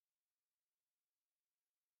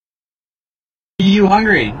you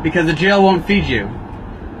hungry? Because the jail won't feed you.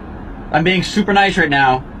 I'm being super nice right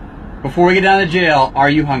now. Before we get down to jail, are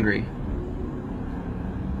you hungry?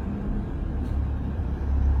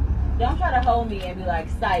 Don't try to hold me and be like,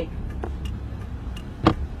 psych.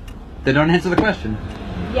 Then don't answer the question.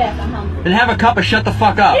 Yes, I'm hungry. Then have a cup of shut the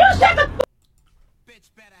fuck up. You shut the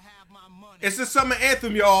It's the summer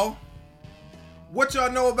anthem, y'all. What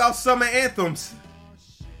y'all know about summer anthems?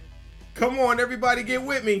 Come on, everybody get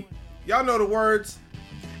with me. Y'all know the words.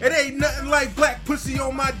 It ain't nothing like black pussy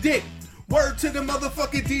on my dick. Word to the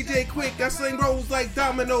motherfucking DJ Quick. I sling rolls like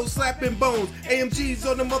dominoes, slapping bones. AMG's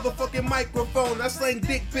on the motherfucking microphone. I slang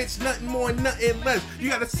dick, bitch, nothing more, nothing less. You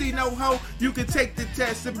gotta see no hoe, you can take the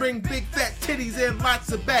test and bring big fat titties and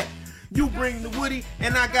lots of back. You bring the woody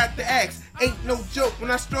and I got the axe. Ain't no joke when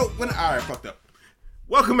I stroke when I... Alright, fucked up.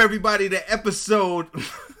 Welcome everybody to episode...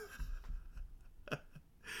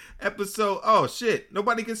 Oh shit,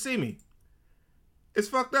 nobody can see me. It's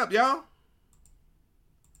fucked up, y'all.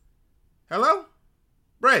 Hello?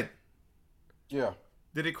 Brad? Yeah.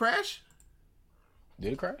 Did it crash?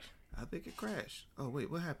 Did it crash? I think it crashed. Oh, wait,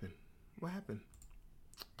 what happened? What happened?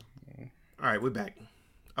 Alright, we're back.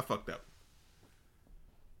 I fucked up.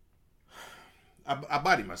 I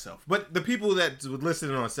bodied myself. But the people that were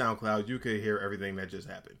listening on SoundCloud, you could hear everything that just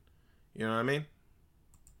happened. You know what I mean?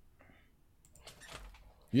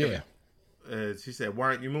 Yeah. She said, why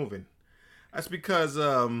aren't you moving? That's because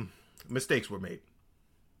mistakes were made.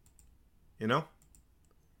 You know?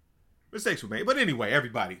 Mistakes were made. But anyway,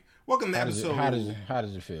 everybody, welcome to episode... How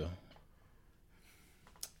does it feel?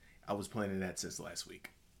 I was planning that since last week.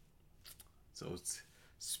 So it's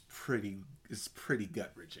pretty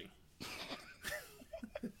gut-wrenching.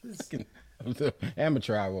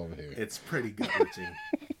 Amateur hour over here. It's pretty gut-wrenching.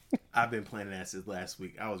 I've been planning that since last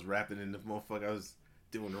week. I was rapping in the motherfucker. I was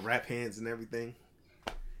doing the rap hands and everything.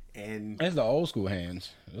 And it's the old school hands.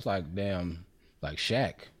 It's like damn, like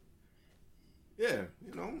Shaq. Yeah,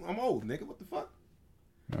 you know, I'm old, nigga. What the fuck?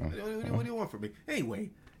 What do you want from me? Anyway,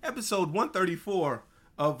 episode 134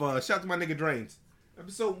 of shout out to my nigga Drains.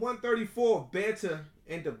 Episode 134 of Banter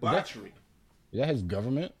and Debauchery. Is that his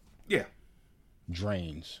government? Yeah.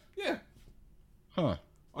 Drains. Yeah. Huh.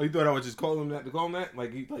 Oh, you thought I would just call him that to call him that?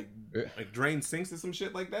 Like he like Drain Sinks or some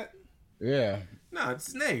shit like that? Yeah. Nah, it's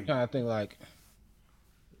his name. I think like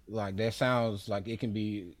that sounds like it can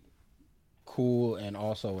be cool and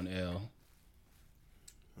also an L.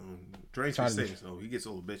 Drains Sinks, so he gets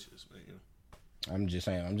all the bitches, man. You know. I'm just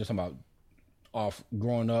saying. I'm just talking about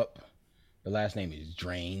growing up. The last name is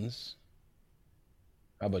Drains.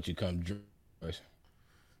 How about you come, Joyce?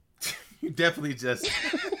 You definitely just.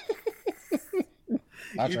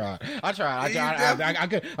 I tried. I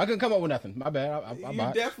couldn't come up with nothing. My bad.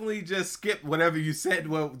 You definitely just skipped whatever you said.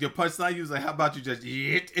 Well, your punchline, you was like, "How about you just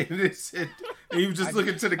eat?" And you were just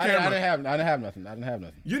looking to the camera. I didn't have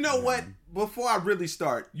nothing. You know what? Before I really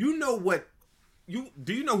start, you know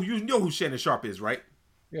who Shannon Sharp is, right?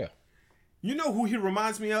 Yeah. You know who he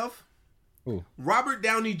reminds me of? Who? Robert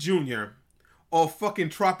Downey Jr. or fucking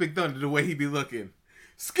Tropic Thunder. The way he be looking.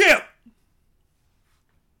 Skip.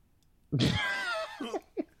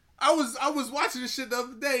 I was watching this shit the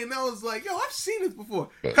other day and I was like, yo, I've seen this before.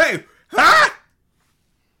 Hey, huh?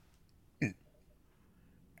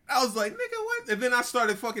 I was like, nigga, what? And then I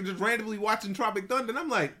started fucking just randomly watching Tropic Thunder and I'm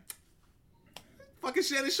like, fucking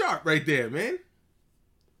Shannon Sharp right there, man.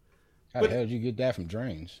 How the hell did you get that from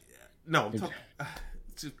Drains? No, because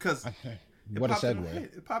what a segue.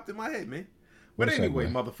 It popped in my head, man. But anyway,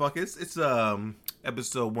 motherfuckers, it's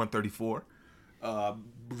episode 134.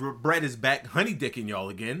 Brett is back honey dicking y'all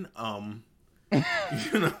again. You know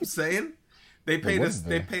what I'm saying? They paid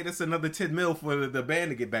us another 10 mil for the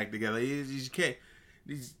band to get back together. You can't.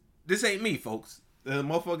 This ain't me, folks. The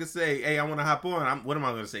motherfuckers say, "Hey, I want to hop on." What am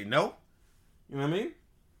I going to say? No. You know what I mean?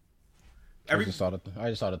 I just saw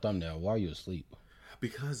the thumbnail. Why are you asleep?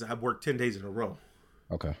 Because I worked 10 days in a row.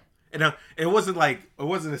 Okay. And it wasn't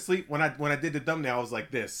asleep when I did the thumbnail. I was like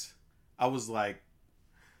this. I was like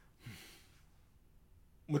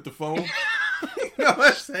with the phone. You know what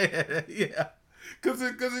I'm saying? Yeah. Because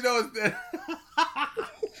you know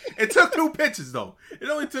it took 2 pictures though. It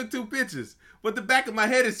only took 2 pictures, but the back of my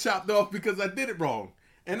head is chopped off because I did it wrong.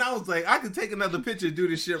 And I was like, I could take another picture and do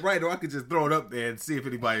this shit right, or I could just throw it up there and see if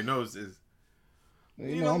anybody notices.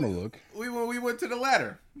 You know, I'm gonna look. We went to the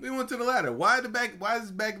ladder. Why is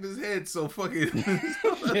the back of his head so fucking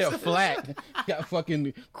yeah, flat? Got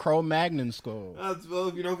fucking Cro-Magnon skull. Well,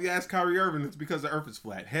 if you ask Kyrie Irving, it's because the Earth is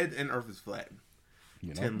flat. Head and Earth is flat.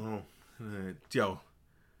 10 long.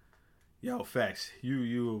 Yo, facts.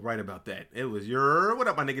 You were right about that. It was what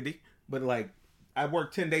up, my nigga D? But like I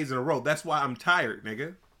worked 10 days in a row. That's why I'm tired,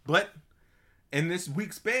 nigga. But in this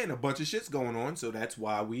week's span, a bunch of shit's going on, so that's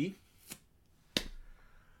why we're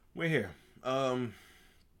here.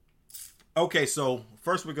 Okay, so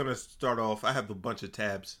first we're gonna start off. I have a bunch of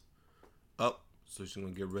tabs up, so she's gonna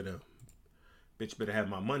get rid of. Bitch, better have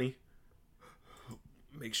my money.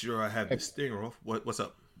 Make sure I have the stinger off. What's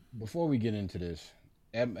up? Before we get into this,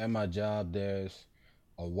 at my job, there's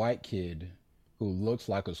a white kid who looks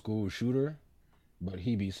like a school shooter, but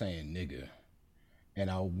he be saying nigga. And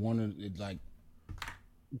I wanted, like,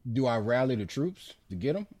 do I rally the troops to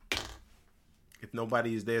get him? If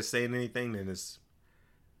nobody is there saying anything, then it's...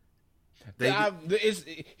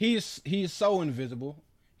 He's so invisible.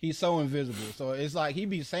 He's so invisible. So it's like he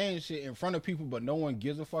be saying shit in front of people, but no one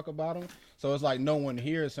gives a fuck about him. So it's like no one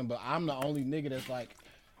hears him, but I'm the only nigga that's like,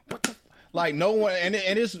 what the... Like no one, and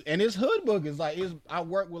it's hood boogers. Like I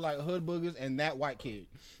work with like hood boogers and that white kid.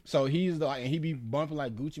 So he's like, and he be bumping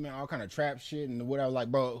like Gucci Mane, all kind of trap shit and whatever. Like,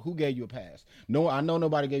 bro, who gave you a pass? No, I know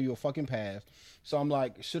nobody gave you a fucking pass. So I'm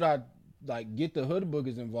like, should I like get the hood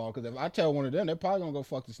boogers involved? Because if I tell one of them, they're probably gonna go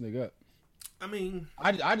fuck this nigga up. I mean,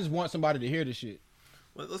 I just want somebody to hear this shit.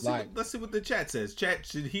 Well, let's see what the chat says. Chat,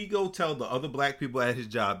 should he go tell the other black people at his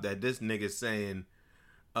job that this nigga's saying,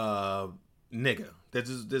 nigga?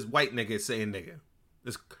 This white nigga is saying nigga.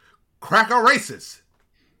 This cracker racist.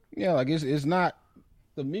 Yeah, like it's not.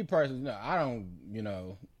 To me personally, no, I don't. You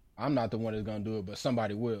know, I'm not the one that's gonna do it, but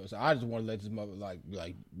somebody will. So I just want to let this mother like,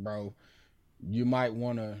 bro, you might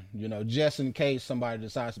want to, you know, just in case somebody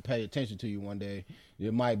decides to pay attention to you one day,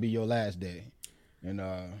 it might be your last day. And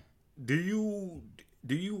do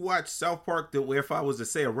you watch South Park? Where if I was to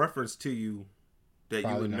say a reference to you, that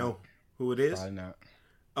you would know who it is? Probably not.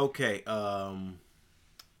 Okay.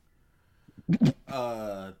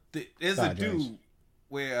 There's a dude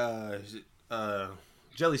where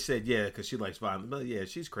Jelly said yeah because she likes violence, but yeah,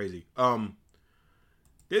 she's crazy.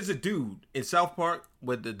 There's a dude in South Park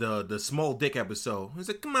with the small dick episode. He's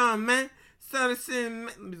like, come on, man, let me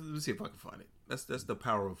see if I can find it. That's the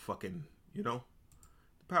power of fucking, you know,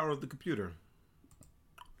 the power of the computer.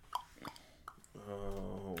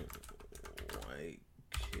 Oh, white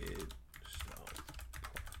kid South Park.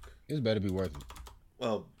 This better be worth it.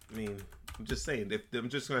 Well, I mean, I'm just saying. I'm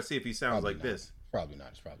just gonna see if he sounds probably like not. this. Probably not.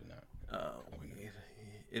 It's probably not.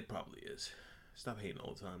 It probably is. Stop hating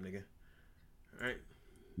all the time, nigga. All right.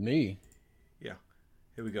 Me? Yeah.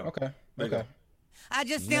 Here we go. Okay. There you Okay. go. I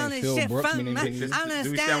just Man, feeling Phil shit Brookman fun, and man. Vinny- I don't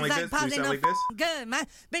Do we sound understand like like this? Do we probably sound no like this? good, man.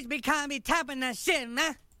 Bitch be calling me tapping that shit,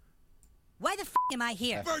 man. Why the am I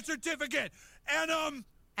here? Birth certificate and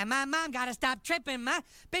And my mom gotta stop tripping, man.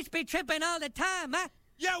 Bitch be tripping all the time, man.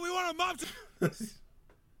 yeah, we want a mom.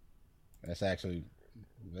 That's actually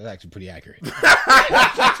pretty accurate. That's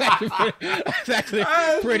actually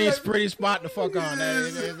pretty spot to fuck on.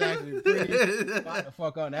 It's actually pretty spot to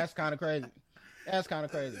fuck on. That's kind of crazy. That's kind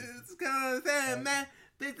of crazy. It's kind of sad, man.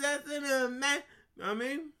 Man. I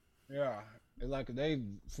mean, Yeah. It's like they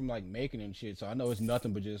from like Macon and shit, so I know it's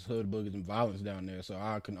nothing but just hood boogers and violence down there. So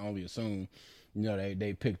I can only assume, you know,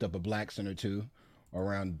 they picked up a black center too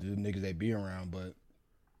around the niggas they be around. But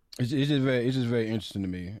it's just very interesting to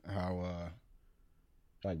me how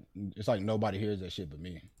like it's like nobody hears that shit but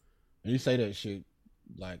me. And you say that shit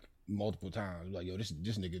like multiple times, like yo, this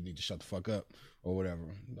nigga need to shut the fuck up or whatever.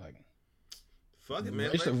 Like fuck it,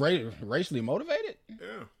 man. Racially motivated.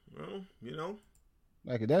 Yeah. Well, you know.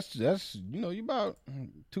 Like that's you know, you about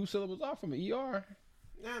 2 syllables off from an ER.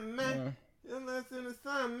 Yeah, man. That's in the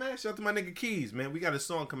sun, man. Shout out to my nigga Keys, man. We got a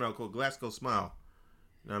song coming out called Glasgow Smile.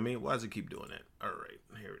 You know what I mean? Why does it keep doing that? All right,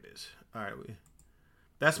 here it is. All right,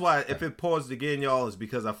 that's why if it paused again, y'all, is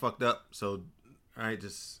because I fucked up. So, all right,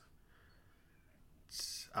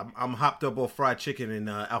 I'm hopped up on fried chicken and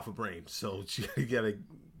Alpha Brain. So you gotta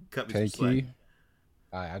cut me some slack.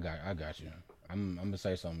 I got you. I'm gonna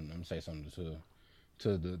say something.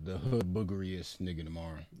 To the hood boogeriest nigga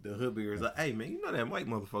tomorrow. The hood bigger is like, hey man, you know that white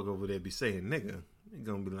motherfucker over there be saying nigga. He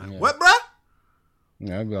gonna be like, Yeah. what, bruh?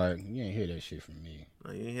 Yeah, I'd be like, you ain't hear that shit from me.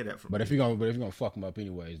 No, you ain't hear that from But me. if you're gonna fuck him up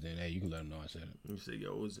anyways, then hey, you can let him know I said it. You say,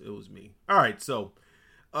 yo, it was me. All right, so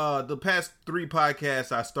the past 3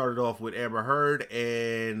 podcasts, I started off with Amber Heard,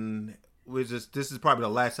 and this is probably the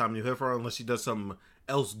last time you hear from her unless she does something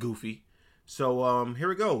else goofy. So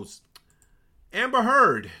here it goes. Amber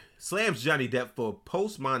Heard slams Johnny Depp for a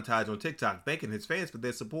post montage on TikTok, thanking his fans for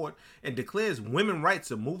their support, and declares women's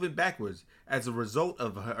rights are moving backwards as a result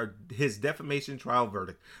of his defamation trial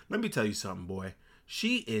verdict. Let me tell you something, boy.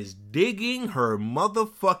 She is digging her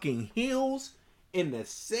motherfucking heels in the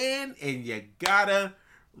sand, and you gotta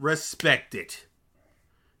respect it.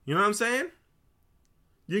 You know what I'm saying?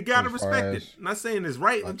 You gotta As far respect as- it. I'm not saying it's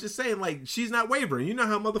right. I'm just saying, like, she's not wavering. You know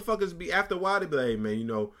how motherfuckers be after a while, they be like, hey, man, you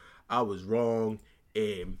know, I was wrong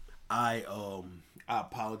and I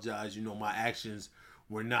apologize. You know, my actions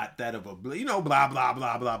were not that of a, you know, blah, blah,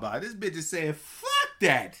 blah, blah, blah. This bitch is saying, fuck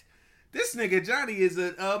that. This nigga Johnny is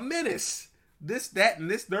a menace. This, that, and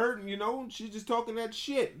this, third, you know, she's just talking that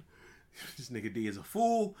shit. This nigga D is a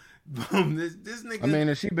fool. this nigga. I mean,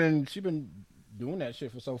 and she been doing that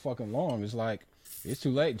shit for so fucking long. It's like it's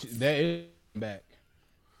too late. That is back.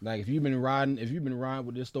 Like if you've been riding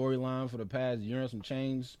with this storyline for the past year and some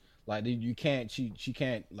change, like you can't. She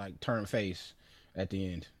can't like turn face at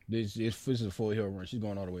the end. This is a full hill run. She's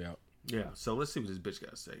going all the way out. Yeah. So let's see what this bitch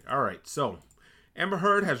got to say. All right. So Amber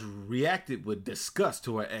Heard has reacted with disgust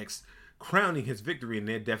to her ex crowning his victory in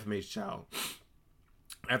their defamation trial.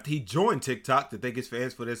 After he joined TikTok to thank his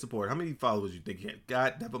fans for their support. How many followers you think he had?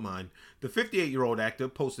 God, never mind. The 58-year-old actor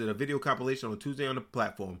posted a video compilation on Tuesday on the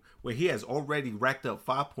platform where he has already racked up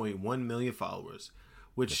 5.1 million followers,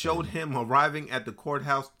 which showed him arriving at the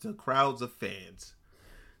courthouse to crowds of fans.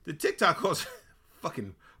 The TikTok cost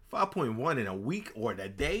fucking 5.1 in a week or in a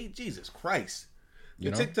day? Jesus Christ.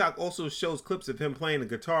 The TikTok also shows clips of him playing the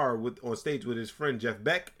guitar on stage with his friend Jeff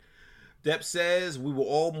Beck. Depp says, we will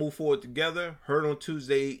all move forward together. Heard on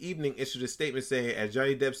Tuesday evening issued a statement saying, as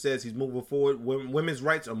Johnny Depp says he's moving forward, women's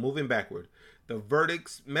rights are moving backward. The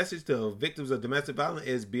verdict's message to victims of domestic violence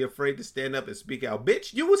is be afraid to stand up and speak out.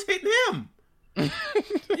 Bitch, you was hitting him. You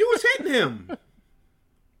was hitting him.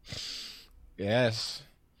 Yes.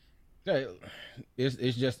 It's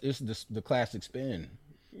the classic spin.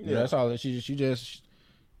 Yeah, that's all. She just,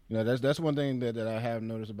 you know, that's one thing that I have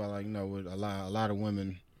noticed about, like, you know, with a lot of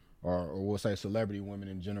women. Or we'll say celebrity women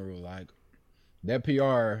in general, like that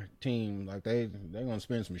PR team, like they're gonna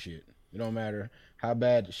spend some shit. It don't matter how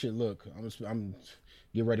bad the shit look. I'm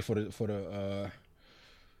get ready for the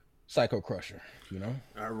Psycho Crusher, you know.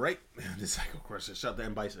 All right, the Psycho Crusher. Shut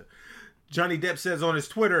that Bison. Johnny Depp says on his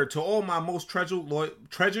Twitter, to all my most treasured,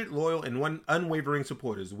 loyal, and unwavering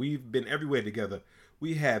supporters, we've been everywhere together.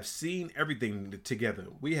 We have seen everything together.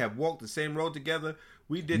 We have walked the same road together.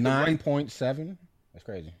 We did 9.7. That's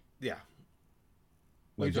crazy. Yeah.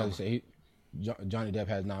 Like Johnny said, Johnny Depp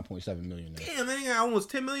has 9.7 million now. Damn, nigga, I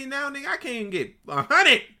almost 10 million now, nigga. I can't even get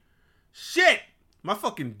 100. Shit. My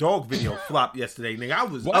fucking dog video flopped yesterday, nigga. I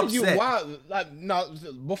was upset.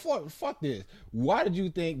 Fuck this. Why did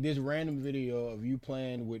you think this random video of you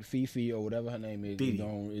playing with Fifi or whatever her name is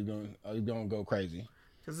gonna go crazy?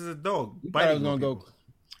 Because it's a dog. You thought it was gonna go.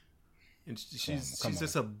 And she's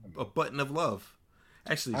just a button of love.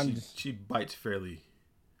 Actually, she bites fairly.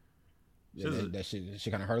 That shit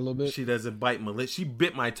kind of hurt a little bit. She doesn't bite malicious. She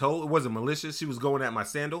bit my toe. It wasn't malicious. She was going at my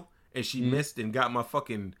sandal, and she missed and got my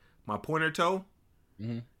pointer toe.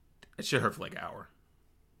 Mm-hmm. That shit hurt for like an hour.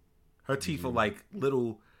 Her teeth are like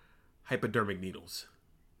little hypodermic needles.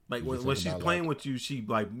 Like when she's playing with you, she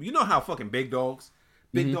like, you know how fucking big dogs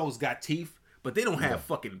dogs got teeth, but they don't have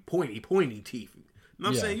fucking pointy teeth. You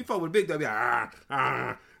know what I'm saying? You fuck with a big dog, be like,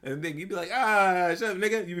 and then you be like, shut up,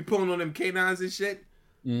 nigga. You be pulling on them canines and shit.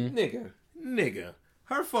 Nigga.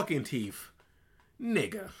 Her fucking teeth.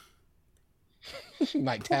 Nigga.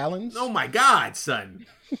 Like talons? Oh my God, son.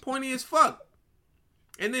 Pointy as fuck.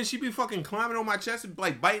 And then she be fucking climbing on my chest and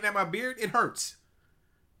like biting at my beard. It hurts.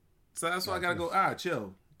 So that's why I gotta go,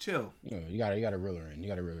 chill. No, you gotta reel her in. You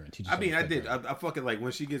gotta reel her in. I mean, I did. I fucking like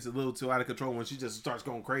when she gets a little too out of control, when she just starts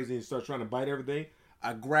going crazy and starts trying to bite everything,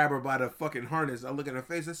 I grab her by the fucking harness. I look at her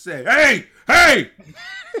face and say, hey!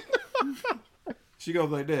 She goes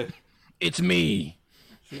like this. It's me.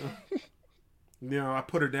 You know, I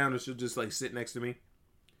put her down and she'll just like sit next to me. And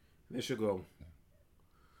then she'll go,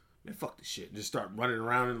 man, fuck this shit. Just start running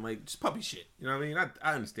around and like just puppy shit. You know what I mean?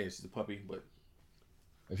 I understand she's a puppy, but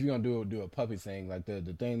if you're gonna do a puppy thing, like the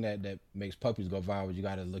thing that makes puppies go viral, you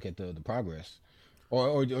gotta look at the progress.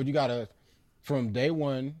 Or you gotta, from day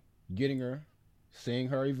one, getting her, seeing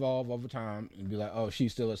her evolve over time and be like, oh,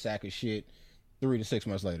 she's still a sack of shit 3 to 6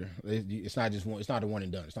 months later. It's not just one. It's not a one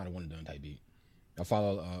and done. It's not a one and done type beat. I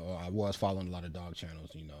was following a lot of dog channels.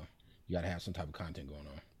 You know, you gotta have some type of content going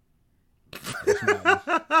on.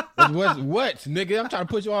 What, nigga? I'm trying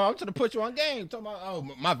to put you on. I'm trying to put you on game. Talking about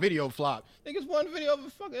my video flopped. Nigga, it's one video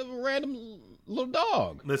of a random little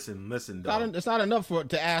dog. Listen, dog. It's not enough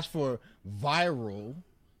to ask for viral.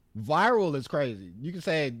 Viral is crazy. You can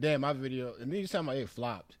say, damn, my video, and then you tell me it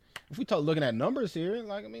flopped. If we start looking at numbers here,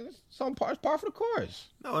 like, I mean, it's some parts par for the course.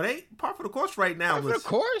 No, it ain't par for the course right now. Par for the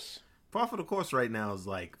course? Par for the course right now is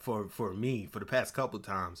like, for me, for the past couple of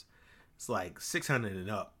times, it's like 600 and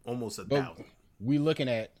up, almost 1,000. We looking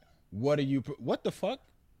at, what the fuck?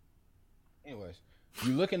 Anyways,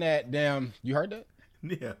 You looking at damn. You heard that?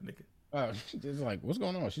 Yeah, nigga. Just like, what's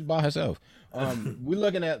going on? She's by herself. We're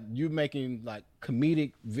looking at you making like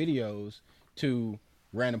comedic videos to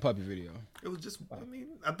random puppy video. It was just, I mean,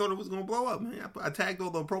 I thought it was gonna blow up, man. I tagged all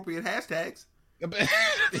the appropriate hashtags. I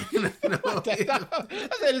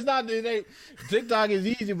said it's not. TikTok is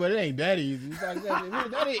easy, but it ain't that easy. It's like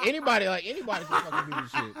anybody can fucking do this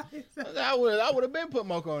shit. I would have been put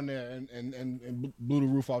Mocha on there and blew the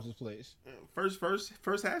roof off this place. First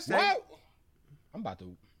hashtag. What? I'm about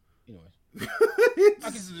to. Anyways,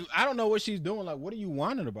 I don't know what she's doing. Like, what are you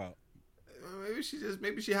whining about?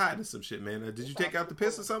 Maybe she hiding some shit, man. Did you take out the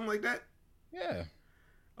piss or something like that? Yeah.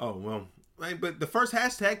 Oh well, but the first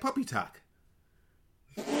hashtag puppy talk.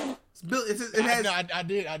 I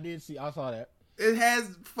did see. I saw that. It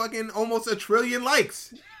has fucking almost 1 trillion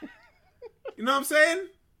likes. You know what I'm saying?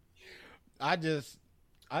 I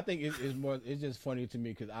think it's more. It's just funny to me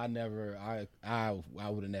because I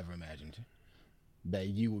would have never imagined that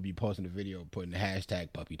you would be posting a video putting the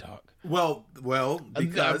hashtag puppy talk. Well,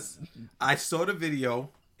 because I saw the video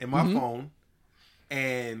in my phone,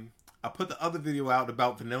 and I put the other video out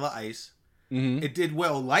about Vanilla Ice. Mm-hmm. It did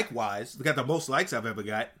well, likewise. It got the most likes I've ever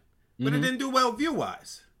got, but it didn't do well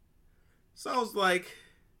view-wise. So I was like,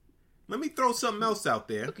 let me throw something else out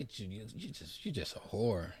there. Look at you. You're just a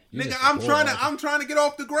whore. Nigga, I'm trying to get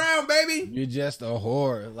off the ground, baby. You're just a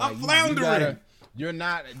whore. Like, I'm floundering. You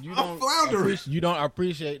don't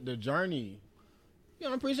appreciate the journey. You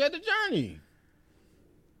don't appreciate the journey.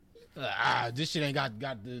 This shit ain't got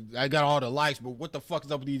I got all the likes, but what the fuck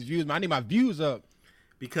is up with these views? Man, I need my views up.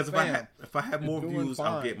 Because if I have more views, fine.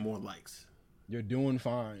 I'll get more likes. You're doing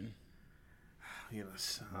fine. You know,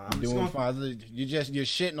 I'm doing fine. You're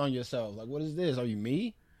shitting on yourself. Like, what is this? Are you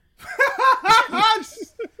me?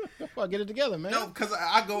 Fuck, get it together, man. No, because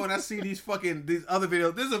I go and I see these other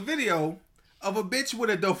videos. There's a video of a bitch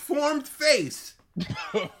with a deformed face.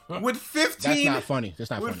 With 15. That's not funny.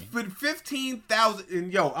 That's not funny. With 15,000.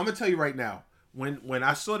 And yo, I'm gonna tell you right now. When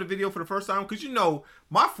I saw the video for the first time, because you know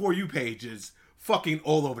my For You page is fucking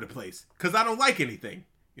all over the place because I don't like anything.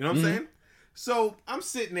 You know what I'm saying? So I'm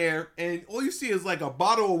sitting there and all you see is like a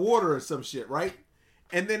bottle of water or some shit, right?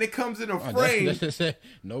 And then it comes in a frame. That's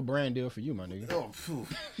no brand deal for you, my nigga. Oh, phew.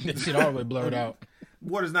 That shit all the way blurred out.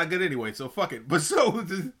 Water's not good anyway, so fuck it. But so,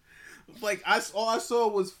 like, all I saw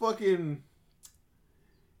was fucking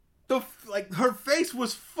her face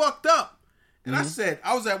was fucked up. And I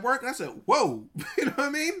was at work and I said, whoa. You know what I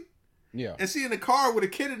mean? Yeah. And she in the car with a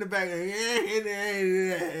kid in the back.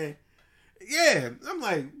 Yeah. I'm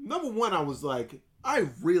like, number one, I was like, I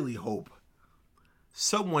really hope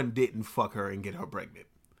someone didn't fuck her and get her pregnant.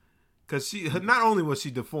 Because not only was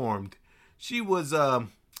she deformed, she was a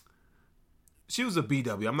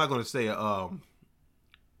BW. I'm not going to say a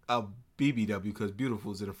BBW because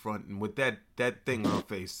beautiful is in the front. And with that thing on her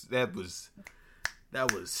face, it's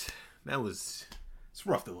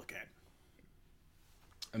rough to look at.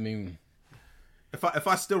 I mean, if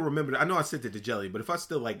I still remember, I know I sent it to Jelly, but if I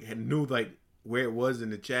still knew where it was in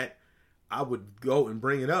the chat, I would go and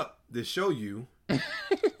bring it up to show you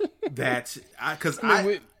that because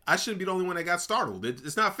I shouldn't be the only one that got startled.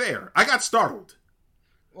 It's not fair. I got startled.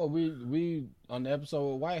 Well, we on the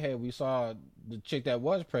episode of Whitehead, we saw the chick that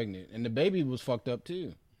was pregnant, and the baby was fucked up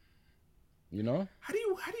too. You know? How do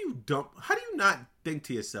you not think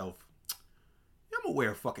to yourself, I'm gonna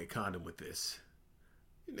wear a fucking condom with this?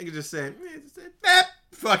 You nigga just saying,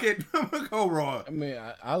 fuck it, I'm gonna go raw. I mean,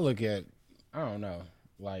 I look at, I don't know,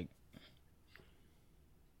 like,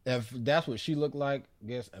 if that's what she looked like, I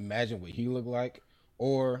guess imagine what he looked like.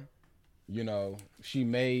 Or, you know, she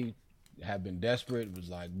may have been desperate, was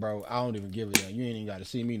like, bro, I don't even give a damn. You ain't even got to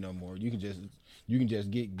see me no more. You can just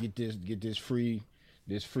get this free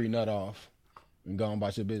nut off and go on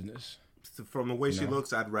about your business. So from the way she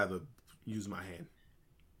looks, I'd rather use my hand.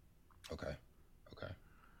 Okay.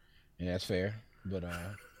 And that's fair. But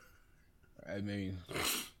I mean,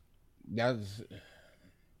 that's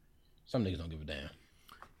some niggas don't give a damn.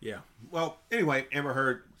 Yeah. Well, anyway, Amber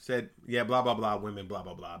Heard said, yeah, blah, blah, blah, women, blah,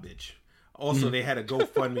 blah, blah, bitch. Also, they had a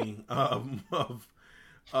GoFundMe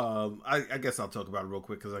I guess I'll talk about it real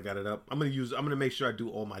quick because I got it up. I'm going to make sure I do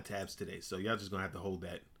all my tabs today. So y'all just going to have to hold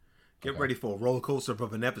that. Get ready for a roller coaster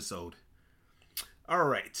of an episode. All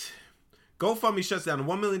right. GoFundMe shuts down a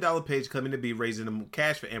 $1 million page claiming to be raising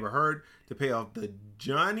cash for Amber Heard to pay off the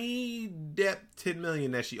Johnny Depp $10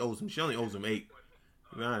 million that she owes him. She only owes him $8 million,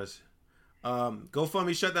 to be honest.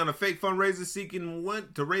 GoFundMe shut down a fake fundraiser seeking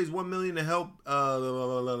to raise $1 million to help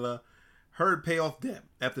Heard pay off debt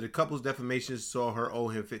after the couple's defamation saw her owe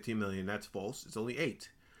him $15 million. That's false. It's only $8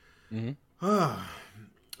 million.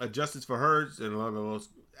 a justice for hers and a lot of those.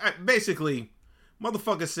 Basically,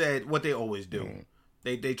 motherfuckers said what they always do.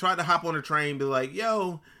 They tried to hop on a train, be like,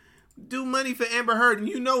 "Yo, do money for Amber Heard," and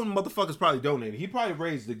motherfuckers probably donated. He probably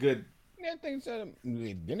raised a good. Yeah, things said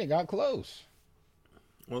then it got close.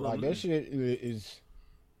 Well, Like that shit is,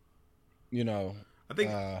 I think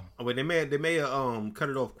they may cut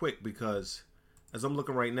it off quick because as I'm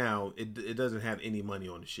looking right now, it doesn't have any money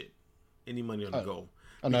on the shit, any money on the go.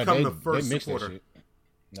 Oh, no, Become they the first mixed supporter. that shit.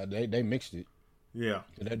 No, they mixed it. Yeah,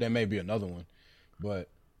 There may be another one, but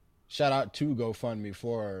shout out to GoFundMe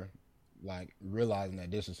for like realizing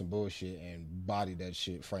that this is some bullshit and body that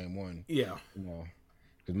shit. Frame one, yeah.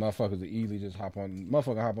 because motherfuckers are easily just hop on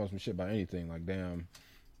some shit about anything. Like damn,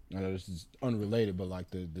 I know this is unrelated, but like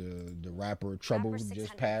the rapper Troubles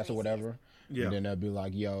just passed or whatever. Yeah. And then they'll be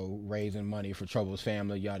like, yo, raising money for Trouble's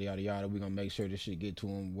family, yada, yada, yada. We're going to make sure this shit get to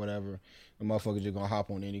him, whatever. The motherfuckers just going to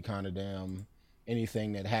hop on any kind of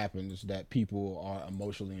anything that happens that people are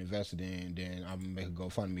emotionally invested in. Then I'm going to make a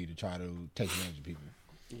GoFundMe to try to take advantage of people.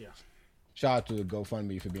 Yeah. Shout out to the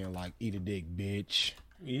GoFundMe for being like, eat a dick, bitch.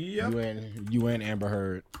 Yep. You and Amber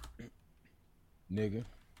Heard, nigga.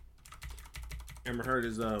 Amber Heard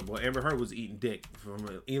is Amber Heard was eating dick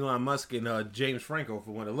from Elon Musk and James Franco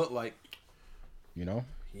for what it looked like. All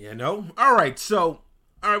right,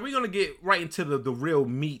 we're gonna get right into the real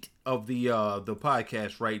meat of the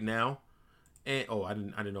podcast right now. And I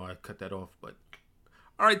didn't know I cut that off, but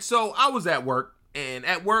all right. So I was at work, and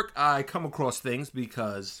at work I come across things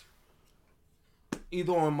because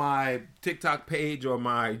either on my TikTok page or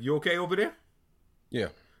you okay over there? Yeah.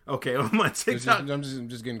 Okay, on my TikTok. I'm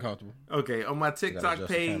just getting comfortable. Okay, on my TikTok adjust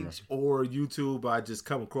the camera. page or YouTube, I just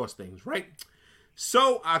come across things, right?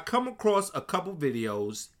 So I come across a couple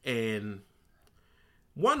videos, and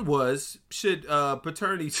one was, should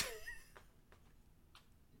paternity...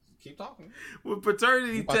 Keep talking. Would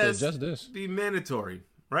paternity test adjust this. be mandatory,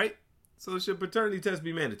 right? So should paternity test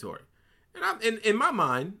be mandatory? And in my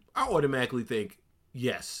mind, I automatically think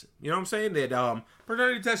yes. You know what I'm saying? That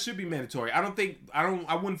paternity test should be mandatory. I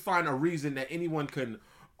wouldn't find a reason that anyone can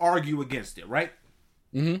argue against it, right?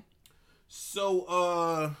 Mm-hmm.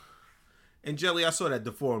 So and Jelly, I saw that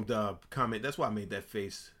deformed comment. That's why I made that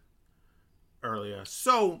face earlier.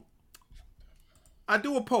 So I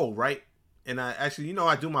do a poll, right? And I actually,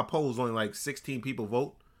 I do my polls, only like 16 people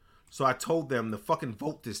vote. So I told them to fucking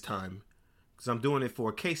vote this time because I'm doing it for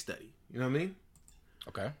a case study. You know what I mean?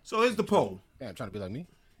 Okay. So here's the poll. Yeah, I'm trying to be like me.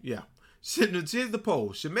 Yeah. Here's the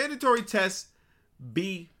poll. Should mandatory tests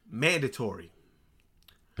be mandatory?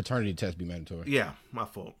 Paternity test be mandatory. Yeah, my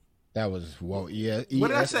fault. That was, yeah. What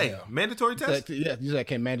did I say? Mandatory test? Yeah, you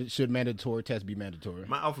said should mandatory test be mandatory?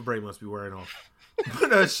 My alpha brain must be wearing off.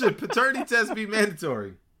 But should paternity test be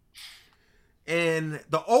mandatory? And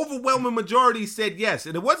the overwhelming majority said yes.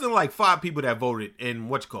 And it wasn't like 5 people that voted in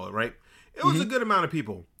right? It was a good amount of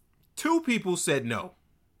people. 2 people said no.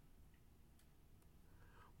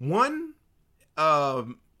 One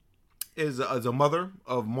is a mother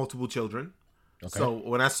of multiple children. Okay. So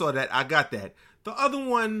when I saw that, I got that. The other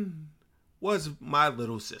one was my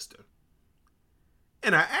little sister.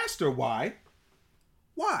 And I asked her why.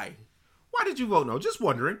 Why? Why did you vote no? Just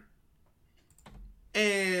wondering.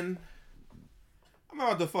 And I'm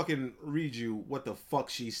about to fucking read you what the fuck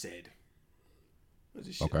she said.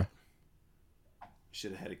 Okay.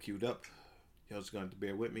 Should have had it queued up. Y'all just going to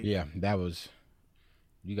bear with me. Yeah, that was...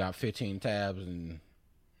 You got 15 tabs and...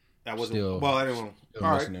 That wasn't... Still, well, I didn't want to...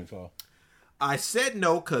 All right. For. I said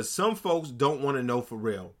no because some folks don't want to know for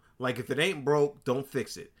real. Like, if it ain't broke, don't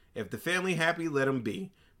fix it. If the family happy, let them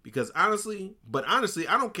be. Because honestly,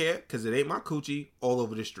 I don't care because it ain't my coochie all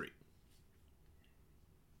over the street.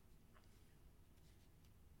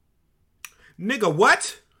 Nigga,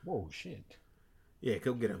 what? Whoa, shit. Yeah,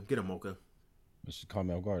 go get him. Get him, Mocha. This should call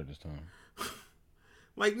me off guard this time.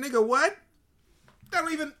 Like, nigga, what? That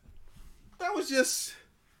was just...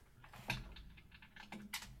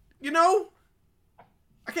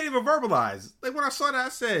 I can't even verbalize. Like, when I saw that, I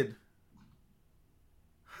said...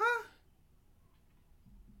 Huh?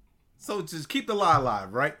 So just keep the lie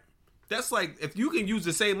alive, right? That's like, if you can use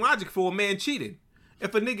the same logic for a man cheating.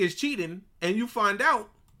 If a nigga is cheating and you find out,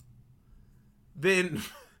 then...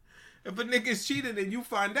 If a nigga is cheating and you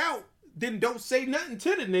find out, then don't say nothing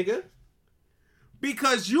to the nigga.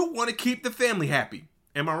 Because you want to keep the family happy.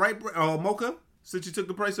 Am I right, Mocha? Since you took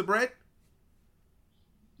the price of bread?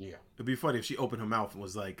 Yeah. It'd be funny if she opened her mouth and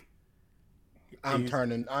was like... I'm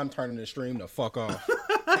turning the stream the fuck off.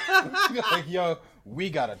 Like, yo, we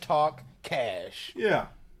gotta talk cash. Yeah.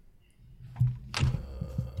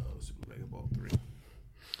 Super Mega Ball 3.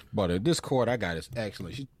 But this cord I got is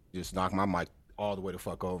excellent. She just knocked my mic all the way the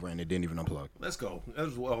fuck over, and it didn't even unplug. Let's go. That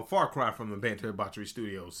was a far cry from the Banter Debauchery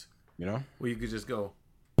Studios, You know, where you could just go.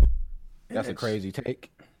 that's a crazy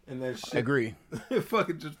take. And that shit, I agree. it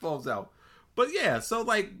fucking just falls out. But yeah, so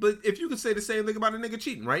like, but if you could say the same thing about a nigga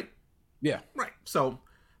cheating, right? Yeah. Right. So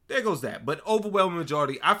there goes that. But overwhelming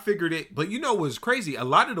majority, I figured it. But you know what's crazy? A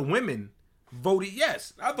lot of the women voted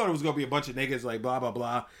yes. I thought it was gonna be a bunch of niggas like blah blah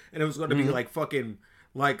blah, and it was gonna be like fucking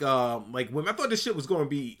like women. I thought this shit was gonna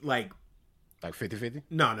be like 50-50?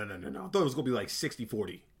 no. I thought it was gonna be like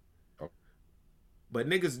 60-40. Oh. But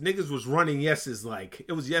niggas was running yeses like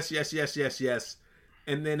it was yes,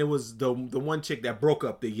 and then it was the one chick that broke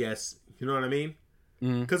up the yes. You know what I mean?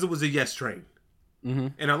 Because it was a yes train.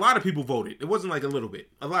 And a lot of people voted. It wasn't like a little bit.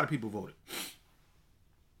 A lot of people voted.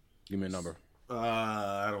 Give me a number.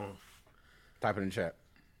 I don't. Type it in the chat.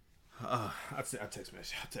 I'll text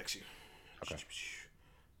message. I'll text you. Okay.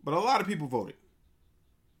 But a lot of people voted.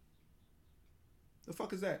 The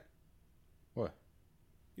fuck is that? What?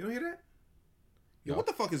 You don't hear that? Yo, No. what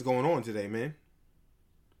the fuck is going on today, man?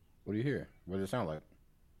 What do you hear? What does it sound like?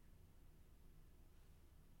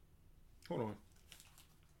 Hold on.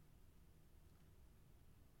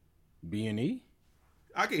 B&E?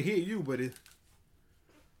 I can hear you, but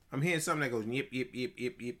I'm hearing something that goes yip, yip, yip,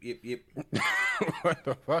 yip, yip, yip, yip. What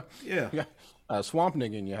the fuck? Yeah. You got a swamp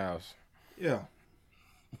nigga in your house. Yeah.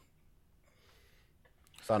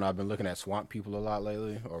 So I've been looking at swamp people a lot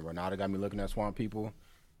lately, or Renata got me looking at swamp people.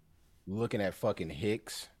 Looking at fucking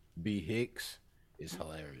Hicks, B. Hicks, is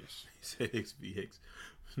hilarious. He said Hicks be Hicks.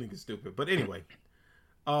 Nigga stupid. But anyway.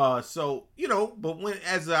 So, you know, but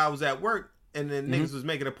as I was at work and then niggas was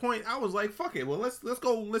making a point, I was like, fuck it. Well, let's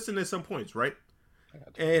go listen to some points, right?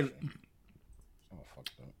 And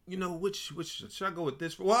you know, which should I go with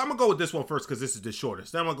this? Well, I'm gonna go with this one first because this is the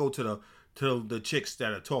shortest. Then I'm gonna go to the chicks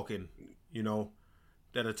that are talking, you know,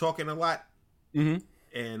 that are talking a lot. And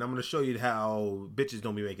I'm gonna show you how bitches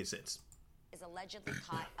don't be making sense. Is allegedly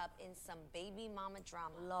caught up in some baby mama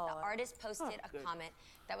drama. The artist posted a comment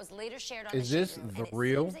that was later shared on Is the this Shade Room, the and it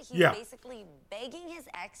real? seems that he's Yeah. basically begging his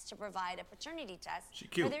ex to provide a paternity test She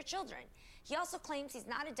cute. for their children. He also claims he's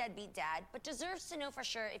not a deadbeat dad, but deserves to know for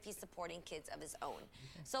sure if he's supporting kids of his own.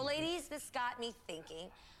 So, ladies, this got me thinking.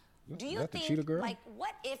 Do you that the think, cheetah girl? like,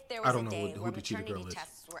 what if there I was don't a know day who where the cheetah girl maternity is.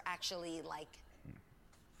 tests were actually, like,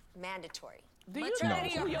 mandatory? Do you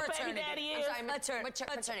Maternity know or who your baby paternity? daddy I'm is? sorry,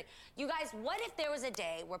 maternity. You guys, what if there was a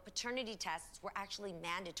day where paternity tests were actually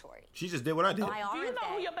mandatory? She just did what I did. Why Do you aren't know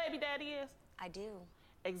who they? your baby daddy is? I do.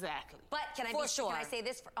 Exactly. But can I sure. Can I say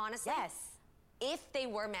this honestly? Yes. If they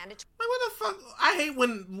were mandatory, Like, what the fuck? I hate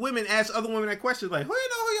when women ask other women that question, like, who you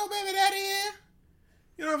know who your baby daddy is?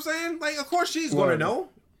 You know what I'm saying? Like, of course she's Well, gonna know.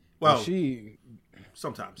 Well,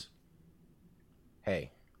 sometimes.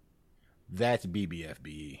 Hey, that's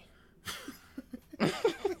BBFBE.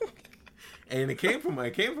 And it came from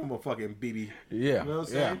a fucking BB. Yeah. You know what I'm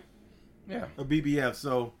saying? Yeah. A BBF.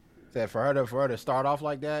 So Said for her to start off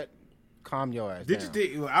like that, calm your ass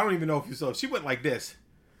down. I don't even know if you saw. She went like this.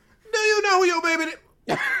 Do you know who your baby?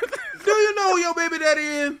 Do you know who your baby daddy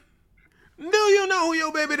is? Do you know who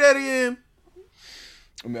your baby daddy is?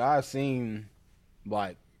 I mean, I've seen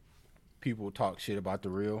like people talk shit about the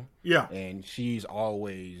real. Yeah. And she's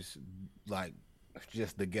always like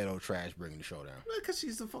just the ghetto trash bringing the show down. Because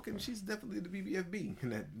she's definitely the BBFB in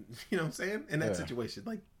that. You know what I'm saying? In that Yeah. situation,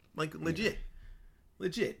 like legit.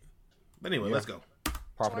 But anyway, Yeah. let's go.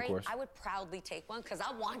 Par for the course. I would proudly take one because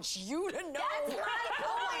I want you to know. That's right. I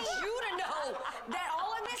want you to know that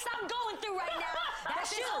all of this I'm going through right now, that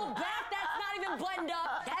this whole back that's not even buttoned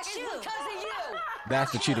up, that's because of you.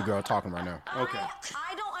 That's the cheetah girl talking right now. Okay.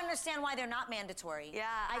 I don't understand why they're not mandatory. Yeah,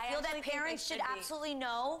 I I feel that actually think parents they should should be. absolutely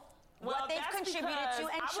know Well, what they've that's contributed to, because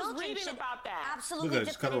and I was children reading should about that. absolutely Look at it,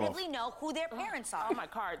 just cut it off. definitively know who their parents are. Oh, my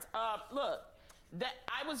cards. Look, that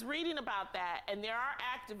I was reading about that, and there are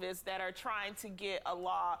activists that are trying to get a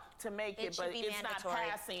law to make It it, should but be it's mandatory. not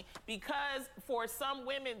passing because for some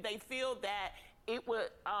women they feel that it would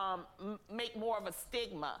make more of a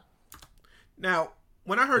stigma. Now,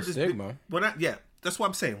 when I heard The this, stigma? that's what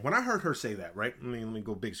I'm saying. When I heard her say that, right? Let me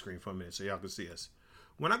go big screen for a minute so y'all can see us.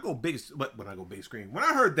 When I go big screen, when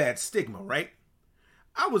I heard that stigma, right?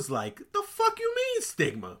 I was like, the fuck you mean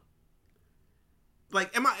stigma?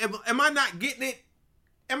 Like, am I not getting it?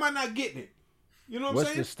 Am I not getting it? You know what What's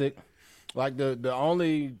I'm the saying? stick? Like the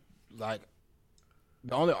only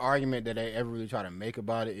argument that they ever really try to make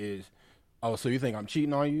about it is, oh, so you think I'm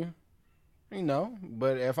cheating on you? You know,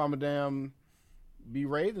 but if I'm a damn be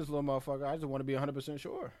raised this little motherfucker, I just want to be 100%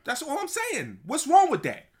 sure. That's all I'm saying. What's wrong with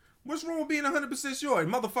that? What's wrong with being 100% sure?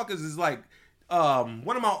 And motherfuckers is like,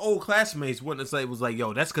 one of my old classmates wouldn't say was like,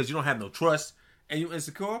 yo, that's because you don't have no trust. and you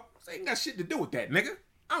insecure, so ain't got shit to do with that, nigga.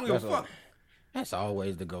 I don't give a fuck. That's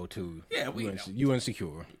always the go-to. Yeah, you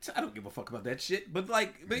insecure. I don't give a fuck about that shit. But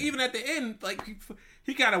even at the end, like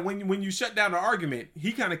he kind of when you shut down the argument,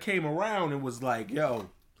 he kind of came around and was like, "Yo,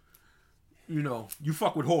 you know, you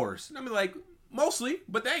fuck with whores." And I mean, like, mostly,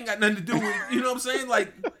 but that ain't got nothing to do with, you know what I'm saying?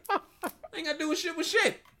 Like, ain't got to do with shit with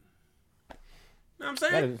shit. You know what I'm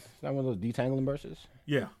saying? Is that one of those detangling brushes?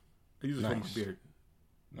 Yeah, I use it for my Nice. beard.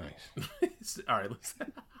 Nice. All right, let's.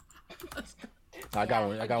 I got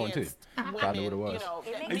one too. I knew what it was. You know,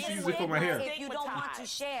 I used to use it for my hair. If you don't want to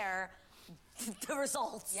share the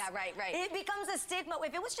results. Yeah, right. It becomes a stigma.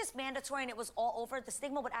 If it was just mandatory and it was all over, the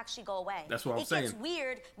stigma would actually go away. That's what I'm saying. It gets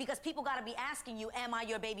weird because people got to be asking you, am I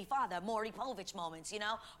your baby father? Maury Povich moments, you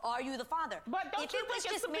know? Are you the father? But don't if you it was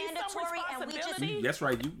think it's just to be some mandatory and we just... responsibility? That's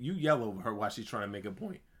right. You yell over her while she's trying to make a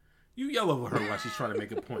point. You yell over her while she's trying to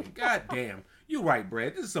make a point. God damn. You right,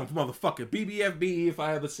 Brad. This is some motherfucking BBFBE if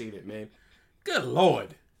I ever seen it, man. Good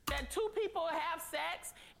Lord. That two people have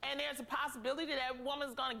sex and there's a possibility that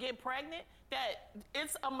woman's gonna get pregnant, that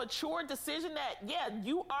it's a mature decision that, yeah,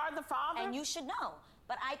 you are the father. And you should know.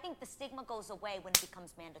 But I think the stigma goes away when it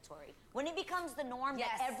becomes mandatory. When it becomes the norm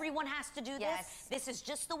Yes. that everyone has to do Yes. this is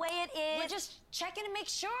just the way it is. We're just checking to make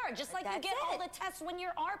sure, just like you That's get all it. the tests when you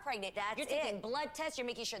are pregnant. That's you're taking it. blood tests, you're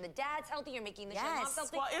making sure the dad's healthy, you're making sure Yes. mom's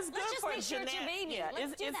healthy. Well, it's good Let's just for make sure it's your baby. Yeah,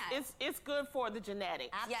 Let's do that. It's good for the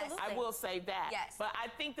genetics. Absolutely. I will say that. Yes. But I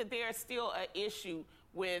think that there's still an issue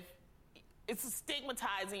with it's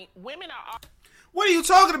stigmatizing. Women are. What are you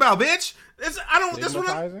talking about, bitch? That's what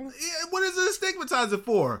Stigmatizing? what is it stigmatizing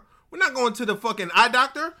for? We're not going to the fucking eye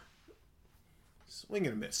doctor. Swing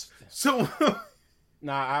and a miss. So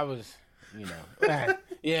Nah, I was, you know. Yeah.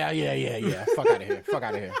 Fuck out of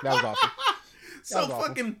here. That was awesome. So was awful.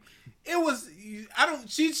 fucking, it was.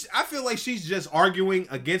 I feel like she's just arguing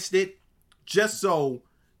against it, just so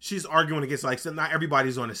she's arguing against. Like, so not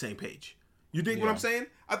everybody's on the same page. You dig what Yeah. I'm saying?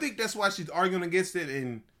 I think that's why she's arguing against it.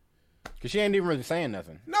 And Because she ain't even really saying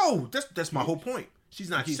nothing. no, that's my whole point. She's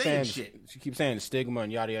not saying shit. She keeps saying stigma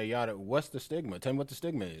and yada, yada, yada. What's the stigma? Tell me what the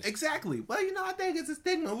stigma is. Exactly. Well, you know, I think it's a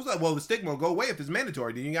stigma. It was like, well, the stigma will go away if it's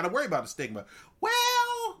mandatory. Then you got to worry about the stigma. Well.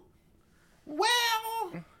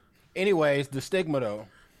 Anyways, the stigma, though.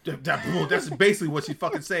 That's basically what she's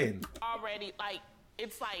fucking saying. Already, like,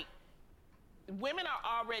 it's like women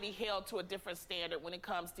are already held to a different standard when it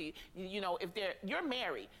comes to, you know, if you're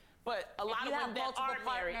married, but a lot you of have women that multiple aren't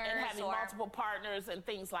married and partners having or- multiple partners and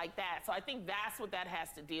things like that. So I think that's what that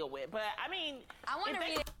has to deal with. But I mean, I want to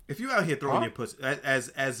read it. If you out here throwing your pussy,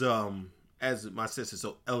 as my sister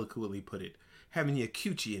so eloquently put it, having your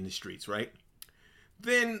coochie in the streets, right?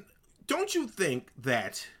 Then don't you think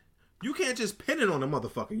that you can't just pin it on a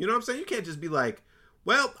motherfucker? You know what I'm saying? You can't just be like,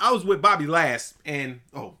 well, I was with Bobby Lass, and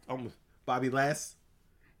I'm Bobby Lass.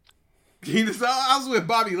 I was with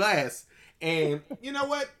Bobby Lass, and you know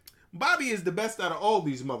what? Bobby is the best out of all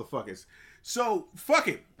these motherfuckers. So fuck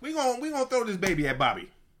it. We gonna throw this baby at Bobby.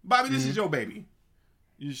 Bobby, this is your baby.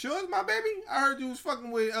 You sure it's my baby? I heard you was fucking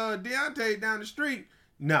with Deontay down the street.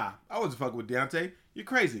 Nah, I wasn't fucking with Deontay. You're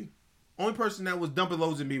crazy. Only person that was dumping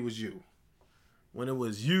loads in me was you. When it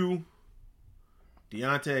was you,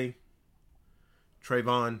 Deontay,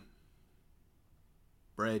 Trayvon,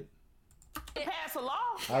 Brett. pass a law.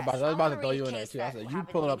 I was about to throw you in there, too. I That said, you happened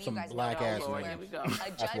pulling to up me. some You guys know black it all ass over. Here niggas. we go.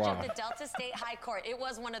 A judge wild. of the Delta State High Court, it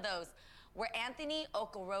was one of those, where Anthony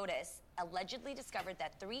Okorodis allegedly discovered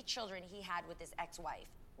that 3 children he had with his ex-wife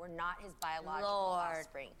were not his biological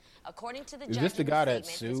offspring. According to the Is judge this the in guy that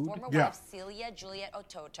statement, his sued? former Yeah. wife, Celia Juliet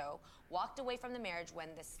Ototo, walked away from the marriage when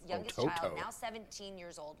this youngest Ototo. child, now 17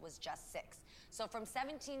 years old, was just 6. So from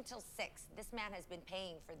 17 till 6, this man has been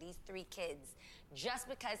paying for these 3 kids just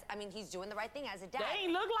because, I mean, he's doing the right thing as a dad. They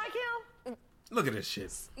ain't look like him. Look at this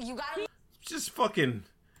shit. You gotta... Just fucking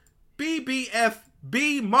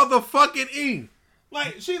BBFB motherfucking E.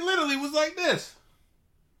 Like, she literally was like this.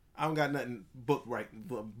 I don't got nothing booked right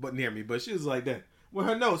but near me, but she was like that. With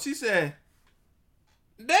her notes, she said,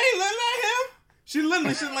 they ain't look like him. She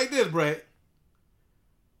literally said like this, Brett.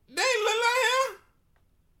 They ain't look like him.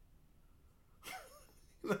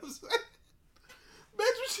 You know what I'm saying?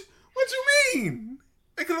 Bitch, what you mean?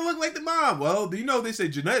 They could have looked like the mom. Well, you know they say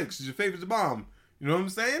genetics is your favorite mom. You know what I'm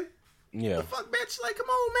saying? Yeah. The fuck, bitch? Like, come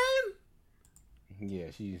on, man.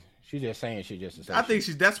 Yeah, she's just saying shit just to say I think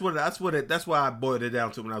shit. that's why I boiled it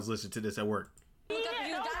down to when I was listening to this at work. You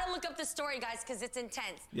gotta look up the story, guys, because it's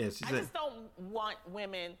intense. Yeah, she I said. just don't want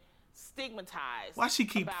women stigmatized. Why she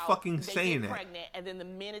keep about fucking they saying get that? pregnant, and then the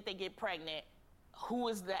minute they get pregnant, who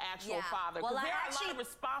is the actual Yeah. father. Well, Because I there are a actually- lot of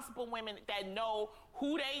responsible women that know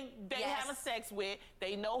who they Yes. having sex with,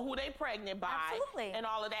 they know who they pregnant by, Absolutely. and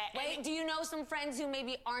all of that. Wait, And do you know some friends who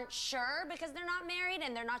maybe aren't sure because they're not married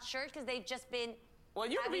and they're not sure because they've just been well,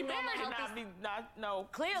 you can be having normal, married and not healthy- be not no.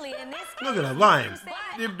 Clearly, in this case, Look at her lying.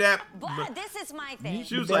 but- Dip that. But this is my thing.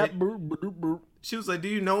 She was like, do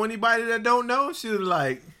you know anybody that don't know? She was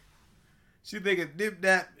like, she thinking dip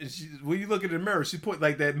that. And when you look in the mirror, she put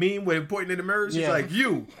like that meme where pointing in the mirror. She's Yeah. like,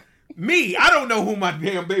 me. I don't know who my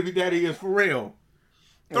damn baby daddy is for real.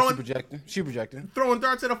 She projecting. Throwing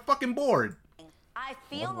darts at a fucking board. I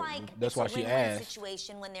feel like That's it's why a she win-win asked.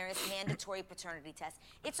 situation when there is mandatory paternity tests.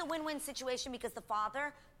 It's a win-win situation because the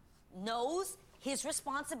father knows his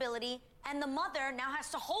responsibility and the mother now has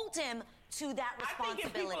to hold him to that I think if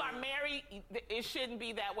responsibility. people are married, it shouldn't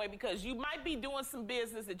be that way because you might be doing some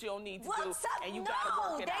business that you don't need to do, What's up? and you No,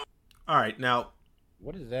 gotta work it they- out. All right, now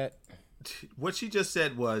What is that? what she just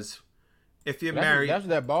said was, if you're That's, married, that's what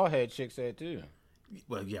that bald head chick said too.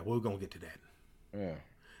 well, yeah, we're gonna get to that. Yeah.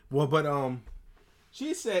 Well, but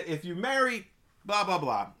she said if you married, blah blah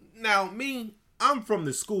blah. Now me, I'm from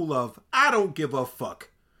the school of I don't give a fuck.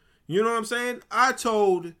 You know what I'm saying? I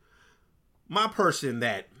told my person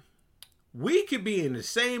that we could be in the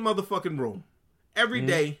same motherfucking room every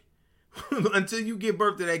day until you give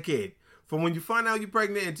birth to that kid. From when you find out you're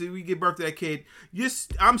pregnant until we give birth to that kid,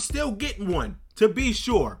 I'm still getting one to be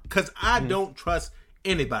sure, because I don't trust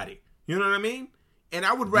anybody. You know what I mean? And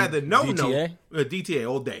I would rather DTA? DTA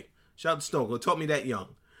all day. Shout out to Stone Cold, taught me that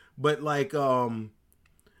young. But like, I'd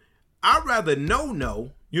rather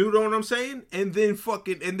no. You know what I'm saying? And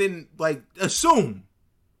then like assume.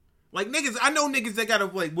 Like niggas, I know niggas that gotta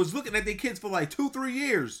like was looking at their kids for like 2-3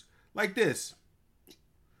 years. Like this.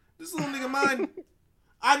 This little nigga mine.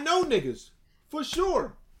 I know niggas for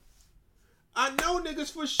sure. I know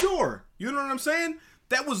niggas for sure. You know what I'm saying?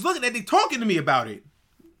 That was looking at they talking to me about it.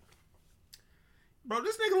 Bro,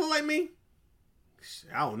 this nigga look like me?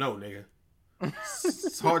 I don't know, nigga.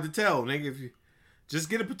 It's hard to tell, nigga. If you just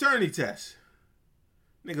get a paternity test.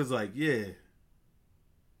 Nigga's like, yeah.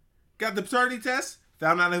 Got the paternity test,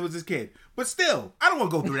 found out it was his kid. But still, I don't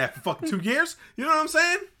want to go through that for fucking 2 years. You know what I'm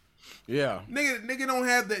saying? Yeah. Nigga don't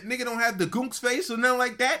have the goonks face or nothing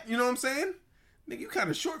like that. You know what I'm saying? Nigga, you kind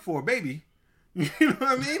of short for a baby. You know what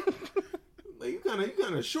I mean? Like you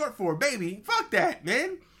kind of short for a baby. Fuck that,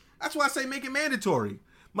 man. That's why I say make it mandatory.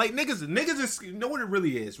 Like niggas is, you know what it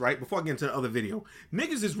really is, right? Before I get into the other video,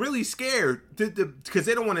 niggas is really scared because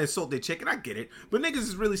they don't want to insult their chick, and I get it. But niggas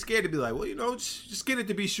is really scared to be like, well, you know, just get it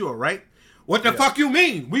to be sure, right? What the fuck you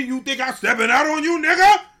mean? You think I'm stepping out on you,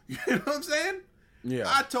 nigga? You know what I'm saying? Yeah.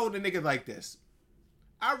 I told a nigga like this.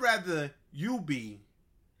 I'd rather you be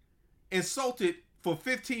insulted for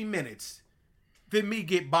 15 minutes than me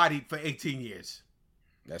get bodied for 18 years.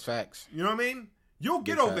 That's facts. You know what I mean? You'll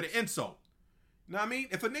get Big over facts. the insult. You know what I mean?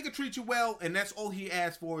 If a nigga treats you well and that's all he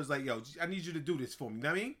asks for is like, yo, I need you to do this for me. You know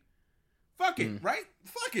what I mean? Fuck it, right?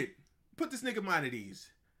 Fuck it. Put this nigga mind at ease.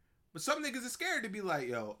 But some niggas are scared to be like,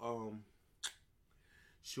 yo,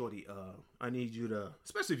 shorty, I need you to,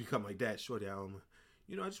 especially if you come like that, shorty,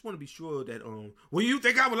 you know, I just want to be sure that, well, you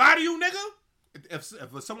think I would lie to you, nigga?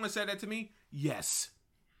 If someone said that to me, yes.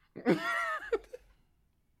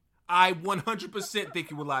 I 100%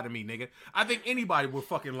 think you would lie to me, nigga. I think anybody would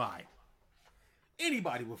fucking lie.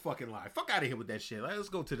 Anybody would fucking lie. Fuck out of here with that shit. Let's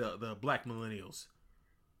go to the black millennials.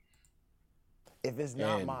 If it's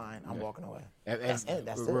not And- mine, I'm walking away. And- That's it.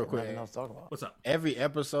 That's real it. quick, Nothing else to talk about. What's up? Every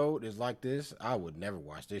episode is like this. I would never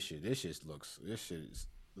watch this shit. This shit is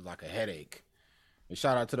like a headache. And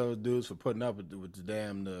shout out to those dudes for putting up with the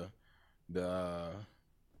damn the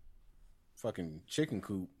fucking chicken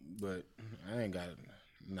coop, but I ain't got it.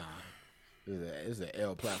 Nah, it's an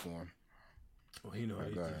L platform. Well, you know,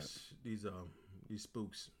 Right, go ahead. these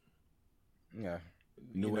spooks. Yeah,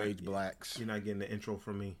 new You're not- age blacks. You're not getting the intro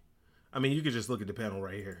from me. I mean, you can just look at the panel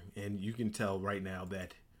right here, and you can tell right now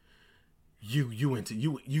that you going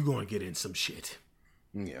to get in some shit.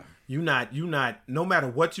 Yeah, You not. No matter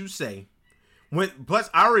what you say. Plus,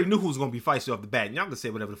 I already knew who was going to be feisty off the bat. And y'all can say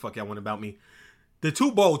whatever the fuck y'all want about me. The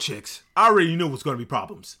two bold chicks, I already knew was going to be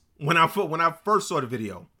problems. When I first saw the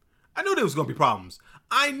video, I knew there was going to be problems.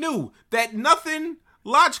 I knew that nothing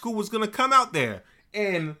logical was going to come out there.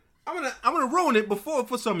 And I'm gonna ruin it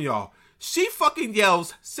for some of y'all. She fucking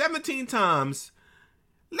yells 17 times,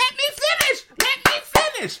 "Let me finish! Let me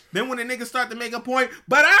finish!" Then when the niggas start to make a point,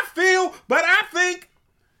 but I think,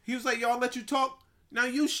 he was like, "Yo, I'll let you talk. Now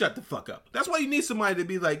you shut the fuck up." That's why you need somebody to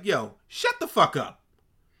be like, "Yo, shut the fuck up."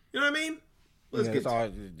 You know what I mean? Let's get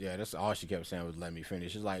that's all she kept saying was "let me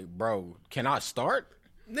finish." It's like, bro, can I start?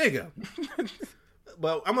 nigga.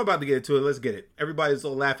 Well, I'm about to get into it. Let's get it. Everybody's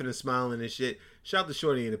all laughing and smiling and shit. Shout out to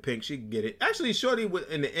Shorty in the pink. She can get it. Actually, Shorty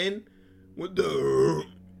in the end with the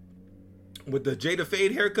Jada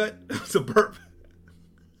Fade haircut. It's a burp.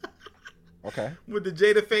 Okay. With the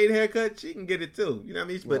Jada Fade haircut, she can get it too. You know what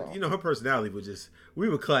I mean? But Wow. you know, her personality would just, we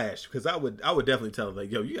would clash because I would definitely tell her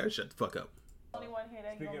like, yo, you gotta shut the fuck up. Only one here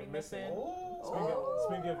that gonna be missing.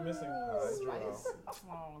 Speaking of missing,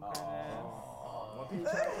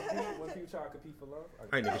 when people try to compete for love,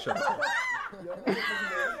 I ain't nigga shut up.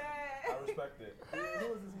 I respect it.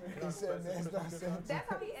 He said, man, it's not saying That's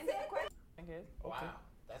how he ended the question. Okay. Wow.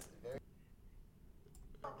 That's very.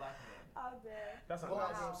 That's not Wow.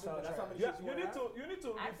 nice. So That's how many Yeah, shit you need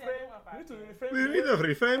to I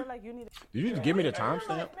reframe. like you need Did you just give me the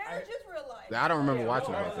timestamp? Marriage is real life. I don't remember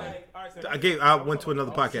watching Alright, that thing. so I went to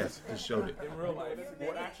another podcast and showed it. in real life,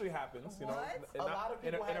 what actually happens, you know, A lot of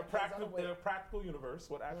people have in a practical universe,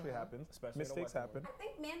 what actually happens, mistakes happen. I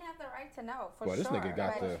think men have the right to know, for Well, this sure. nigga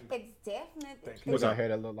got but the- it's definitely. He was out here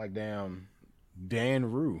that looked like damn Dan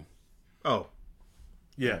Rue. Oh,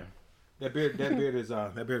 yeah. That beard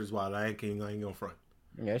is wild. I ain't gonna front.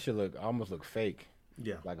 Yeah, that shit almost look fake.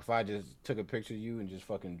 Yeah. Like if I just took a picture of you and just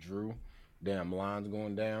fucking drew damn lines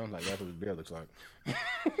going down, like that's what his beard looks like.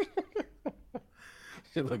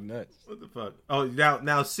 Shit look nuts. What the fuck? Oh,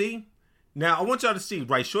 now see? Now I want y'all to see,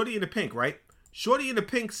 right? Shorty in the pink, right? Shorty in the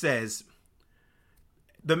pink says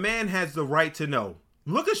the man has the right to know.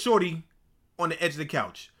 Look at Shorty on the edge of the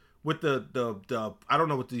couch with the I don't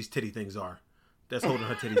know what these titty things are that's holding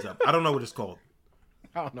her titties up. I don't know what it's called.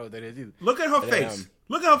 I don't know what that is either. Look at her Damn. face.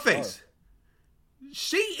 Look at her face.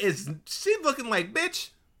 She looking like bitch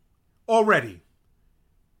already.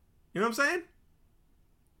 You know what I'm saying?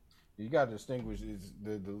 You gotta distinguish is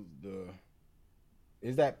the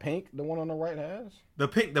is that pink the one on the right has? The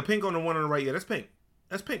pink on the one on the right, yeah, that's pink.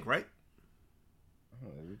 That's pink, right? Oh,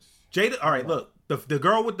 it's- Jada, all right, look. The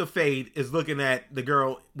girl with the fade is looking at the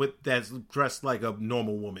girl that's dressed like a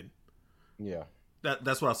normal woman. Yeah.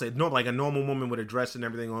 That's what I'll say. No, like a normal woman with a dress and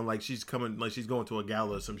everything on, like she's going to a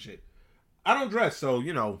gala or some shit. I don't dress, so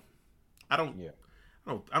you know, I don't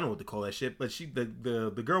know what to call that shit. But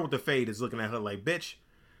the girl with the fade is looking at her like, bitch,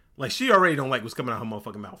 like she already don't like what's coming out her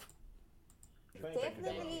motherfucking mouth.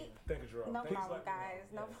 Definitely. Thank you, Jerome. No problem, guys.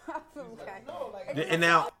 No problem, guys. And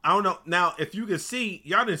now I don't know. Now if you can see,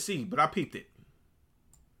 y'all didn't see, but I peeped it.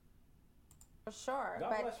 For sure, God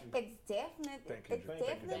but bless you. it's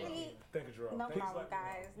definitely. Thank you, Jerome. No problem,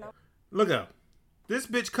 guys. No. Look up. This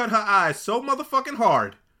bitch cut her eyes so motherfucking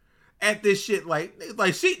hard at this shit. Like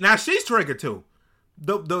she's triggered too.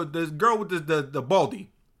 The girl with the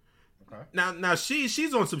baldy. Okay. Now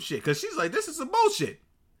she's on some shit because she's like, this is some bullshit.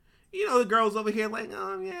 You know, the girls over here like,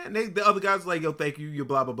 oh yeah, and the other guys like, yo, thank you, you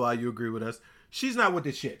blah blah blah, you agree with us. She's not with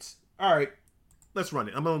the shits. All right, let's run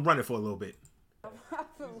it. I'm gonna run it for a little bit.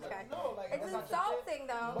 Okay. It's insulting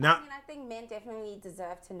though. Now- I mean, I think men definitely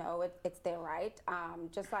deserve to know it's their right.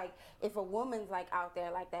 Just like if a woman's like out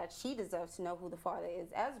there like that, she deserves to know who the father is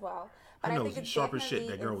as well. But I know, think she's it's sharp as shit,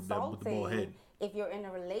 definitely that girl with the bald insulting head. if you're in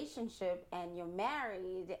a relationship and you're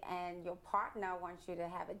married and your partner wants you to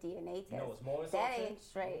have a DNA test. it's more that insulting. ain't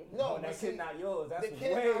straight. No, When that but see, kid not yours, that's the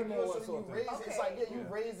kid way not more yours, so you insulting. raise it. It's like, yeah, you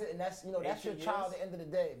raise it, and that's that's your 18 child years? at the end of the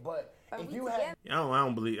day. But if we you together. have I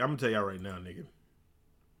don't believe. I'm gonna tell y'all right now, nigga.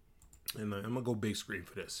 And I'm gonna go big screen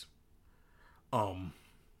for this.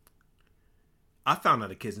 I found out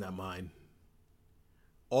the kid's not mine.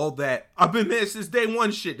 All that I've been there since day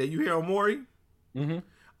one. Shit that you hear on Maury. Mm-hmm.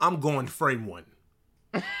 I'm going frame one.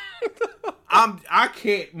 I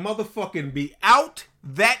can't motherfucking be out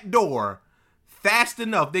that door fast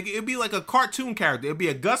enough. It'd be like a cartoon character. It'd be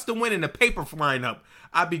a gust of wind and a paper flying up.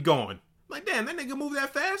 I'd be gone. Like, damn, that nigga moved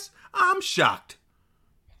that fast? I'm shocked.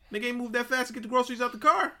 Nigga ain't moved that fast to get the groceries out the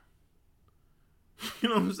car. You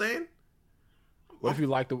know what I'm saying? What if you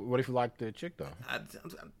like the chick though?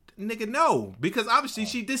 Nigga, no. Because obviously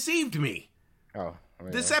she deceived me. Oh, I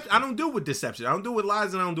mean, Deception. I don't do with deception. I don't do with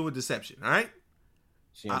lies and I don't do with deception. All right?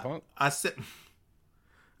 CM Punk? I said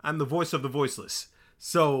I'm the voice of the voiceless.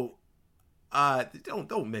 So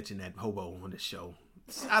don't mention that hobo on the show.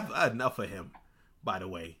 I've enough of him, by the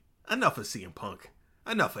way. Enough of CM Punk.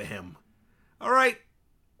 Enough of him. All right?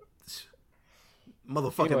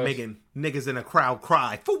 Motherfucking Anyways. making niggas in a crowd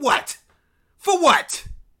cry. For what? For what?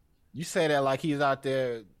 You say that like he's out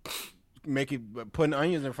there putting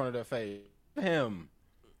onions in front of their face. Him.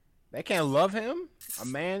 They can't love him? A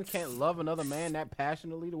man can't love another man that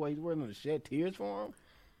passionately the way he's willing to shed tears for him?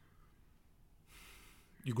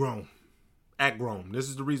 You grown. Act grown. This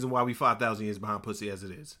is the reason why we 5,000 years behind pussy as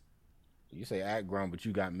it is. You say act grown, but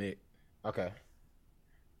you got Mick. Okay.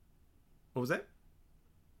 What was that?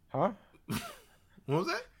 Huh? What was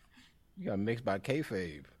that? You got mixed by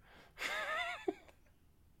kayfabe.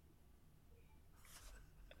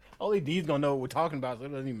 Only D's gonna know what we're talking about, so it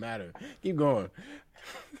doesn't even matter. Keep going.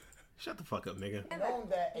 Shut the fuck up, nigga. You known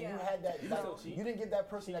that, and you had that. You didn't give that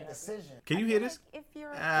person that decision. Can you hear this? If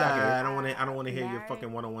you're I don't want to hear your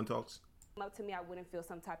fucking one-on-one talks. up to me, I wouldn't feel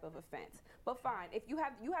some type of offense. But fine, if you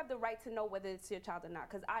have the right to know whether it's your child or not,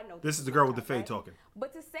 because I know This is the girl with the child, fade right? talking.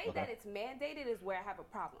 But to say that it's mandated is where I have a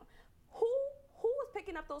problem. Who is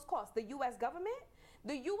picking up those costs? The U.S. government?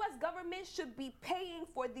 The U.S. government should be paying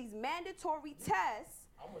for these mandatory tests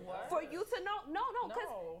for you to know.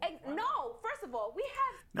 No. First of all, we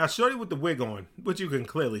have. Now, Shorty with the wig on, which you can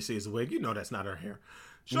clearly see is a wig. You know that's not her hair.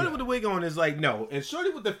 Shorty with the wig on is like, no. And Shorty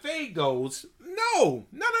with the fade goes, no.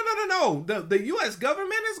 The U.S.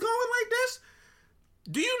 government is going like this?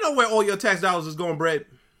 Do you know where all your tax dollars is going, Brett?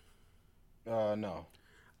 No.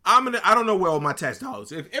 I don't know where all my tax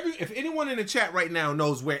dollars. If anyone in the chat right now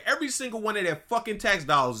knows where every single one of their fucking tax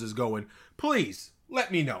dollars is going, please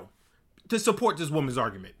let me know to support this woman's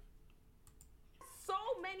argument. So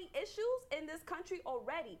many issues in this country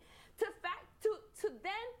already. To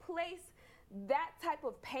then place that type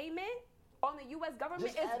of payment on the U.S. government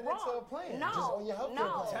Just is add it wrong. to a plan. No, Just on your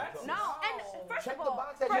healthcare plan. no. And first Check of the all,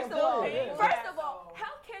 box that you first of all,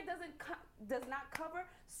 healthcare does not cover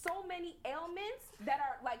so many ailments that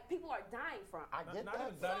are like people are dying from. I get Not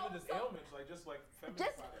even just ailments, just feminine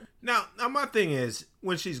products. Now my thing is,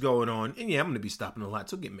 when she's going on, and yeah, I'm going to be stopping a lot,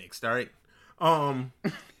 so get mixed, all right?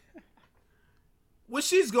 When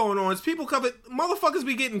she's going on, it's people cover, motherfuckers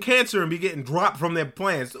be getting cancer and be getting dropped from their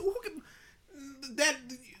plans. That,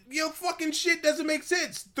 your fucking shit doesn't make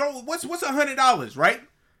sense. What's $100, right?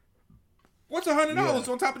 What's $100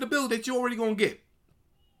 on top of the bill that you already going to get?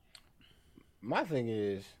 My thing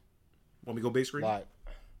is, want me to go big screen? Like,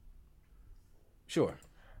 sure.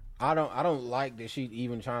 I don't like that she's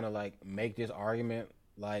even trying to like make this argument.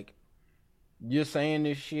 Like, you're saying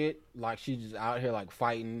this shit like she's just out here like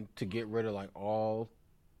fighting to get rid of like all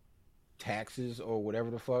taxes or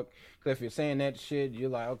whatever the fuck. Because if you're saying that shit,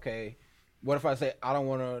 you're like, okay, what if I say I don't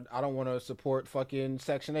want to support fucking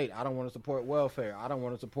Section 8. I don't want to support welfare. I don't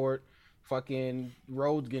want to support fucking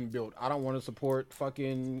roads getting built. I don't want to support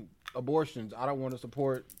fucking abortions. I don't want to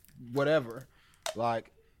support whatever.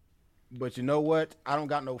 Like, but you know what? I don't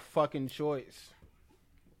got no fucking choice.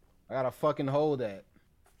 I gotta fucking hold that.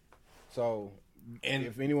 So, and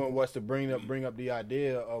if anyone wants to bring up the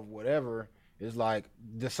idea of whatever, it's like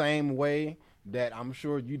the same way that I'm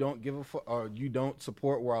sure you don't give a fuck or you don't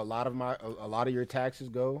support where a lot of your taxes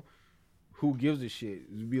go. Who gives a shit?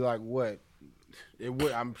 It'd be like what?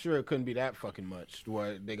 I'm sure it couldn't be that fucking much.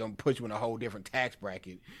 Where they gonna put you in a whole different tax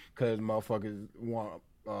bracket because motherfuckers want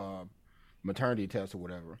maternity tests or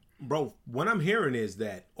whatever. Bro, what I'm hearing is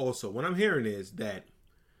that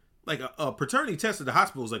like a paternity test at the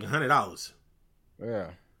hospital is like $100.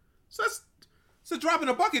 Yeah. So it's a drop in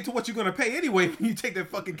a bucket to what you're gonna pay anyway when you take that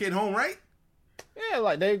fucking kid home, right? Yeah,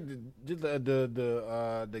 like they did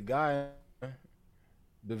the guy,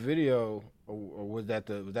 the video, or was that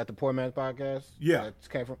the Poor Man's Podcast? Yeah, that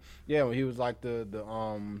came from. Yeah, when he was like the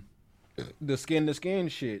skin to skin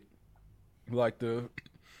shit, like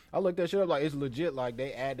I looked that shit up. Like it's legit. Like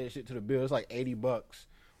they add that shit to the bill. It's like $80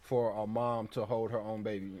 for a mom to hold her own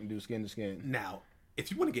baby and do skin to skin. Now,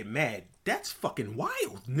 if you want to get mad, that's fucking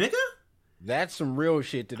wild, nigga. That's some real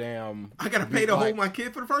shit to them. I gotta pay to hold my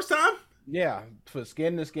kid for the first time? Yeah, for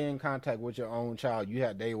skin to skin contact with your own child,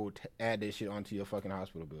 they will add this shit onto your fucking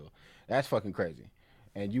hospital bill. That's fucking crazy.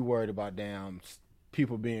 And you worried about damn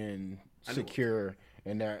people being secure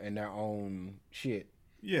in their own shit.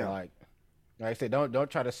 Yeah. Like I said, don't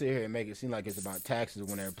try to sit here and make it seem like it's about taxes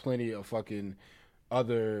when there are plenty of fucking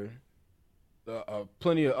other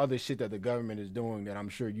shit that the government is doing that I'm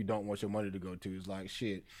sure you don't want your money to go to. It's like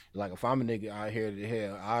shit. Like if I'm a nigga out here to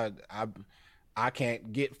hell, I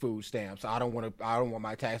can't get food stamps. I don't want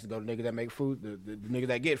my tax to go to niggas that make food, the niggas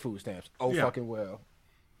that get food stamps. Fucking well.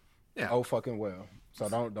 Yeah. Oh fucking well. So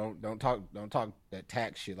don't talk that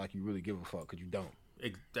tax shit like you really give a fuck, because you don't.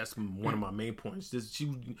 That's one of my main points.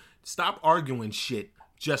 Stop arguing shit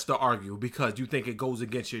just to argue because you think it goes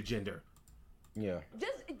against your gender. Yeah.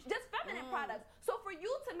 Just feminine products. So for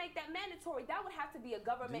you to make that mandatory, that would have to be a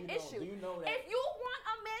government issue. Do you know that? If you want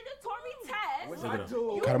a mandatory test, Which I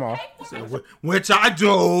do. you Cut him off. pay for it. Which I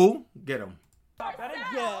do. Get him. I better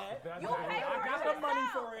get. You pay for I got it the money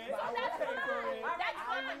yourself. for it. So I that's pay for fine. it. That's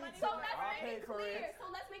fine. So I'll pay for it.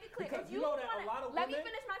 let's make it clear. Because If you know that a lot of let me women-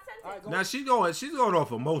 finish my sentence. Now she's going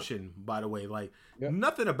off emotion, by the way. Like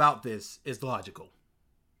nothing about this is logical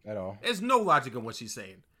At all. There's no logic in what she's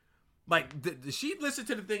saying. Like, she listened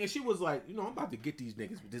to the thing and she was like, you know, I'm about to get these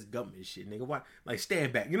niggas with this government shit, nigga. Why? Like,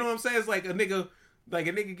 stand back. You know what I'm saying? It's like a nigga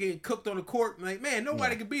getting cooked on the court. Like, man,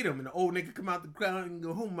 nobody can beat him. And the old nigga come out the ground and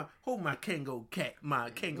go, hold my Kango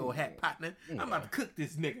hat, partner. I'm about to cook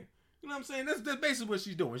this nigga. You know what I'm saying? That's basically what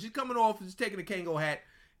she's doing. She's coming off, she's taking the Kango hat,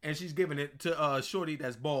 and she's giving it to Shorty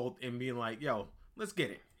that's bald and being like, yo, let's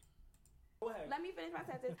get it. Let me finish my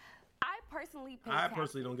sentence. I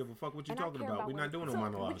personally don't give a fuck what you're talking about. We're not doing no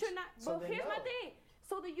monologues. But here's my thing.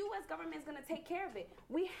 So the U.S. government is going to take care of it.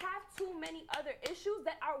 We have too many other issues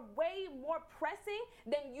that are way more pressing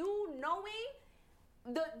than you knowing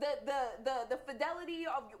the fidelity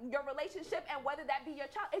of your relationship and whether that be your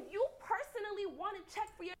child. If you personally want to check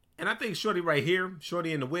for your... And I think Shorty right here,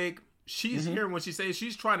 Shorty in the wig, she's hearing what she says.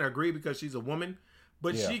 She's trying to agree because she's a woman.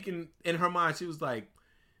 But she can, in her mind, she was like,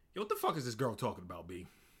 yo, what the fuck is this girl talking about, B?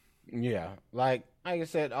 Yeah, like I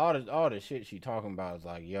said, all the shit she talking about is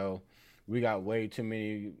like, yo, we got way too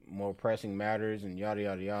many more pressing matters and yada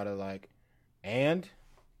yada yada. Like, and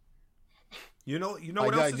you know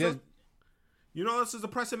what else is you know what else is a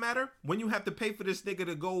pressing matter? When you have to pay for this nigga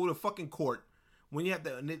to go to fucking court, when you have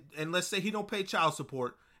to, and let's say he don't pay child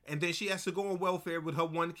support, and then she has to go on welfare with her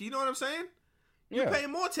one kid. You know what I'm saying? You're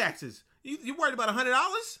paying more taxes. You worried about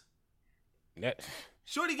 $100?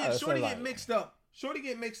 Shorty get mixed up. Shorty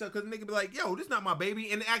get mixed up because the nigga be like, yo, this not my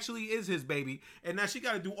baby, and it actually is his baby, and now she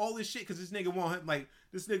got to do all this shit because this nigga won't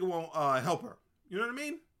help her. You know what I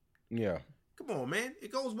mean? Yeah. Come on, man.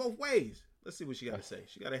 It goes both ways. Let's see what she got to say.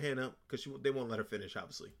 She got her hand up because they won't let her finish,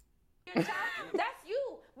 obviously. Your child, that's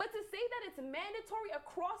you. But to say that it's mandatory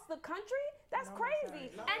across the country, that's crazy.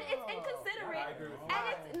 And it's inconsiderate. And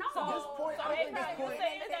it's no.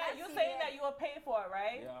 You're saying that you will pay for it,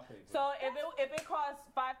 right? Yeah, I'll pay for it. So if it costs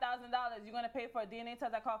 $5,000, you're gonna pay for a DNA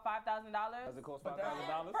test that costs $5,000? Does it cost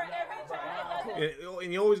 $5,000? For every child.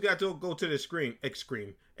 And you always got to go to the extreme.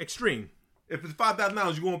 If it's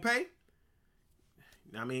 $5,000, you gonna pay?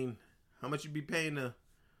 I mean, how much you be paying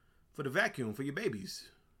for the vacuum for your babies?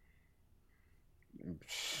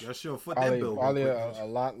 Y'all sure foot that bill. Probably a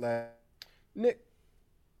lot less. Nick,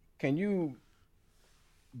 can you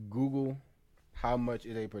Google how much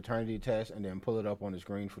is a paternity test and then pull it up on the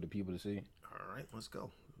screen for the people to see? All right, let's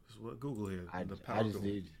go. This is what Google here. I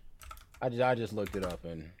just looked it up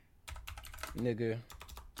and nigga.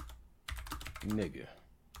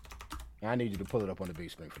 I need you to pull it up on the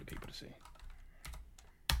big screen for the people to see.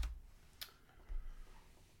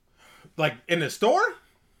 Like in the store?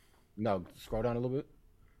 No, scroll down a little bit.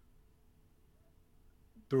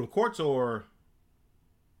 Through the courts or?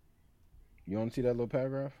 You want to see that little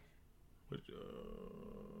paragraph? Which,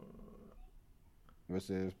 It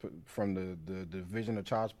says from the Division of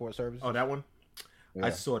Child Support Services. Oh, that one? Yeah. I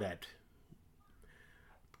saw that.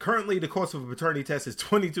 Currently, the cost of a paternity test is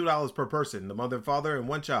 $22 per person, the mother and father, and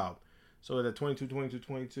one child. So at 22,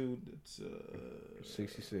 that's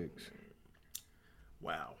 66.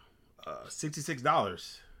 Wow.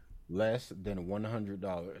 $66. Less than $100.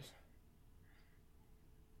 All right,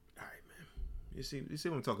 man. You see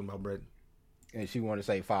what I'm talking about, Brett? And she wanted to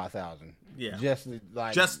say 5,000. Yeah. Just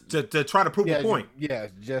to try to prove a point. Yeah,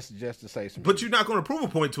 just to say something. But you're not going to prove a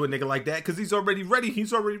point to a nigga like that because he's already ready. He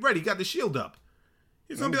got the shield up.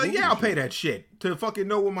 He's going to be like, yeah, I'll pay that shit to fucking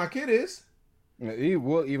know what my kid is. He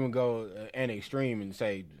will even go an extreme and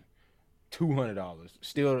say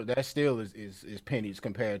 $200. That still is pennies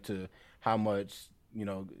compared to how much,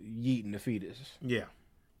 yeeting the fetus. Yeah.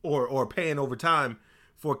 Or paying over time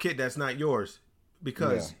for a kid that's not yours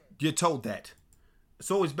because you're told that. It's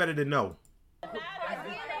always better to know.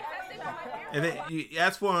 And then you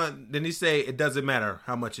ask for then he say it doesn't matter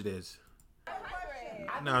how much it is.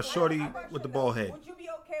 Now, Shorty with the bald head. Would you be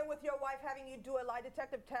okay with your wife having you do a lie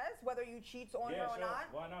detector test, whether you cheat on her or not?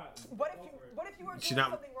 Why not? What if you were doing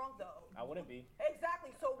something wrong though? I wouldn't be. Exactly.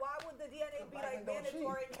 So why would the DNA be like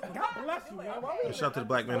mandatory? God bless you, man. Shout out to the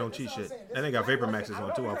Black Man Don't Cheat shit. And they got Vapor Maxes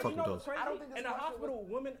on too. I'll fuck with those. In the hospital,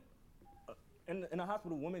 women. In the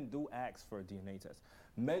hospital, women do ask for a DNA test.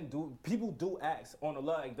 People do ask on the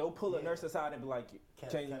leg. They'll pull a nurse aside and be like,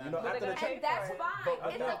 "Can you after the check?" And that's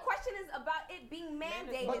fine. And the question is about it being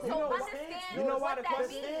mandated. So understand why what that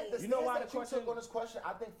means. You know why the question on this question?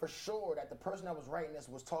 I think for sure that the person that was writing this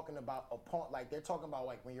was talking about they're talking about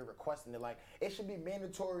like when you're requesting it, like it should be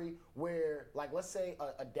mandatory where like let's say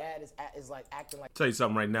a dad is like acting like. Tell you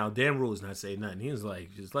something right now. Dan Rule is not saying nothing. He was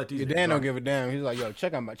like, just let these. Yeah, Dan don't give a damn. He's like, yo,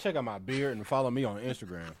 check out my beard and follow me on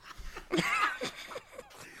Instagram.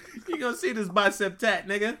 You gonna see this bicep tat,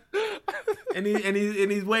 nigga? And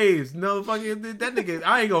these waves, no fucking that nigga.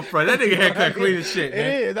 I ain't gonna front. That nigga haircut clean as shit. Man.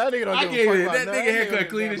 It is. That nigga don't I give can't. a fuck That about nigga haircut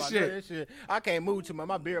clean as shit. I can't move too much.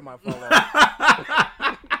 My beard might fall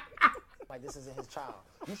off. Like this isn't his child.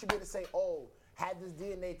 You should be able to say, oh, had this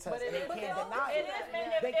DNA test, But and they can't deny it it. is, man.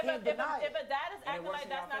 They can't deny If it. a dad is acting like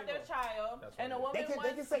that's not their child, and a woman They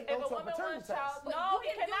wants, can say no if a to a woman paternity wants child, test. no, he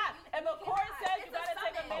cannot. If a court says you gotta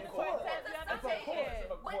take a mandatory test, you have to take it.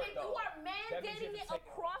 But if you are mandating it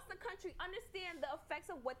across the country, understand the effects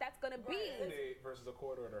of what that's going to be. Versus a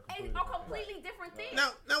court order. A completely different thing.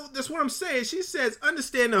 No, that's what I'm saying. She says,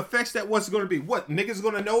 understand the effects that what's going to be. What niggas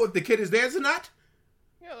going to know if the kid is theirs or not?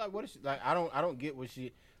 Yeah, like what is she, like? I don't get what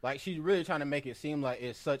she like. She's really trying to make it seem like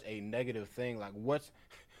it's such a negative thing. Like what's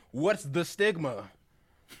the stigma?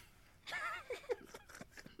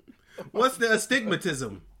 What's the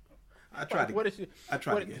astigmatism? I tried to. What is she? I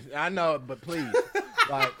tried to. I know, but please,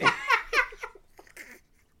 like,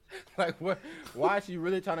 like what? Why is she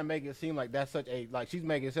really trying to make it seem like that's such a like? She's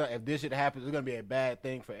making it sound if this shit happens, it's gonna be a bad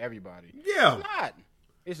thing for everybody. Yeah, it's not.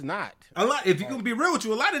 It's not. A lot. If you gonna be real with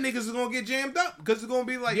you, a lot of niggas is gonna get jammed up because it's gonna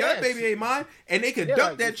be like, that baby ain't mine, and they can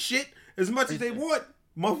dump that shit as much as they want.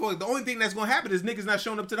 Motherfucker, the only thing that's gonna happen is niggas not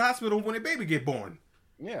showing up to the hospital when their baby get born.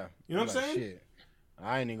 Yeah, you know what I'm saying? Shit.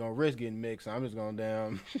 I ain't even gonna risk getting mixed. So I'm just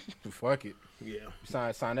gonna fuck it. Yeah.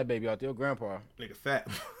 Sign that baby out to your grandpa. Nigga fat.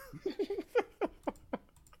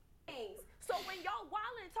 So when y'all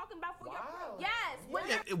wildin' talking about for your yes, when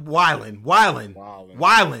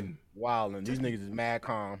Wildin'. These niggas is mad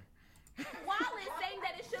calm. wildin' saying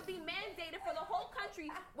that it should be mandated for the whole country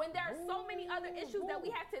when there are so many other issues that we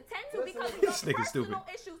have to attend to because of your This nigga stupid. personal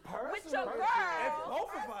issues with your girl. It's both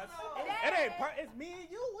of us. It ain't it's me and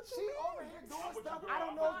you. What you mean? Over here doing stuff. I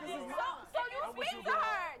don't know if this is So you speak to her.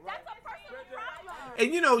 That's a personal problem.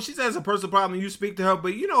 And you know, she says a personal problem. You speak to her,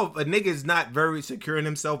 but you know, if a nigga is not very secure in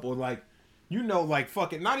himself, or like, you know, like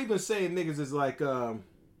fucking, not even saying niggas is like,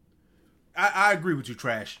 I agree with you,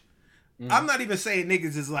 Trash. I'm not even saying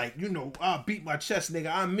niggas is like, you know, I'll beat my chest,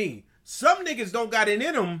 nigga. I'm me. Some niggas don't got it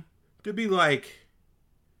in them to be like,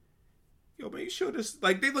 yo, man, you sure this?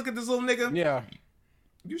 Like, they look at this little nigga. Yeah.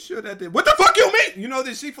 You sure that? What the fuck you mean? You know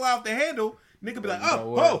that she fly off the handle. Nigga be like,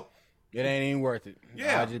 oh. It ain't even worth it.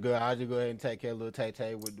 Yeah. I'll just go ahead and take care of little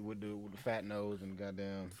Tay-Tay with the fat nose and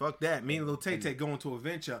goddamn. Fuck that. Me and little Tay-Tay going to a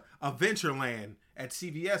venture land at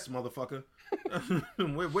CVS, motherfucker.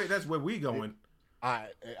 That's where we going. I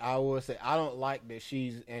will say I don't like that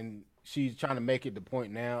she's trying to make it the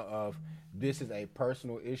point now of this is a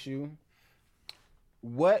personal issue.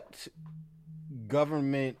 What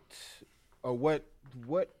government or what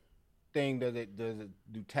thing do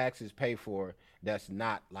taxes pay for that's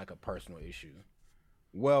not like a personal issue?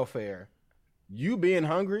 Welfare. You being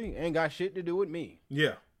hungry ain't got shit to do with me.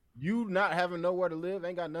 Yeah. You not having nowhere to live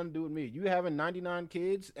ain't got nothing to do with me. You having 99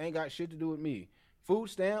 kids ain't got shit to do with me.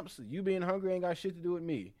 Food stamps, you being hungry ain't got shit to do with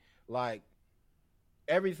me. Like,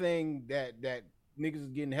 everything that niggas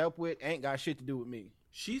is getting help with ain't got shit to do with me.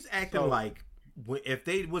 She's acting like if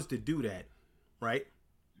they was to do that, right?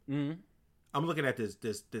 Mm-hmm. I'm looking at this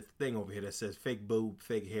thing over here that says fake boob,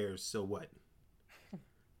 fake hair, so what?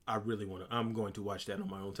 I'm going to watch that on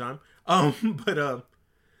my own time. But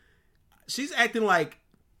she's acting like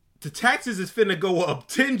the taxes is finna go up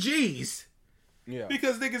 10 G's. Yeah.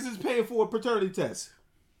 Because niggas is paying for a paternity test.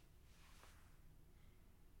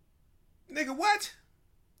 Nigga, what?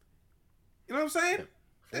 You know what I'm saying?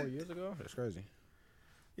 4 years ago? That's crazy.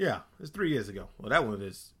 Yeah, it's 3 years ago. Well, that one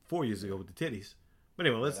is 4 years ago with the titties. But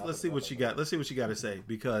anyway, let's see what she got. Let's see what she got to say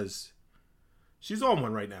because she's on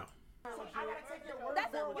one right now. That's a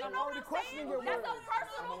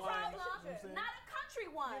personal problem, not a country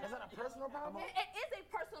one. Is that a personal problem? It is a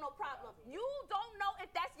personal problem. You don't know if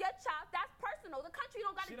that's your child. That's personal. The country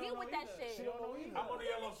don't got to deal with that shit. She don't know either. I'm on the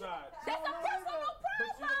yellow side. That's a personal problem.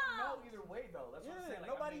 But you don't know either way, though. That's what I'm saying.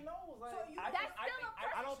 Like, nobody knows. Like, that's still a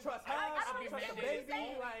personal. I don't trust her. I I don't don't trust the understand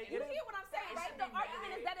baby. you hear what I'm saying, right? The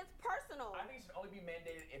argument is that it's personal. I think it should only be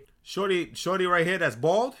mandated if Shorty right here that's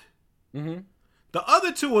bald. Mm-hmm. The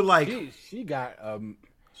other two are like she got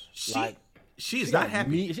she's not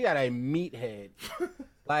happy. She got a meathead.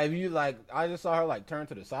 Like if you like, I just saw her like turn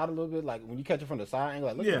to the side a little bit. Like when you catch her from the side angle,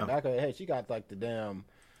 like look at the back of her head. She got like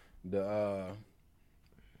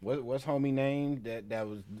what's homie name that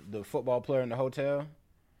was the football player in the hotel?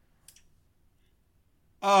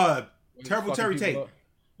 Terrible Terry Tate.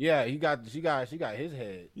 Yeah, she got his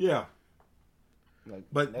head. Yeah. Like,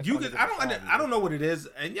 but you could, I don't know what it is,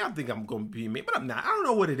 and y'all think I'm gonna be me, but I'm not. I don't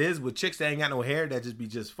know what it is with chicks that ain't got no hair that just be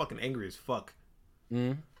just fucking angry as fuck. Mm-hmm. You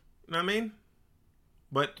know what I mean?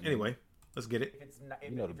 But anyway, Let's get it.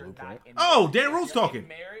 You know the blueprint. Oh, Dan Rule's talking.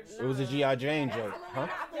 It was a G.I. Jane joke, huh?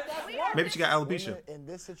 Maybe she got alopecia. In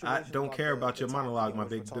this I situation, don't care about your monologue, my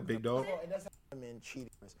big dog. Women cheating.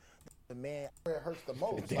 The man where it hurts the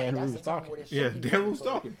most. Dan Like, that's Rule's the time talking. where this Yeah, shit be Dan Rule's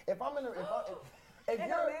happening. talking. If I'm in a, if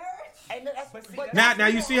you're and that's, Now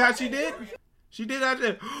you see how she did? She did that.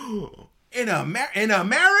 In a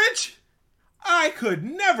marriage, I could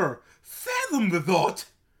never fathom the thought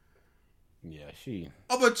Yeah, she.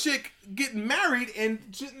 of a chick getting married and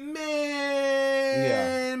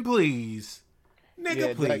man, please, nigga,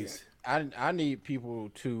 Yeah, please. I need people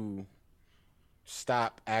to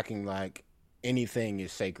stop acting like anything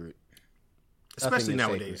is sacred. Especially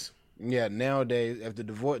Nothing is nowadays. sacred. Yeah, nowadays, if the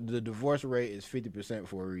divorce rate is 50%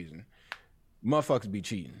 for a reason, motherfuckers be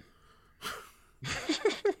cheating.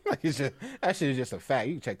 Like that shit is just a fact.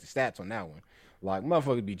 You can check the stats on that one. Like,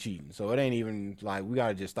 motherfuckers be cheating. So it ain't even like we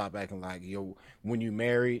gotta just stop acting like, yo, when you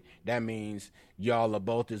married, that means y'all are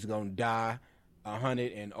both just gonna die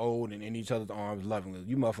 100 and old and in each other's arms lovingly.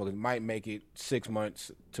 You motherfuckers might make it 6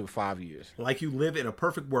 months to 5 years. Like you live in a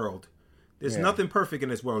perfect world. There's Yeah. nothing perfect in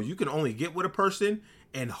this world. You can only get with a person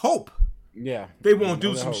and hope Yeah. they won't do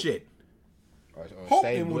Only some hope. shit. Or Hope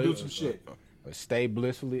stay they won't do some shit. Or stay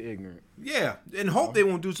blissfully ignorant. Yeah, and hope they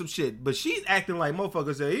won't do some shit. But she's acting like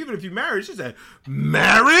motherfuckers say, even if you married, she said,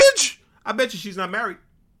 marriage? I bet you she's not married.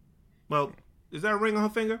 Well, is that a ring on her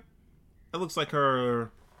finger? It looks like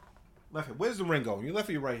her left hand. Where's the ring go? Your left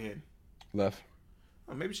or your right hand? Left.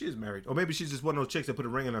 Oh, maybe she is married. Or maybe she's just one of those chicks that put a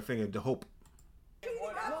ring on her finger to hope. That's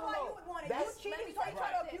why you would want it. You cheating, so you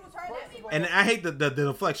try to abuse her. And I hate the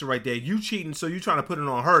deflection right there. You cheating, so you trying to put it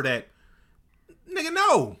on her that, nigga,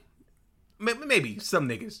 no. Maybe some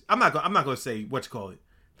niggas. I'm not gonna say what you call it.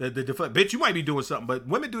 The deflect, bitch. You might be doing something, but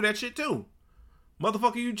women do that shit too.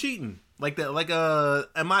 Motherfucker, you cheating like that? Like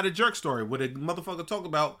Am I the Jerk story where the motherfucker talk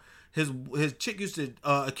about his chick used to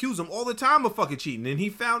accuse him all the time of fucking cheating, and he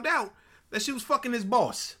found out that she was fucking his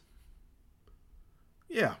boss.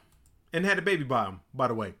 Yeah, and had a baby by him. By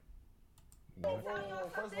the way.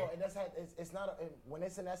 First of all, it's not when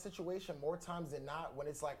it's in that situation. More times than not, when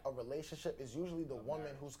it's like a relationship, it's usually the woman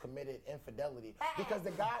who's committed infidelity because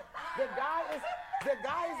the guy is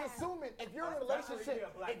assuming if you're in a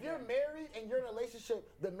relationship, if you're married and you're in a relationship,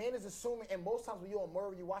 the man is assuming. And most times when you're on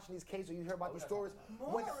Maury, you watching these cases or you hear about these stories.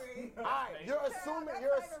 You're assuming.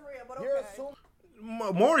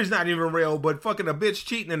 Maury's not even real, but fucking a bitch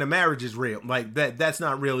cheating in a marriage is real. Like that's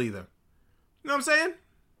not real either. You know what I'm saying?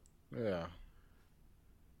 Yeah.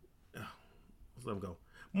 Let's let him go.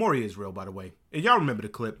 Maury is real, by the way. And y'all remember the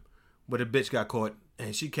clip where the bitch got caught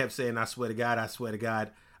and she kept saying, I swear to God, I swear to God.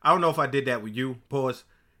 I don't know if I did that with you, pause.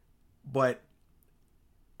 But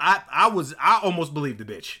I almost believed the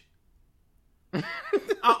bitch.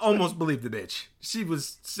 I almost believed the bitch. She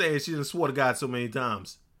was saying she done swore to God so many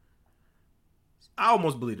times. I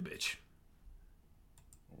almost believed the bitch.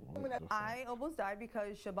 I almost died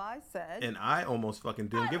because Shabazz said. And I almost fucking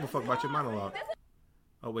didn't give a fuck about your monologue.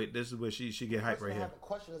 Oh wait, this is where she get hyped right here. The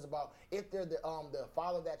question is about if they're the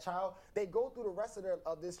father of that child, they go through the rest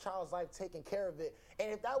of this child's life taking care of it.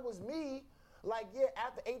 And if that was me, like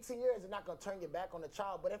after 18 years, they're not gonna turn your back on the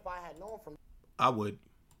child. But if I had known from I would.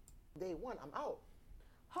 day one, I'm out.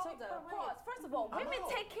 Hold up, pause. First of all, women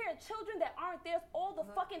take care of children that aren't theirs all the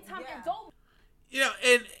fucking time and don't Yeah,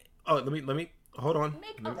 and let me hold on.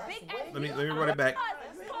 make a big ass Let me deal run it back. Pause.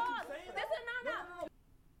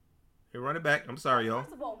 Hey, run it back. I'm sorry, y'all.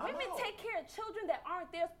 First of all, women take care of children that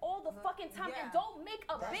aren't theirs all the fucking time and don't make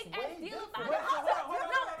a big ass deal about it.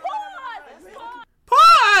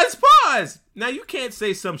 Pause. Now you can't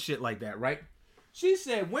say some shit like that, right? She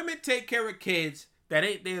said women take care of kids that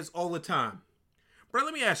ain't theirs all the time. Bro,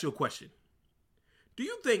 let me ask you a question. Do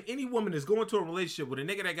you think any woman is going to a relationship with a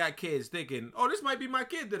nigga that got kids thinking, oh, this might be my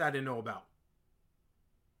kid that I didn't know about?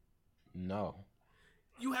 No.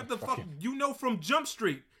 You have to you know from Jump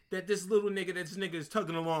Street that this little nigga that this nigga is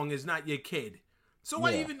tugging along is not your kid. So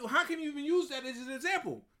how can you even use that as an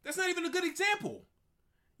example? That's not even a good example.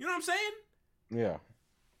 You know what I'm saying? Yeah.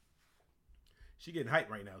 She getting hyped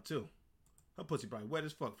right now too. Her pussy probably wet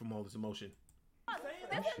as fuck from all this emotion. No.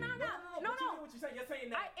 You're saying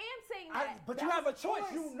that. I am saying that. But you have a choice.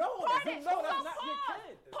 You know that. You know that's not your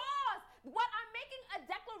kid. Pause. What I'm making a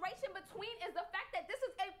declaration between is the fact that this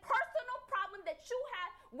is a personal problem that you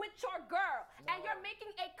have with your girl. And you're making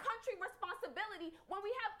a country responsibility when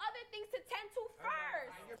we have other things to tend to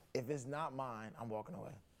first. If it's not mine, I'm walking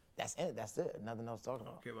away. That's it. That's it. Nothing else talking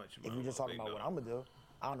about. Okay, if you just talking about what I'm gonna do,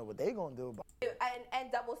 I don't know what they gonna do. But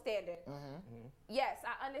And double standard. Yes,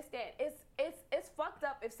 I understand. It's fucked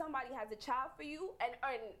up if somebody has a child for you and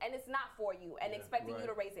it's not for you and expecting you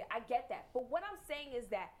to raise it. I get that. But what I'm saying is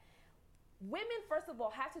that women, first of all,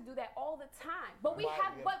 have to do that all the time. But we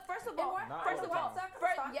have, but first of all,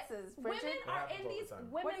 women are in these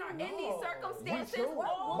circumstances. Can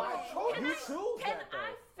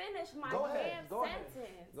I finish my damn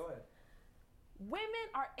sentence? Go ahead. Women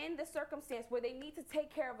are in the circumstance where they need to take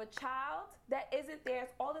care of a child that isn't theirs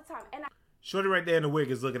all the time. And Shorty right there in the wig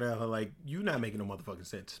is looking at her like, you not making no motherfucking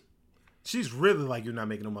sense. She's really like, you're not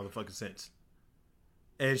making no motherfucking sense.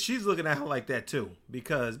 And she's looking at her like that too.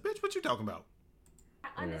 Because, bitch, what you talking about?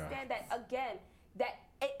 I understand that, again, that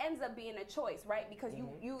it ends up being a choice, right? Because you're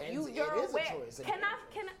aware.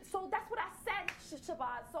 So that's what I said,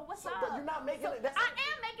 Shabazz. So what's up? But you're not making it. I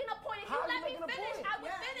am making a point. If you let me finish, I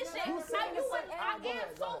would finish it.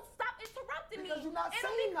 So stop interrupting me. Because you're not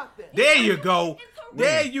saying nothing. There you go.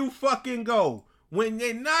 There you fucking go. When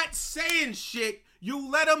they're not saying shit, you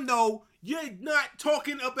let them know you're not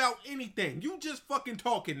talking about anything. You just fucking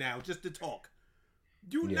talking now, just to talk.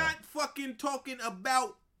 You not fucking talking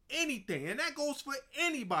about anything, and that goes for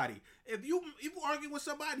anybody. If you argue with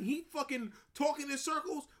somebody, he fucking talking in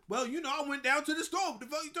circles. Well, you know, I went down to the store. What the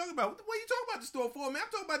fuck you talking about? What are you talking about the store for, man? I'm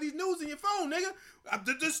talking about these news in your phone, nigga.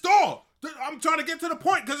 The store. I'm trying to get to the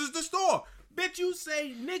point because it's the store. Bitch, you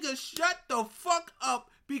say, nigga, shut the fuck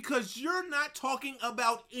up because you're not talking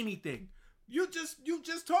about anything. You just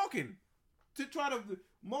talking to try to.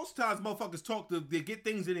 Most times, motherfuckers talk to get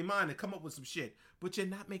things in their mind and come up with some shit, but you're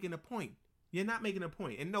not making a point. You're not making a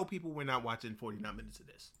point. And no, people, we're not watching 49 minutes of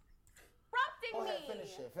this. Go ahead,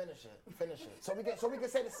 finish it. So we can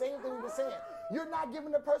say the same thing we've been saying. You're not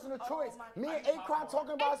giving the person a choice. Me and Akon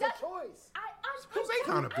talking about it's a choice. Who's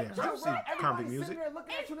Akon up there? I don't see convict music. Sitting there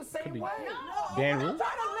looking at you the same way. Dan Rule?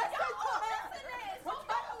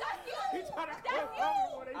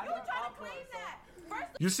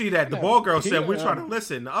 You see that? The ball girl said we're trying to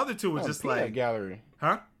listen. The other two was just like gallery.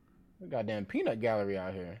 Huh? Goddamn peanut gallery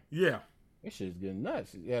out here. Yeah. This shit's getting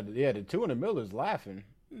nuts. Yeah, the two in the middle is laughing.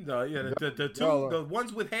 No, yeah, the two, the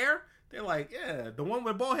ones with hair, they're like, yeah, the one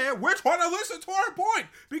with bald hair, we're trying to listen to her point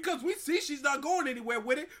because we see she's not going anywhere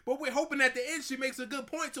with it, but we're hoping at the end she makes a good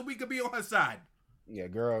point so we could be on her side. Yeah,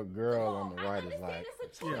 girl on the right is like,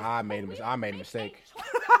 I made a mistake.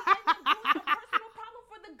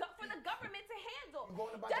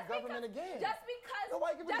 Going about the government again. Just because.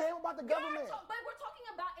 Nobody give a damn about the government. But we're talking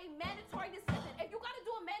about a mandatory decision. If you got to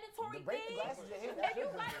do a mandatory thing, if you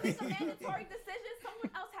got to make a mandatory decision, someone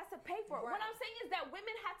else has to pay for it. What I'm saying is that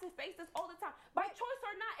women have to face this all the time. By choice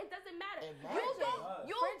or not, it doesn't matter.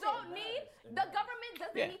 You don't need, the government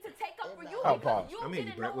doesn't need to take up for you because you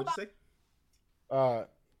didn't know about. What'd you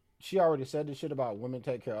say? She already said this shit about women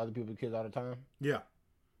take care of other people's kids all the time. Yeah.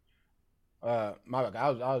 My bad. I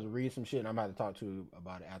was reading some shit and I'm about to talk to you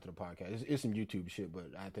about it after the podcast. It's some YouTube shit, but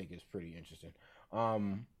I think it's pretty interesting.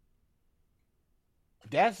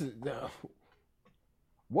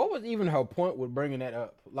 What was even her point with bringing that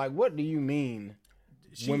up? Like, what do you mean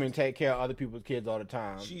women take care of other people's kids all the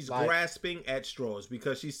time? She's grasping at straws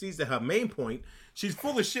because she sees that her main point, she's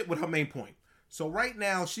full of shit with her main point. So right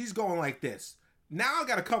now she's going like this. Now I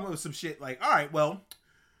got to come up with some shit like, all right, well,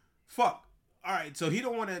 fuck. All right, so he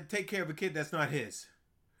don't want to take care of a kid that's not his.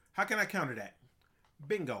 How can I counter that?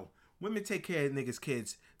 Bingo. Women take care of niggas'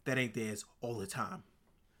 kids that ain't theirs all the time.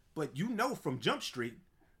 But you know from Jump Street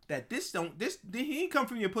that he ain't come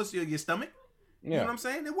from your pussy or your stomach. You know what I'm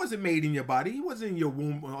saying? It wasn't made in your body. He wasn't in your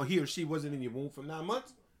womb, or he or she wasn't in your womb for 9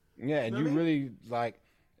 months. Yeah, and you really like,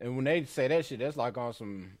 and when they say that shit, that's like on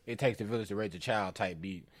some "it takes a village to raise a child" type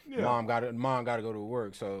beat. Yeah. Mom got to go to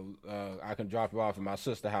work, so I can drop you off at my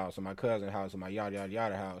sister's house or my cousin's house or my yada yada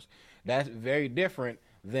yada house. That's very different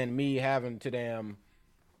than me having to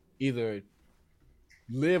either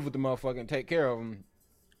live with the motherfucker and take care of them,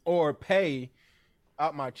 or pay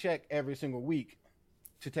out my check every single week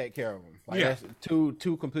to take care of them. Like that's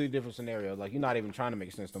two completely different scenarios. Like you're not even trying to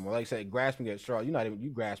make sense no more. Like I said, grasping at straw,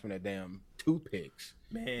 you grasping at damn toothpicks.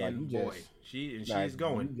 Man, like boy, she's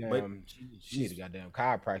going. But she needs a goddamn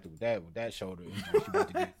chiropractor with that shoulder injury she about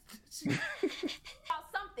to get. Something.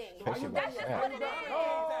 That's just what it is. The government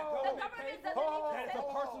doesn't need to That's a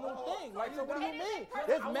personal thing. Like, so what do you mean?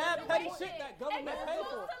 There's mad petty shit that government pay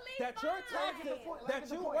for, that you're taxing,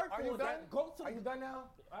 that you work for, that go to. Are you done now?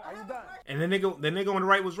 Are you done? And the nigga on the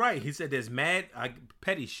right was right. He said there's mad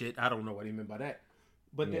petty shit. I don't know what he meant by that.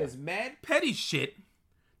 But there's mad petty shit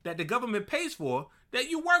that the government pays for that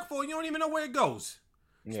you work for and you don't even know where it goes.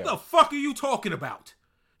 What the fuck are you talking about?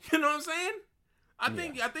 You know what I'm saying? I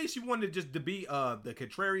think she wanted just to be the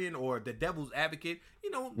contrarian or the devil's advocate.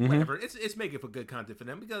 You know, whatever. It's making for good content for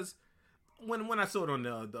them because when I saw it on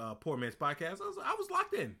the Poor Man's Podcast, I was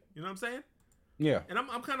locked in. You know what I'm saying? Yeah. And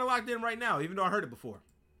I'm kind of locked in right now, even though I heard it before.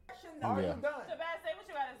 Are you done? Shabazz, say what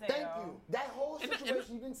you gotta say. Thank you. That whole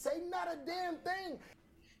situation, you didn't say not a damn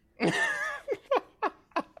thing.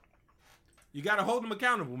 You gotta hold them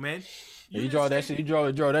accountable, man. You draw that shit. You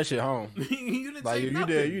draw that shit home. You didn't like say you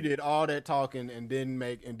nothing. did all that talking and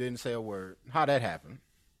didn't say a word. How that happened?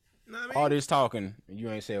 Know what I mean? All this talking and you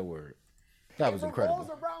ain't say a word. That was incredible. If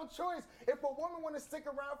it rolls around choice, if a woman want to stick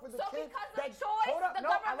around for the So kid, because of choice, the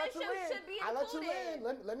government should be I let you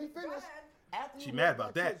included. in. Let me finish. After She you mad make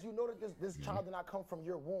about choice, that. You know that this child did not come from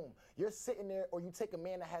your womb. You're sitting there, or you take a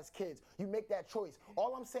man that has kids. You make that choice.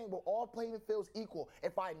 All I'm saying, we're all playing fields equal.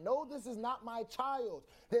 If I know this is not my child,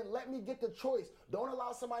 then let me get the choice. Don't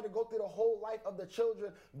allow somebody to go through the whole life of the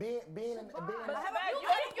children being. But you can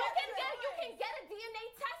get a DNA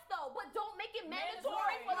test though, but don't make it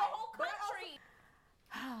mandatory for the whole country.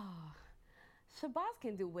 Shabazz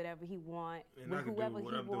can do whatever he wants And with I can do whoever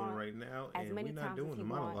what he I'm doing wants. right now, as and many we're not times doing as the he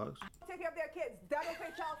wants. monologues. Take care of their kids. That don't pay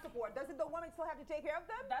child support. Doesn't the woman still have to take care of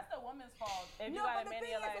them? That's the woman's fault. If you No, got but a the man in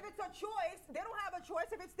thing your is, life. if it's a choice, they don't have a choice.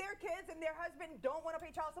 If it's their kids and their husband don't want to pay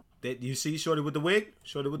child support. That you see, Shorty with the wig.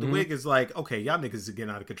 Shorty with the wig is like, okay, y'all niggas is getting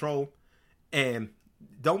out of control, and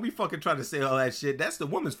don't be fucking trying to say all that shit. That's the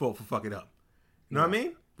woman's fault for fucking up. You know what I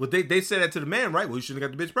mean? Well, they said that to the man, right? Well, you shouldn't have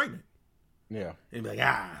got the bitch pregnant. Yeah. And be like,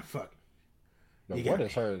 fuck. But You got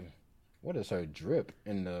what is her drip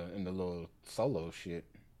in the little solo shit?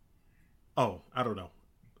 Oh, I don't know.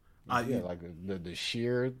 Yeah, like the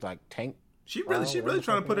sheer like tank. She really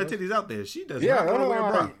trying to put her titties out there. She does Yeah, not want to wear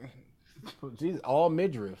a bra. She's all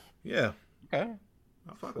midriff. Yeah. Okay.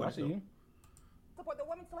 I fuck I with see it. you. Support. The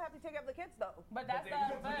women still have to take care of the kids though. But that's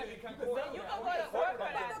not. But you can go to court for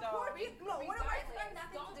that though. No, what am I saying?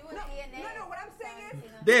 No, what I'm saying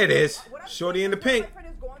is. There it is. What I'm Shorty saying in the is pink. My friend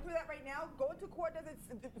is going through that right now. Going to court doesn't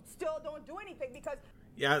still don't do anything because.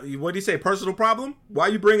 Yeah, what do you say? Personal problem? Why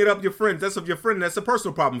you bring it up your friends? That's of your friend. That's a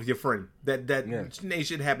personal problem with your friend. That ain't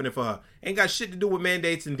shit happening for her. Ain't got shit to do with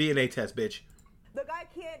mandates and DNA tests, bitch. The guy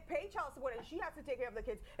can't pay child support and she has to take care of the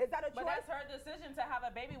kids. Is that a choice? But that's her decision to have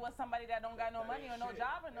a baby with somebody that don't got no money or no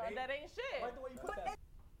job or no, that ain't shit. Like the way you put that.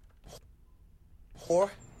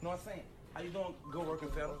 Or, you know what I'm saying? How you doing? Good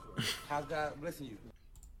working, fellas. How's God blessing you?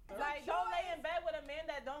 Like, don't lay in bed with a man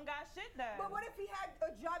that don't got shit done. But what if he had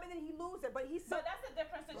a job and then he lose it? But he's. But that's a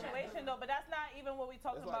different situation though. But that's not even what we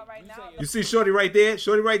talking about right now. You see Shorty right there?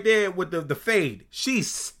 Shorty right there with the fade.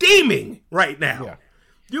 She's steaming right now. Yeah.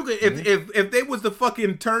 You could if they was to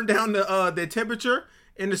fucking turn down the temperature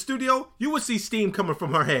in the studio, you would see steam coming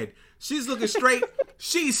from her head. She's looking straight.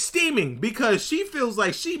 She's steaming because she feels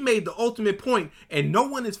like she made the ultimate point and no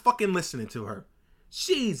one is fucking listening to her.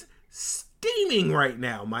 She's steaming right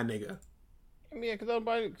now, my nigga. Yeah,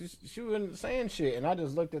 because she wasn't saying shit, and I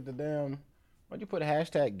just looked at the damn. Why'd you put a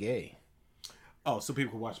hashtag gay? Oh, so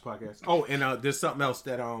people can watch the podcast. Oh, and there's something else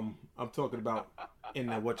that I'm talking about in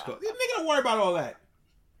the what you call. Nigga, don't worry about all that.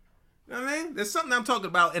 You know what I mean? There's something I'm talking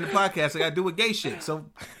about in the podcast I got to do with gay shit. So,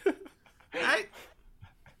 all right.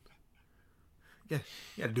 Yeah,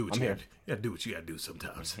 you gotta do what you gotta do what you gotta do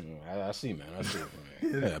sometimes. I see, man. I see,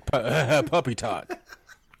 man. Yeah, puppy talk.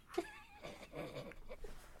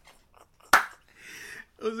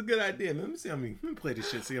 It was a good idea. Let me see how many. Let me play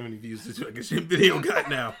this shit. See how many views this video got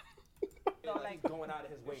now. Like going out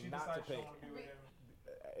of his way not to pay.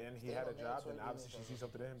 And he had a job, and obviously she sees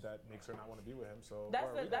something to him that makes her not want to be with him. So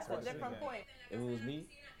that's a different point. If it was me,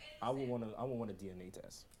 I would want a DNA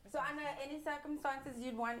test. So under any circumstances,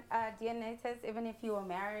 you'd want a DNA test, even if you were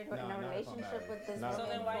married or in a relationship with this person. So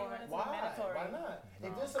then why you want it to be mandatory? Why not? I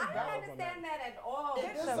don't understand that at all.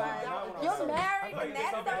 You're married, and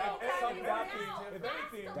that's the only time you want If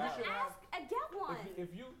anything, you should have. And get one.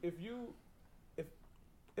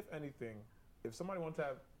 If anything, if somebody wants to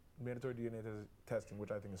have mandatory DNA testing,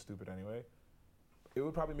 which I think is stupid anyway, it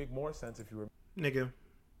would probably make more sense if you were. Nigga.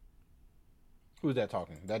 Who's that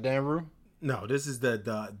talking? That Dan Rue? No, this is the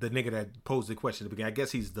nigga that posed the question at the beginning. I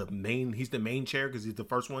guess he's the main chair because he's the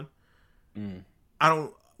first one. I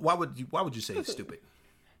don't. Why would you say it's stupid?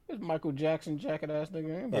 It's Michael Jackson jacket ass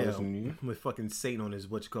nigga. Yeah, with fucking Satan on his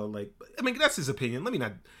what you call like. I mean, that's his opinion. Let me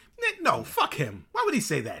not. No, fuck him. Why would he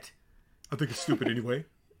say that? I think it's stupid anyway.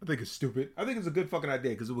 I think it's stupid. I think it's a good fucking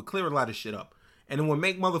idea because it would clear a lot of shit up, and it would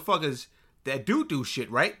make motherfuckers that do shit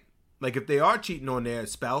right. Like if they are cheating on their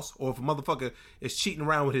spouse, or if a motherfucker is cheating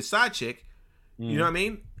around with his side chick, you know what I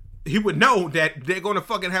mean? He would know that they're going to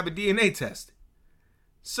fucking have a DNA test.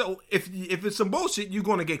 So if it's some bullshit, you're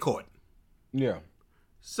going to get caught. Yeah.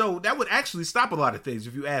 So that would actually stop a lot of things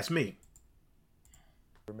if you ask me.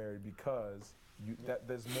 We're married because that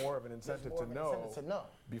there's more of an incentive to know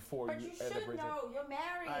before But you you end up should raising. know. You're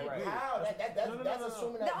married. Right. How? That's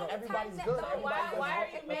assuming that everybody's good. Why are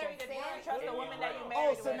you married if you don't trust the woman that you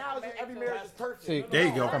married? Oh, so now it's every marriage is perfect. See, There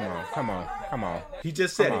you go. Come on. He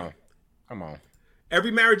just said it. Come on.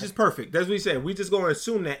 Every marriage is perfect. That's what he said. We just going to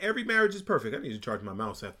assume that every marriage is perfect. I need to charge my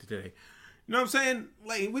mouse after today. You know what I'm saying?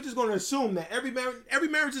 Like, we're just going to assume that every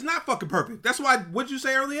marriage is not fucking perfect. That's why, what did you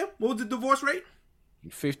say earlier? What was the divorce rate?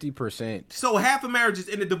 50%. So half of marriages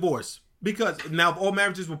end in divorce. Because now if all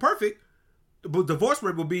marriages were perfect, the divorce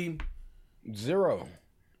rate would be 0.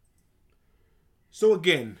 So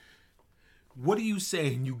again, what are you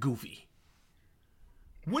saying, you goofy?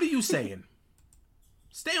 What are you saying?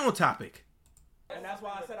 Stay on topic. And that's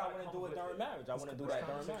why I said I want to do it during marriage. I want to do that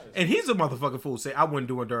during marriage. And he's a motherfucking fool. Say I wouldn't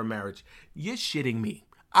do it during marriage. You're shitting me.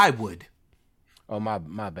 I would. Oh, my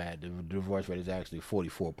bad. The divorce rate is actually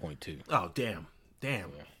 44.2. Oh, damn. Yeah.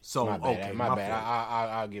 So, my bad. okay. My bad.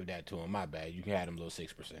 I'll give that to him. My bad. You can have him a little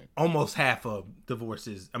 6%. Almost half of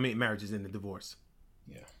marriages in the divorce.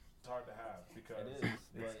 Yeah. It's hard to have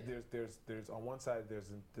because there's on one side there's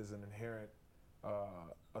an inherent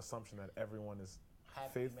assumption that everyone is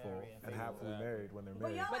faithful and happily married when they're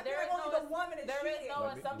married. But there is no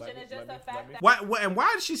assumption. It's just a fact that.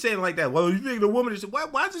 Why is she saying it like that? Well, you think the woman is.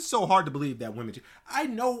 Why is it so hard to believe that women? I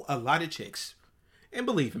know a lot of chicks, and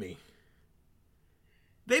believe me,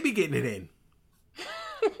 they be getting it in.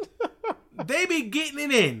 They be getting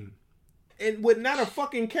it in, and with not a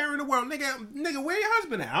fucking care in the world, nigga, where your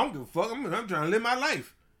husband at? I don't give a fuck. I'm trying to live my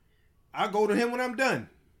life. I'll go to him when I'm done.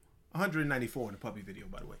 194 in the puppy video,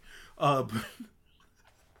 by the way.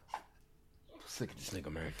 Sick of this nigga,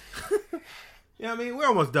 man. Yeah, I mean, we're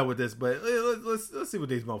almost done with this, but let's see what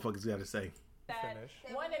these motherfuckers got to say. Finish.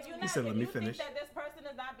 If you finish. think that this person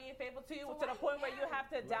is not being faithful to you to the point where you have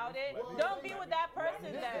to doubt it, don't be with that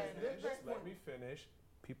person then. Just let me finish.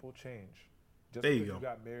 People change. Just there you because go.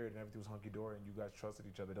 You got married and everything was hunky-dory and you guys trusted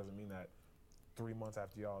each other doesn't mean that 3 months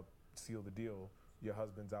after y'all seal the deal, your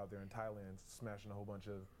husband's out there in Thailand smashing a whole bunch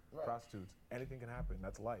of prostitutes. Anything can happen.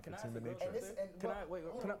 That's life. It's human nature. I just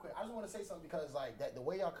want to say something because like that the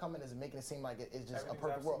way y'all coming is making it seem like it's just a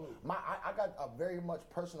perfect world. I got a very much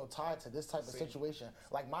personal tie to this type of situation.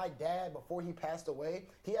 Like my dad, before he passed away,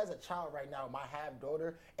 he has a child right now, my half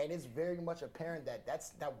daughter, and it's very much apparent that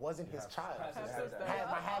that wasn't his child.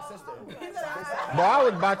 My half sister. But I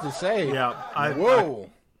was about to say, whoa.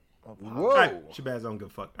 All right, Shabazz don't give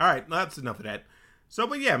a fuck. All right, that's enough of that. So,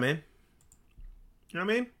 but yeah, man. You know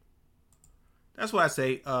what I mean? That's what I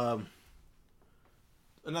say.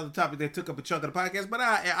 Another topic that took up a chunk of the podcast, but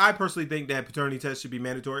I personally think that paternity tests should be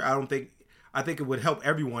mandatory. I think it would help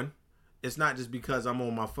everyone. It's not just because I'm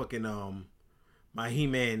on my fucking my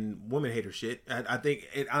He-Man woman hater shit. I think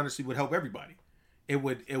it honestly would help everybody. It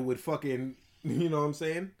would fucking, you know what I'm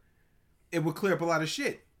saying? It would clear up a lot of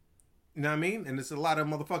shit. You know what I mean? And there's a lot of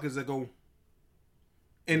motherfuckers that go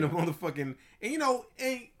in the motherfucking, and you know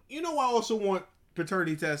I also want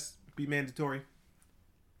paternity tests be mandatory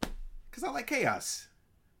because I like chaos.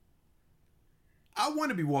 I want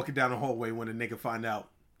to be walking down the hallway when a nigga find out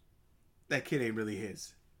that kid ain't really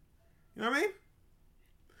his. You know what I mean?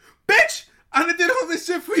 Bitch, I done did all this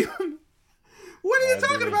shit for you. What are you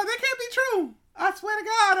talking about? That can't be true. I swear to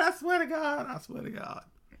God. I swear to God. I swear to God.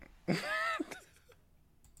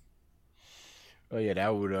 Oh yeah,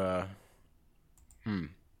 that would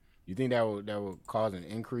you think that would cause an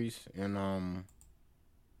increase in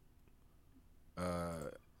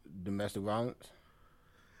domestic violence?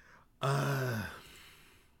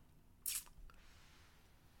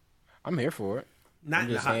 I'm here for it. Not in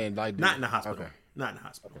the hospital. Like not in the hospital. Okay. Not in the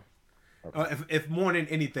hospital. Okay. If more than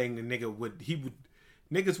anything, the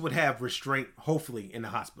niggas would have restraint. Hopefully in the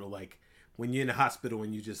hospital, like when you're in the hospital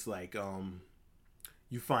and you just like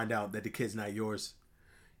you find out that the kid's not yours,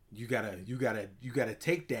 you gotta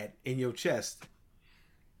take that in your chest,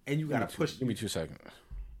 and you gotta push. Give me 2 seconds.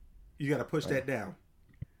 You gotta push that down.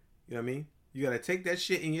 You know what I mean? You gotta take that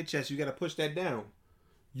shit in your chest. You gotta push that down.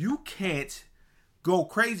 You can't go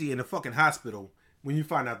crazy in the fucking hospital when you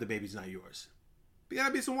find out the baby's not yours. There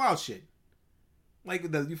gotta be some wild shit. Like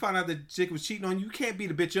you find out the chick was cheating on you. You can't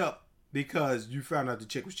beat a bitch up because you found out the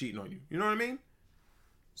chick was cheating on you. You know what I mean?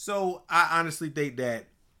 So I honestly think that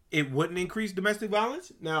it wouldn't increase domestic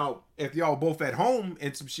violence. Now, if y'all both at home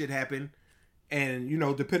and some shit happen, and you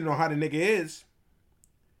know, depending on how the nigga is,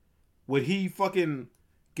 would he fucking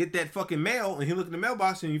get that fucking mail and he look in the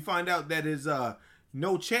mailbox and you find out that is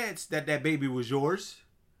no chance that baby was yours?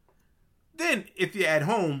 Then if you're at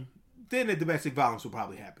home, then the domestic violence will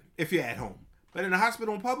probably happen. If you're at home. But in the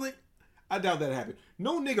hospital in public, I doubt that happened.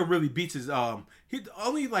 No nigga really beats his he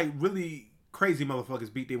only like really crazy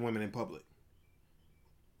motherfuckers beat their women in public.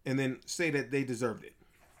 And then say that they deserved it.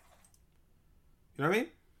 You know what I mean?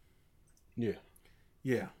 Yeah.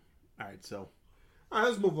 Yeah. All right, so. All right,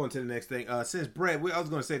 let's move on to the next thing. Since Bread, I was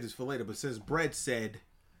going to say this for later, but since Bread said,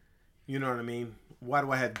 you know what I mean? Why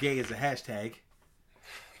do I have gay as a hashtag?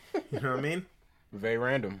 You know what I mean? Very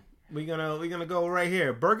random. We're gonna go right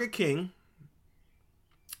here. Burger King.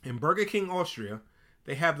 In Burger King, Austria,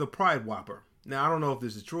 they have the Pride Whopper. Now, I don't know if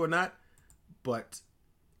this is true or not, but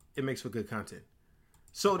it makes for good content.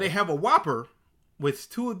 So they have a Whopper with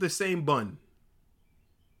two of the same bun.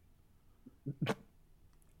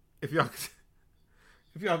 If y'all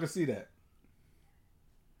can see that.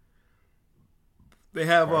 They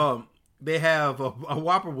have a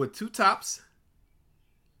Whopper with two tops,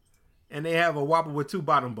 and they have a Whopper with two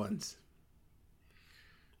bottom buns.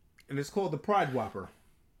 And it's called the Pride Whopper.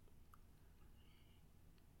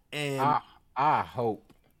 And I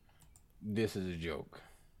hope this is a joke.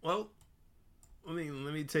 Well, let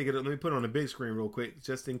me take it. Let me put it on the big screen real quick,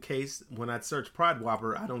 just in case when I search Pride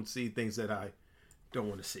Whopper, I don't see things that I don't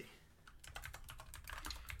want to see.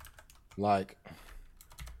 Like,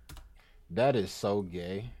 that is so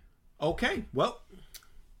gay. Okay, well,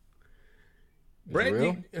 Is it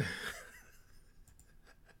real?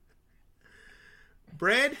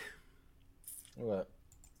 Bread. What?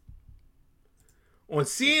 On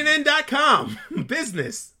CNN.com,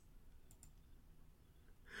 business.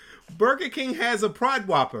 Burger King has a Pride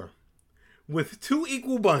Whopper with two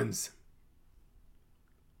equal buns.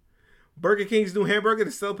 Burger King's new hamburger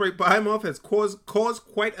to celebrate Pride Month has caused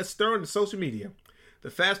quite a stir on social media. The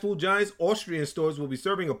fast food giant's Austrian stores will be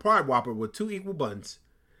serving a Pride Whopper with two equal buns.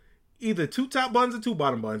 Either two top buns or two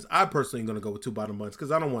bottom buns. I personally am going to go with two bottom buns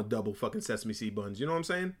because I don't want double fucking sesame seed buns. You know what I'm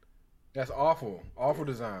saying? That's awful. Awful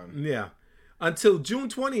design. Yeah. Until June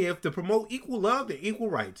 20th to promote equal love and equal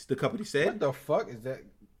rights, the company said. What the fuck is that?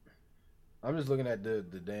 I'm just looking at the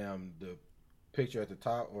picture at the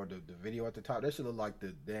top or the video at the top. That should look like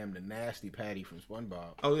the nasty patty from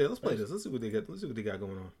SpongeBob. Oh yeah, let's play this. Let's see what they got. Let's see what they got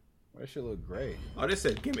going on. That should look great. Oh, they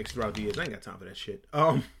said gimmicks throughout the years. I ain't got time for that shit.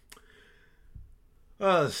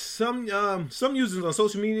 Some users on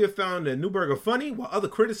social media found the new burger funny, while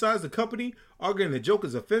others criticized the company, arguing the joke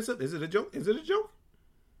is offensive. Is it a joke? Is it a joke?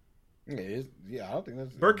 Yeah, I don't think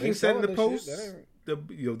that's. Burger King said in the post,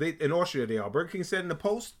 in Austria they are. Burger King said in the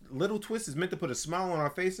post, "Little twist is meant to put a smile on our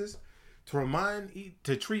faces,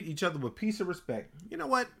 to treat each other with peace and respect." You know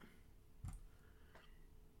what?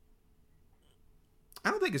 I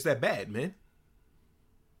don't think it's that bad, man.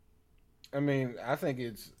 I mean, I think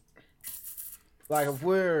it's like if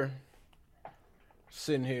we're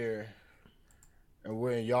sitting here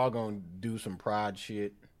and y'all gonna do some pride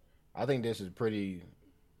shit, I think this is pretty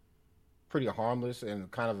harmless and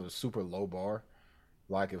kind of a super low bar.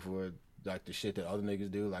 Like if we're like the shit that other niggas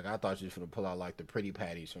do, like I thought you was gonna pull out like the pretty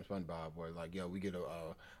patties from SpongeBob, where like we get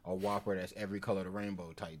a Whopper that's every color of the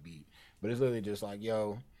rainbow type beat, but it's literally just like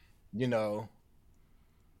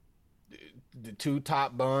the two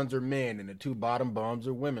top buns are men and the two bottom buns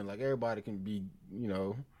are women. Like everybody can be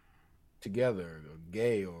together or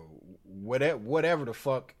gay or whatever the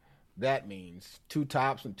fuck that means. Two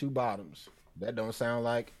tops and two bottoms. That don't sound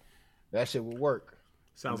like that shit would work.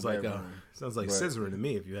 Sounds like scissoring to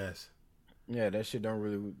me, if you ask. Yeah, that shit don't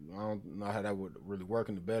really. I don't know how that would really work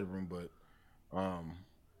in the bedroom, but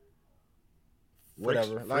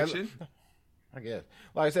whatever. Friction? I guess,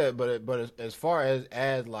 like I said, but as far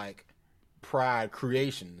as like Pride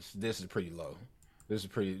creations, this is pretty low. This is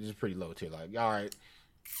pretty low tier. Like, all right,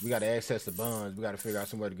 we got to access the buns. We got to figure out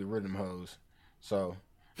some way to get rid of them hoes. So,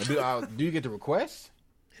 do you get the request?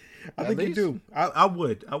 I think you do. I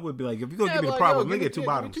would be like, if you're gonna give me the problem, let me get two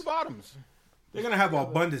bottoms. Two bottoms. They're gonna have an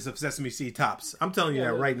abundance of sesame seed tops. I'm telling you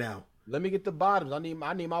that right now. Let me get the bottoms. I need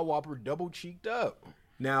my Whopper double cheeked up.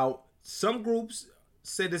 Now, some groups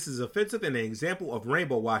say this is offensive and an example of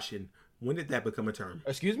rainbow washing. When did that become a term?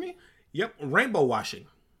 Excuse me? Yep, rainbow washing.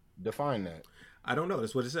 Define that. I don't know.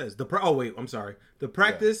 That's what it says. I'm sorry. The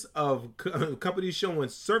practice of companies showing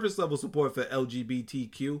surface level support for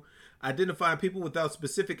LGBTQ, identifying people without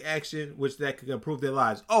specific action which that could improve their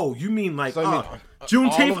lives. Oh, you mean like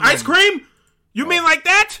Juneteenth ice cream? You mean like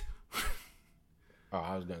that? Oh,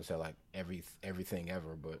 I was gonna say like everything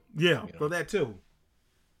ever, but yeah, for that too.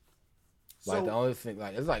 Like the only thing,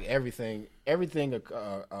 like it's like everything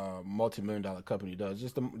a multi-million-dollar company does.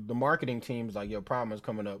 Just the marketing team's like, your problem is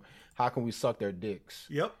coming up. How can we suck their dicks?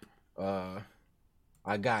 Yep.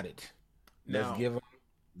 I got it. Let's give them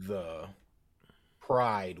the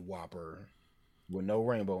Pride Whopper with no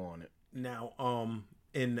rainbow on it. Now,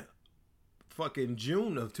 in fucking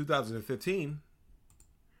June of 2015,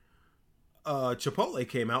 Chipotle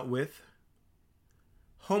came out with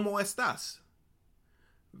Homo Estas.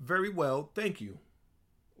 Very well, thank you.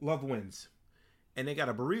 Love wins. And they got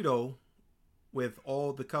a burrito with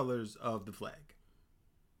all the colors of the flag.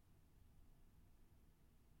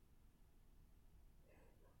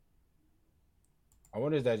 I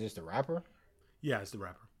wonder, is that just the rapper? Yeah, it's the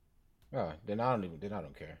rapper. Oh, then I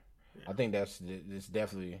don't care. Yeah. I think it's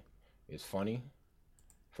definitely is funny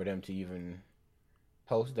for them to even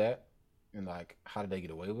post that, and like, how did they get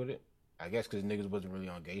away with it? I guess because niggas wasn't really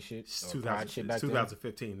on gay shit. It's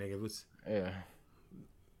 2015, nigga. It was, yeah.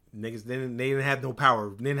 Niggas they didn't have no power.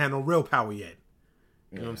 They didn't have no real power yet.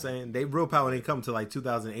 You know what I'm saying? They real power didn't come to like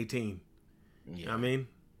 2018. Yeah. You know what I mean?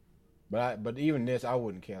 But even this, I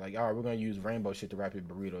wouldn't care. Like, all right, we're gonna use rainbow shit to wrap your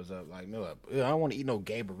burritos up. Like, no, I don't want to eat no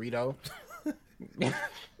gay burrito.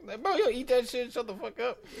 Like, bro, you eat that shit. Shut the fuck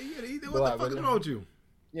up. Yeah, you gotta eat that. What the fuck is wrong with you?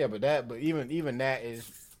 Yeah, but even that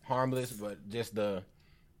is harmless. But just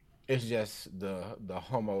it's just the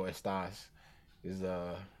Homo Estas is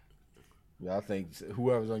Yeah, I think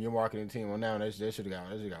whoever's on your marketing team on now, they should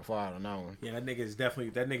have got fired on that one. Yeah, that nigga is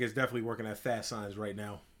definitely working at Fast Signs right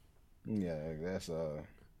now. Yeah, that's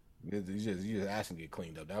he's just asking to get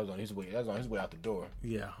cleaned up. That was on his way out the door.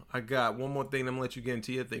 Yeah, I got one more thing. I'm gonna let you get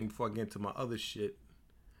into your thing before I get into my other shit.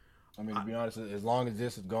 I mean, to be honest, as long as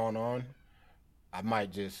this is going on, I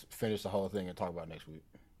might just finish the whole thing and talk about it next week.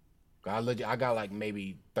 I got like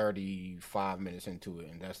maybe 35 minutes into it,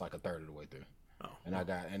 and that's like a third of the way through. Oh, and I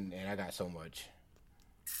got so much.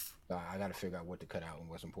 I got to figure out what to cut out and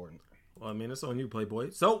what's important. Well, I mean, it's on you, Playboy.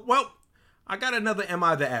 So, I got another "Am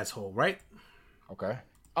I the Asshole?" Right? Okay.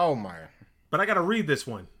 Oh my! But I got to read this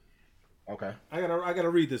one. Okay. I gotta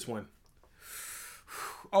read this one.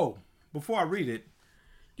 Oh, before I read it,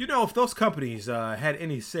 if those companies had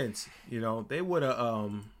any sense, they would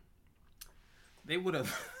have.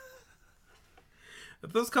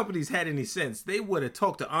 If those companies had any sense, they would have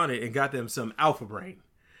talked to Onnit and got them some Alpha Brain.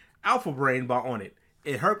 Alpha Brain by Onnit.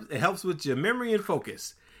 It helps with your memory and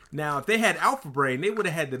focus. Now, if they had Alpha Brain, they would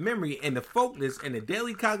have had the memory and the focus and the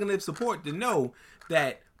daily cognitive support to know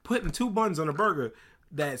that putting 2 buns on a burger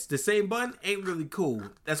that's the same bun ain't really cool.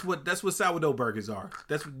 That's what sourdough burgers are.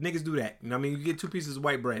 That's what niggas do that. You know what I mean? You get 2 pieces of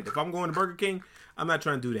white bread. If I'm going to Burger King, I'm not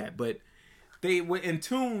trying to do that. But they were in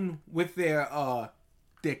tune with their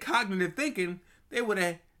cognitive thinking. They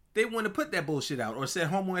wouldn't have put that bullshit out or said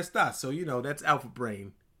Homo Estas. So, that's Alpha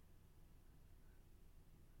Brain.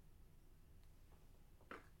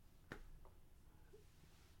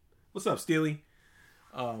 What's up, Steely?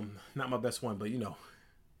 Not my best one, but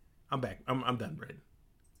I'm back. I'm done, Brad.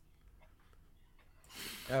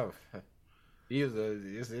 Oh,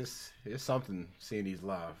 it's something seeing these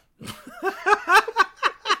live.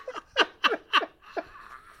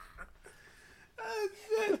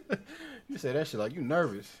 You say that shit like you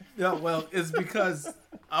nervous. Yeah, well, it's because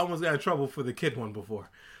I almost got in trouble for the kid one before.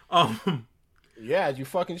 Yeah, you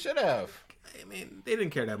fucking should have. I mean, they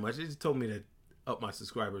didn't care that much. They just told me to up my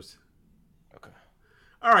subscribers. Okay.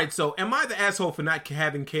 All right, so am I the asshole for not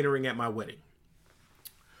having catering at my wedding?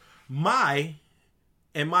 My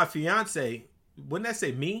fiance, wouldn't that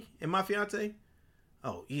say me and my fiance?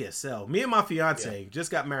 Oh, ESL. Me and my fiance just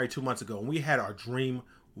got married 2 months ago, and we had our dream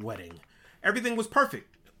wedding. Everything was perfect.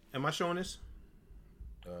 Am I showing this?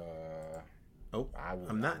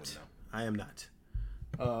 I'm not. I am not.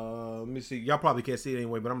 Let me see. Y'all probably can't see it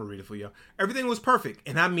anyway, but I'm going to read it for y'all. Everything was perfect,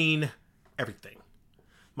 and I mean everything.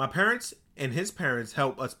 My parents and his parents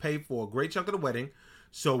helped us pay for a great chunk of the wedding,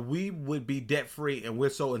 so we would be debt-free, and we're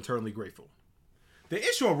so internally grateful. The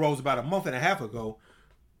issue arose about a month and a half ago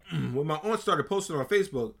when my aunt started posting on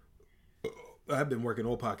Facebook, I've been working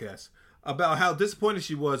on podcasts, about how disappointed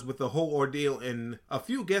she was with the whole ordeal, and a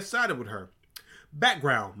few guests sided with her.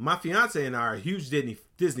 Background: my fiance and I are huge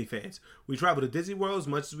Disney fans. We travel to Disney World as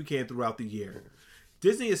much as we can throughout the year.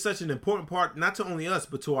 Disney is such an important part, not to only us,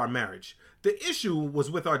 but to our marriage. The issue was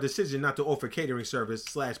with our decision not to offer catering service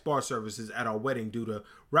 / bar services at our wedding due to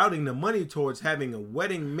routing the money towards having a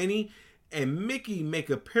wedding Minnie and Mickey make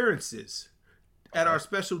appearances at our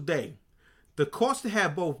special day. The cost to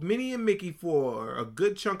have both Minnie and Mickey for a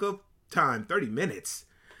good chunk of time, 30 minutes,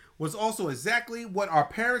 was also exactly what our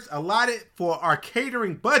parents allotted for our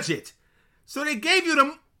catering budget. So they gave you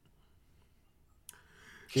them.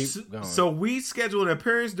 Keep going. So we scheduled an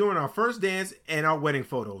appearance during our first dance and our wedding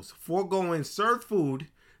photos. Foregoing served food,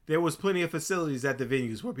 there was plenty of facilities at the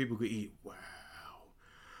venues where people could eat. Wow.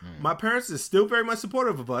 My parents are still very much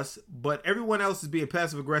supportive of us, but everyone else is being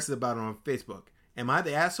passive aggressive about it on Facebook. Am I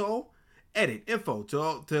the asshole? Edit info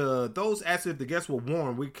to those asking if the guests were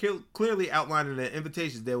warm. We clearly outlined in the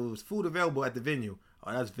invitations there was food available at the venue.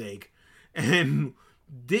 Oh, that's vague. and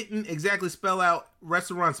didn't exactly spell out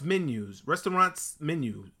restaurants' menus, but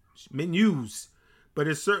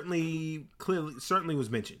it certainly was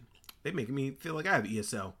mentioned. They making me feel like I have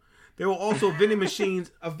ESL. There were also vending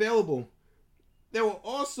machines available.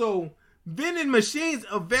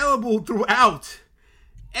 Throughout.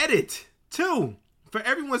 Edit 2. For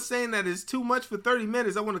everyone saying that it's too much for 30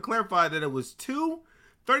 minutes, I want to clarify that it was 2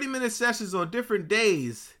 30-minute sessions on different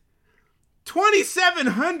days.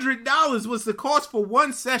 $2,700 was the cost for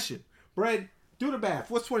one session. Brad, do the math.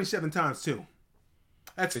 What's 27 times 2?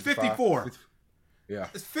 That's 54. Yeah.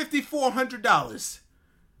 It's $5,400.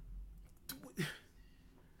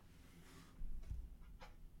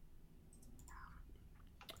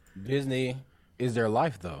 Disney is their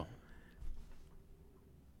life, though.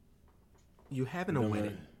 You having a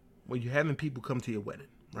wedding. Well, you're having people come to your wedding,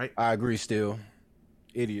 right? I agree still.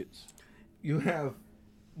 Idiots. You have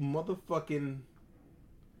motherfucking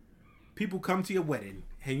people come to your wedding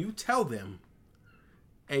and you tell them,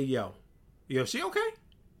 hey, yo, she okay?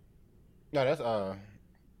 No, that's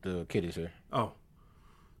the kiddies here. Oh.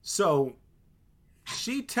 So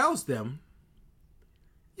she tells them,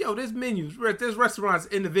 yo, there's menus, there's restaurants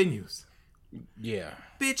in the venues. Yeah.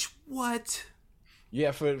 Bitch, what?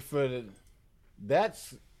 Yeah,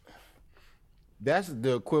 that's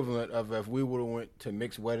the equivalent of if we would have went to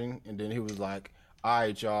Mick's wedding and then he was like, all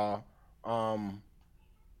right, y'all,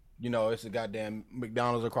 it's a goddamn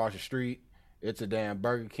McDonald's across the street. It's a damn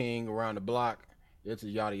Burger King around the block. It's a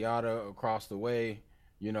yada yada across the way.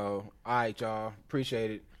 All right, y'all,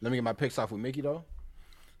 appreciate it. Let me get my pics off with Mickey, though.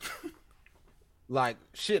 Like,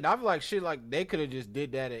 shit, I feel like shit like they could have just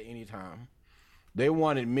did that at any time. They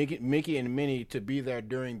wanted Mickey and Minnie to be there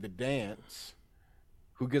during the dance.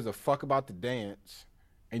 Who gives a fuck about the dance?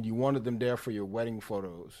 And you wanted them there for your wedding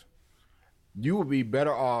photos. You would be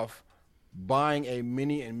better off buying a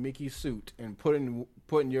Minnie and Mickey suit and putting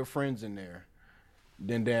your friends in there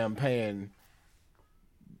than paying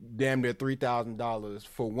damn near $3,000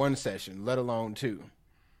 for one session, let alone 2.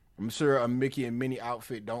 I'm sure a Mickey and Minnie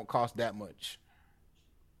outfit don't cost that much.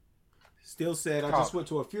 Still said, I just went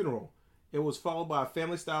to a funeral. It was followed by a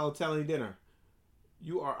family-style Italian dinner.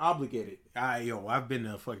 You are obligated. I've been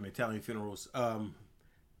to fucking Italian funerals.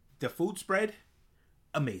 The food spread,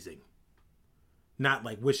 amazing. Not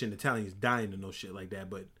like wishing Italians dying or no shit like that,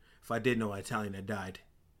 but if I did know an Italian that died,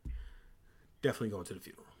 definitely going to the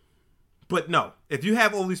funeral. But no, if you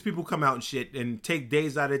have all these people come out and shit and take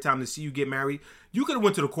days out of their time to see you get married, you could have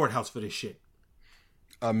went to the courthouse for this shit.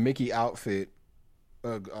 A Mickey outfit,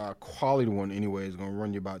 a quality one anyway, is gonna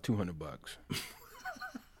run you about $200.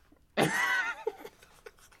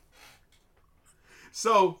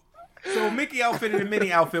 So Mickey outfit and a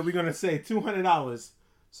Minnie outfit, we're gonna say $200.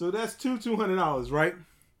 So that's $200, right?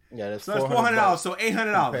 Yeah, that's $400. So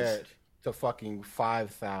 $800 to fucking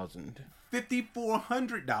 $5,000.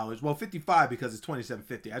 $5,400. Well, $55 because it's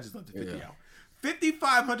 $2,750. I just left the 50 out.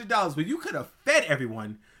 $5,500. But you could have fed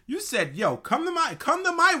everyone. You said, "Yo, come to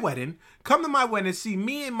my wedding. Come to my wedding. See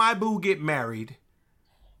me and my boo get married.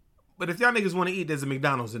 But if y'all niggas want to eat, there's a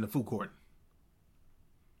McDonald's in the food court."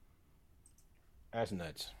 That's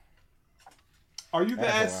nuts. Are you the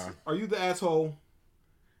asshole?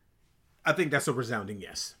 I think that's a resounding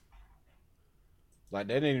yes. Like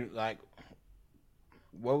they didn't like.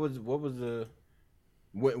 What was the?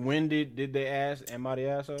 When did they ask? Am I the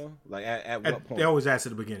asshole? Like at what point? They always ask at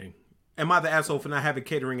the beginning. Am I the asshole for not having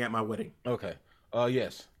catering at my wedding? Okay.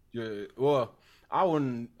 Yes. Well, I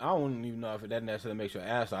wouldn't even know if that necessarily makes you an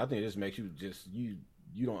asshole. I think it just makes you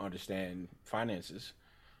you don't understand finances.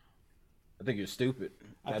 I think you're stupid.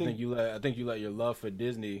 I think you let your love for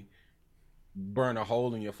Disney burn a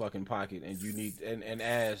hole in your fucking pocket, and you need and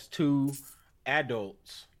as 2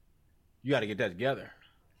 adults, you got to get that together.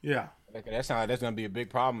 Yeah, that's gonna be a big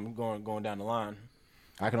problem going down the line.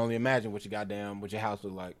 I can only imagine what your house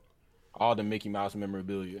look like. All the Mickey Mouse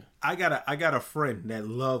memorabilia. I got a friend that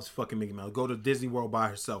loves fucking Mickey Mouse. Go to Disney World by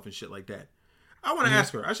herself and shit like that. I want to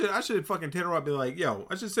ask her. I should fucking hit her up and be like, yo,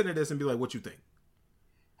 I should send her this and be like, what you think?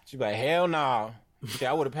 She's like, hell no.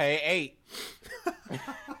 I would have paid 8.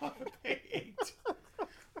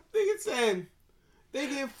 Nigga saying they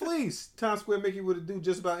get fleeced. Times Square Mickey would do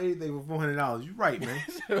just about anything for $400. You right, man.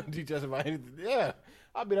 Do just about anything. Yeah,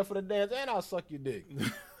 I'll be there for the dance and I'll suck your dick.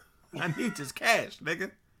 I need just cash,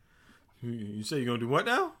 nigga. You say you're gonna do what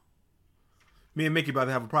now? Me and Mickey about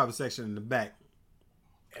to have a private section in the back.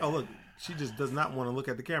 Oh look, she just does not want to look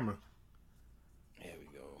at the camera. There we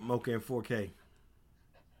go. Mocha in 4K.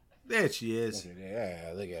 There she is.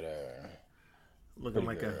 Yeah, look at her. Looking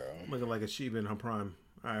like a Sheba in her prime.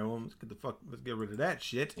 All right, well, let's get rid of that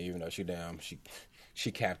shit. Even though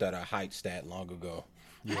she capped out a height stat long ago.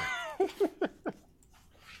 Yeah.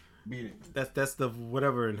 Beat it. That's the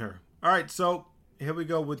whatever in her. All right, so here we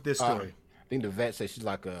go with this story. I think the vet said she's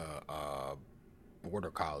like a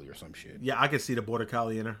border collie or some shit. Yeah, I can see the border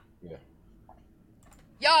collie in her. Yeah.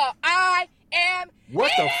 Y'all, I am.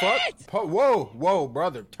 What the fuck? Whoa,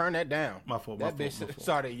 brother, turn that down. My fault. That bitch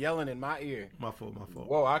started yelling in my ear. My fault.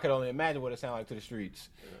 Whoa, I could only imagine what it sounded like to the streets.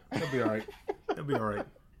 It'll be all right. It'll be all right.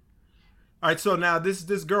 All right, so now this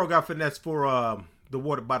girl got finessed for the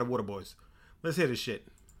water boys. Let's hear this shit.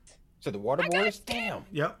 So the water boys? Damn.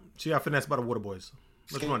 Yep, she got finessed by the water boys.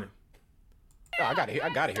 Let's run it. Oh, I gotta hear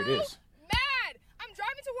this. Mad. I'm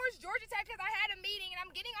driving towards Georgia Tech because I had a meeting and I'm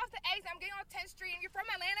getting off the exit. I'm getting off 10th Street and you're from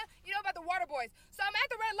Atlanta. You know about the water boys. So I'm at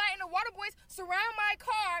the red light and the water boys surround my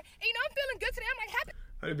car. And you know I'm feeling good today. I'm like happy.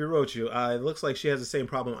 Honey B. Roach, it looks like she has the same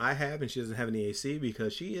problem I have and she doesn't have any AC because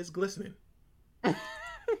she is glistening.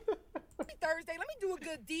 Thursday. Let me do a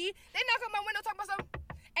good deed. They knock on my window talking about something.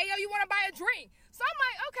 Hey, yo, you want to buy a drink? So I'm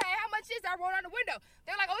like, okay, how much is that? I roll down the window.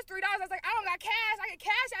 They're like, oh, it's $3. I was like, I don't got cash. I can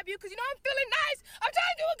cash app you because, you know, I'm feeling nice. I'm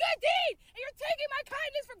trying to do a good deed. And you're taking my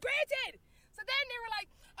kindness for granted. So then they were like,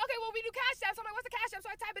 okay, well, we do cash app. So I'm like, what's the cash app? So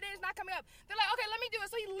I type it in. It's not coming up. They're like, okay, let me do it.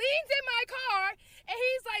 So he leans in my car and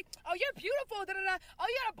he's like, oh, you're beautiful. Da-da-da. Oh,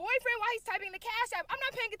 you got a boyfriend while he's typing the cash app. I'm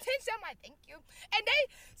not paying attention. I'm like, thank you. And they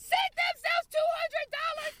sent themselves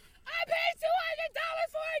 $200. I paid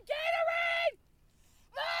 $200 for a Gatorade.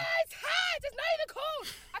 It's hot. It's not even cold.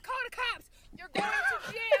 I called the cops. You're going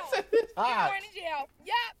to jail. You're going to jail.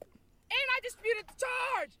 Yep. And I disputed the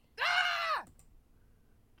charge.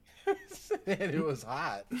 Said it was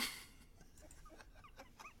hot.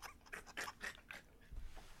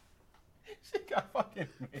 She got fucking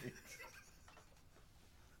mixed.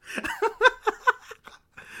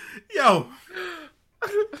 Yo.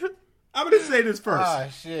 I'm going to say this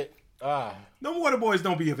first. Shit. No water boys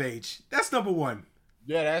don't be of age. That's number one.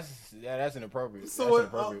 Yeah, that's inappropriate.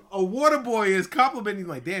 So a water boy is complimenting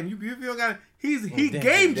like, damn, you feel got he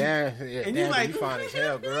gamed you, and you like, you fine as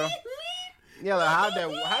hell, girl. Yeah, like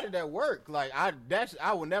how did that work? Like I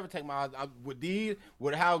would never take my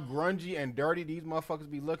with how grungy and dirty these motherfuckers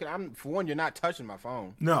be looking. For one, you're not touching my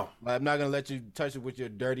phone. No, like, I'm not gonna let you touch it with your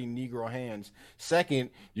dirty Negro hands. Second,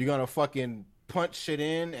 you're gonna fucking punch shit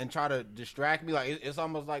in and try to distract me. Like it's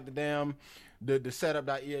almost like the damn. The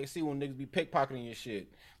setup.exe when niggas be pickpocketing your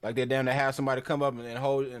shit. Like they're down to have somebody come up and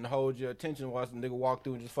hold your attention while some nigga walk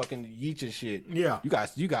through and just fucking yeet your shit. Yeah.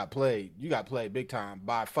 You got played big time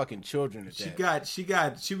by fucking children at that.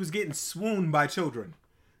 She was getting swooned by children.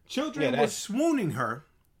 Children were swooning her.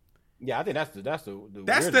 Yeah, I think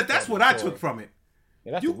that's what I took from it.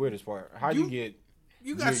 Yeah, that's the weirdest part. How you get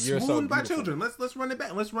got swooned by children. Let's run it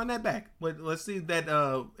back. Let's run that back. Let's see that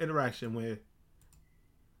interaction where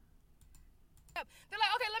they're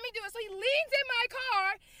like, okay, let me do it. So he leans in my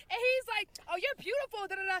car and he's like, oh, you're beautiful.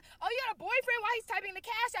 Da-da-da. Oh, you got a boyfriend while he's typing the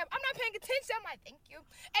cash app. I'm not paying attention. I'm like, thank you.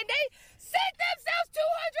 And they sent themselves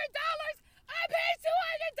 $200. I paid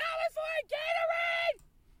 $200 for a Gatorade.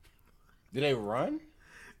 Did they run?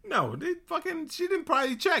 No, she didn't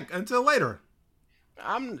probably check until later.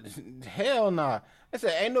 Hell nah. I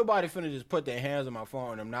said, ain't nobody finna just put their hands on my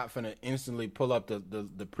phone and I'm not finna instantly pull up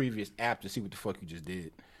the previous app to see what the fuck you just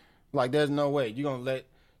did. Like, there's no way. You're going to let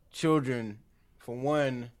children, for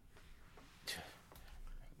one,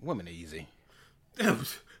 women are easy. Women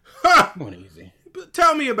are easy. But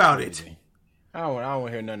tell me about it. I don't want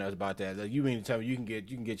to hear nothing else about that. Like, you mean to tell me you can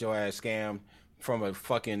get your ass scammed from a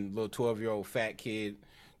fucking little 12-year-old fat kid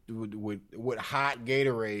with hot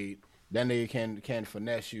Gatorade? That nigga can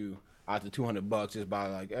finesse you out to $200 just by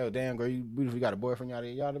like, oh, damn, girl, you got a boyfriend out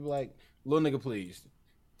there. Y'all to be like, little nigga, please.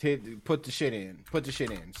 Put the shit in.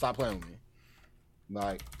 Stop playing with me.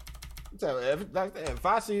 Like, if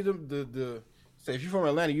I see them, say if you're from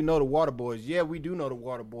Atlanta, you know the water boys. Yeah, we do know the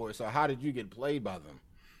water boys. So how did you get played by them?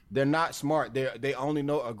 They're not smart. They only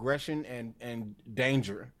know aggression and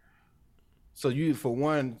danger. So you, for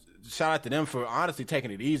one, shout out to them for honestly taking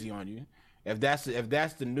it easy on you. If that's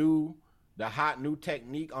the hot new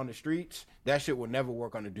technique on the streets, that shit will never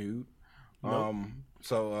work on a dude. Nope.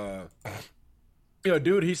 You know,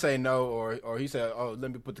 dude, he say no, or he said, oh,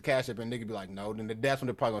 let me put the cash up, and nigga be like, no. Then that's when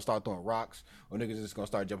they're probably gonna start throwing rocks, or niggas just gonna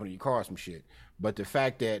start jumping in your car or some shit. But the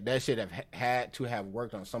fact that shit have had to have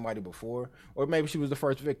worked on somebody before, or maybe she was the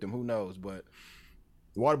first victim, who knows? But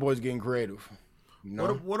the water boys getting creative. You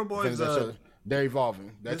know? Water boys, they're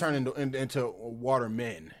evolving. They're turning into water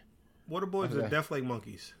men. Water boys are deaf like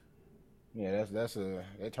monkeys. Yeah,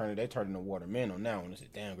 they turning into water men on that one. They say,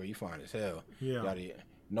 damn, girl, you fine as hell. Yeah.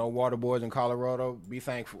 no water boys in Colorado, be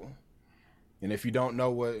thankful. And if you don't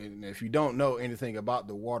know anything about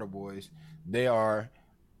the water boys, they are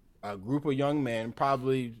a group of young men,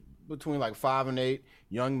 probably between like 5 and 8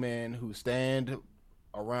 young men who stand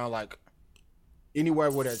around like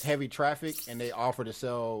anywhere where there's heavy traffic, and they offer to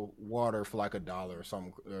sell water for like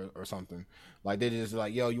 $1 or something. Like they just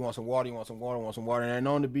like, yo, you want some water? You want some water? Want some water? And they're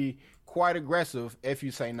known to be quite aggressive if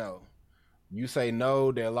you say no. You say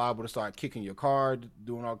no, they're liable to start kicking your car,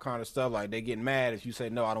 doing all kind of stuff. Like they get mad if you say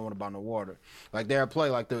no, I don't want to buy no water. Like they're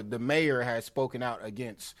like the mayor has spoken out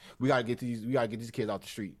against. We gotta get these kids off the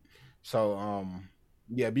street. So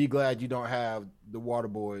yeah, be glad you don't have the water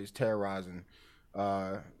boys terrorizing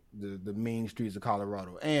the mean streets of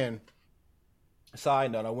Colorado. And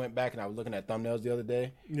side note, I went back and I was looking at thumbnails the other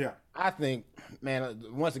day. Yeah, I think, man,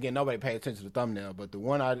 once again, nobody paid attention to the thumbnail, but the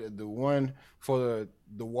one for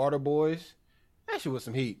the water boys, that shit was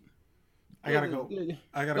some heat. I gotta go. You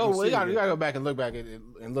gotta go back and look back at it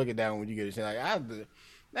and look at that when you get it. Like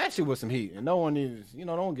that shit was some heat, and no one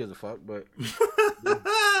gives a fuck. But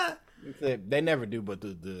they never do. But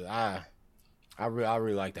I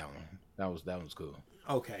really like that one. That was cool.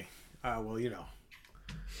 Okay. Well,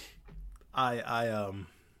 I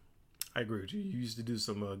agree with you. You used to do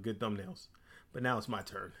some good thumbnails, but now it's my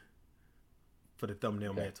turn for the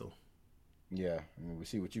thumbnail mantle. Yeah, I mean, we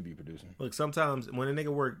see what you be producing. Look, sometimes when a nigga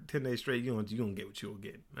work 10 days straight, you gonna get what you will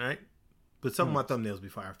get, all right? But some of my thumbnails be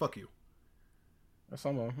fire. Fuck you. That's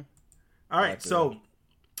some of them. All right, so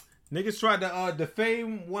niggas tried to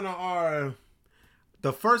defame one of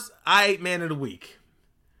the first man of the week.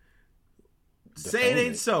 Say it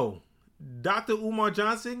ain't so. Dr. Umar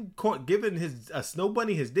Johnson caught giving a snow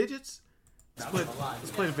bunny his digits.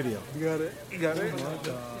 Let's play the video. You got it. You got it. Oh my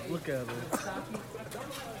God. Look at it.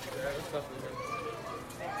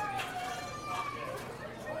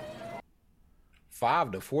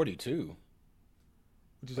 5 to 42.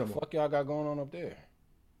 What you talking about? Fuck y'all got going on up there?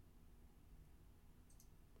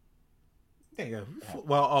 Yeah.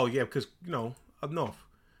 Well, because up north,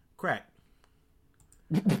 crack.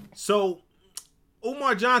 So.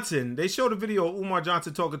 Umar Johnson, they showed a video of Umar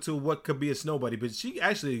Johnson talking to what could be a snow bunny, but she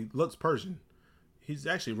actually looks Persian. He's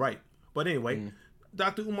actually right. But anyway,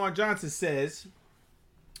 Dr. Umar Johnson says,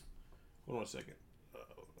 hold on a second.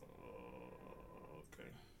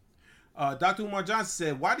 Okay. Dr. Umar Johnson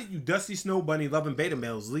said, why did you dusty snow bunny loving beta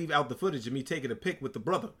males leave out the footage of me taking a pic with the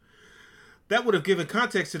brother? That would have given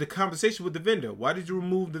context to the conversation with the vendor. Why did you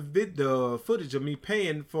remove the footage of me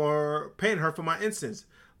paying her for my instance?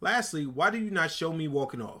 Lastly, why do you not show me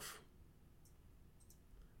walking off?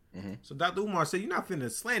 Mm-hmm. So Dr. Umar said, you're not finna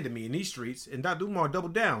slander me in these streets. And Dr. Umar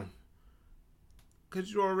doubled down.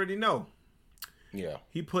 Because you already know. Yeah.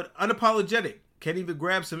 He put unapologetic. Can't even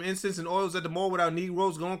grab some incense and oils at the mall without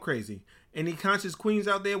Negroes going crazy. Any conscious queens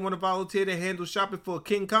out there want to volunteer to handle shopping for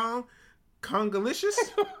King Kong? Kongalicious?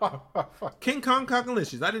 King Kong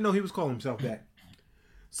Kongalicious. I didn't know he was calling himself that.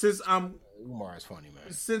 Umar is funny,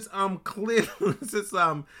 man. Since I'm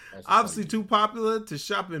obviously too popular to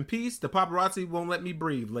shop in peace, the paparazzi won't let me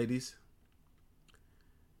breathe, ladies.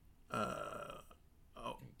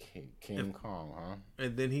 King Kong, huh?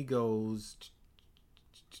 And then he goes.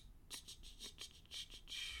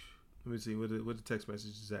 Let me see what the text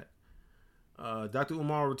message is at. Dr.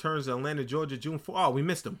 Umar returns to Atlanta, Georgia, June 4th. Oh, we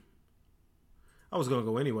missed him. I was gonna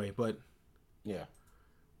go anyway, but yeah,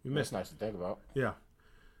 we missed. That's nice to think about. Yeah.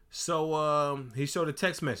 So he showed a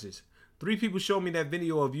text message. 3 people showed me that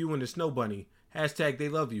video of you and the snow bunny. Hashtag they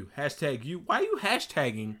love you. Hashtag you. Why are you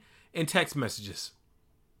hashtagging in text messages?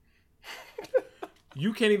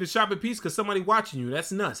 You can't even shop in peace because somebody watching you.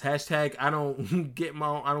 That's nuts. Hashtag I don't get my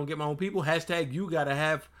own people. Hashtag you gotta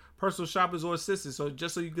have personal shoppers or assistants so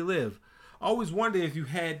you can live. I always wonder if you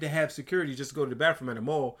had to have security just to go to the bathroom at a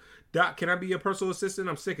mall. Doc, can I be your personal assistant?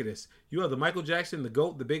 I'm sick of this. You are the Michael Jackson, the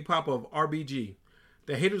GOAT, the Big Papa of RBG.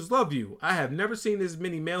 The haters love you. I have never seen as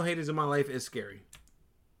many male haters in my life. It's scary.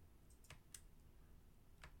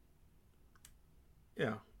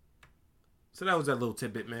 Yeah. So that was that little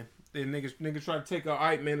tidbit, man. Then niggas try to take our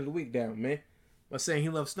hype man of the week down, man, by saying he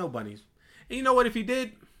loves snow bunnies. And you know what? If he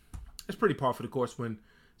did, it's pretty par for the course when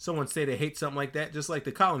someone say they hate something like that, just like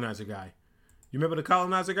the colonizer guy. You remember the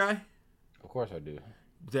colonizer guy? Of course I do.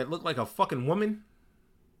 That looked like a fucking woman?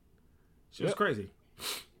 She was crazy.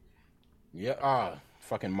 Yeah.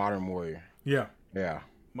 Fucking Modern Warrior. Yeah. Yeah.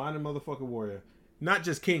 Modern motherfucking warrior. Not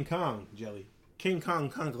just King Kong, Jelly. King Kong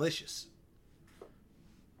Kongalicious.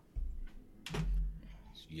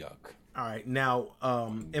 Yuck. All right. Now,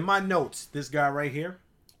 in my notes, this guy right here.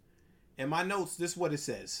 In my notes, this is what it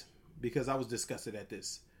says. Because I was disgusted at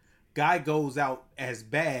this. Guy goes out as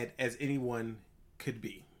bad as anyone could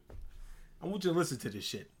be. I want you to listen to this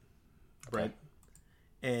shit, Brett.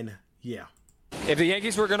 And yeah. If the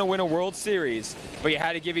Yankees were going to win a World Series, but you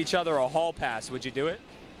had to give each other a hall pass, would you do it?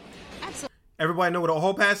 Absolutely. Everybody know what a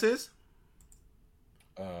hall pass is?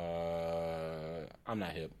 I'm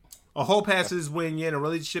not hip. A hall pass is when you're in a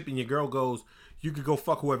relationship and your girl goes, you could go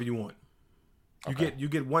fuck whoever you want. You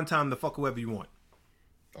get one time to fuck whoever you want.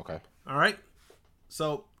 Okay. All right?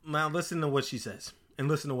 So now listen to what she says and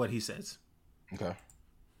listen to what he says. Okay.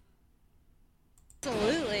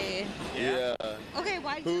 Absolutely. Yeah. Okay,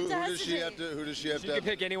 why Who does she have to? Who does she have to? She can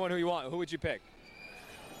pick anyone who you want. Who would you pick?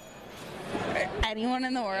 Anyone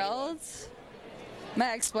in the world?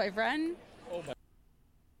 My ex-boyfriend. Oh my.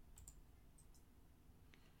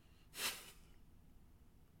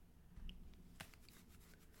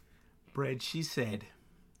 Brad, she said,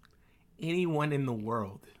 anyone in the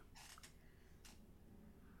world.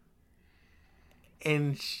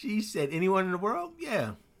 And she said, anyone in the world?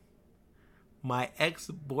 Yeah. My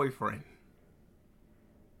ex-boyfriend.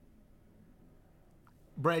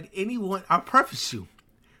 Brad, anyone, I preface you,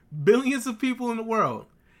 billions of people in the world,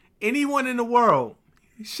 anyone in the world,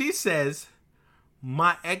 she says,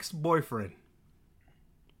 my ex-boyfriend.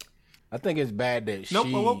 I think it's bad that Nope,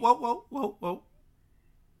 she... whoa.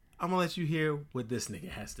 I'm going to let you hear what this nigga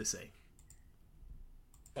has to say.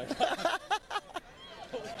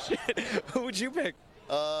 Shit. Who would you pick?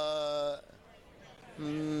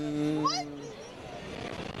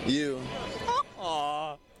 You.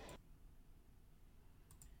 Aww.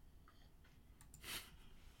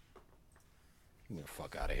 Get the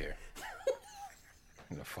fuck out of here.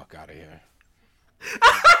 Get the fuck out of here.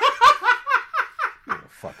 Get the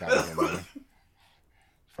fuck out of here, man.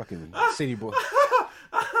 Fucking City Boys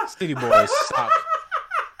stock.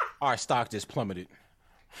 Our stock just plummeted.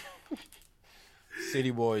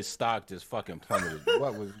 City Boys stock just fucking plummeted.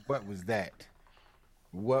 What was that?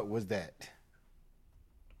 What was that?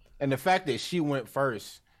 And the fact that she went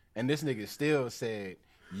first and this nigga still said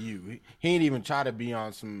you. He ain't even try to be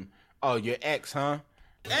on some, oh, your ex, huh?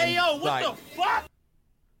 Hey, yo, what the fuck?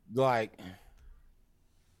 Like,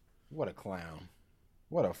 what a clown.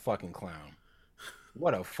 What a fucking clown.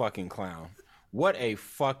 What a fucking clown. What a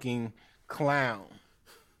fucking clown.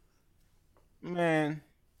 Man.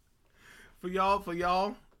 For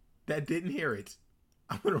y'all that didn't hear it,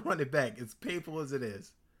 I'm going to run it back. As painful as it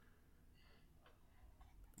is.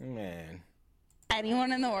 Man.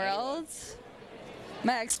 Anyone in the world?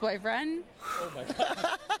 My ex-boyfriend. Oh my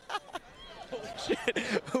god. Holy shit.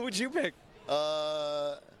 Who would you pick?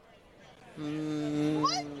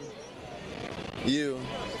 You.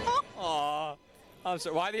 Aw. I'm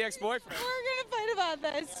sorry. Why the ex-boyfriend? We're gonna fight about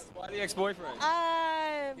this. Why the ex-boyfriend?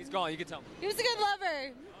 He's gone. You can tell me. He was a good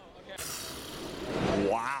lover.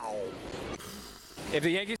 Wow. If the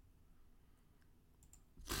Yankees...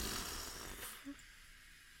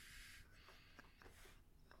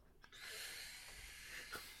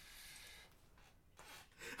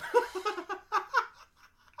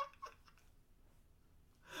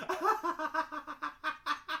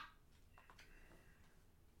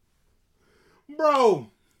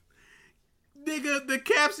 Bro, nigga, the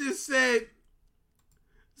caption said,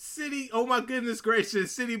 City, oh my goodness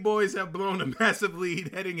gracious, City Boys have blown a massive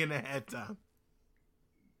lead heading into halftime.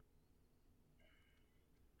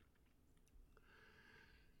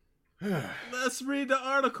 Let's read the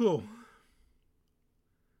article.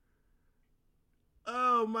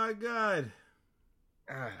 Oh my God.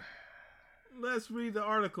 Let's read the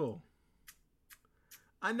article.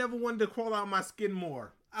 I never wanted to crawl out my skin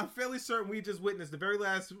more. I'm fairly certain we just witnessed the very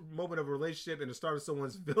last moment of a relationship and the start of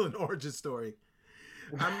someone's villain origin story.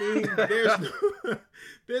 I mean,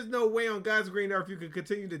 there's no way on God's green earth you can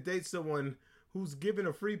continue to date someone who's given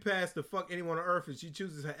a free pass to fuck anyone on earth and she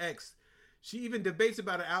chooses her ex. She even debates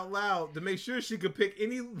about it out loud to make sure she could pick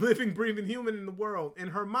any living, breathing human in the world.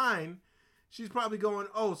 In her mind, she's probably going,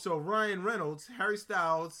 oh, so Ryan Reynolds, Harry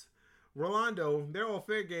Styles, Rolando, they're all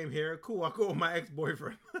fair game here. Cool, I'll go with my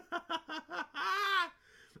ex-boyfriend.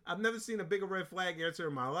 I've never seen a bigger red flag answer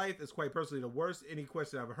in my life. It's quite personally the worst any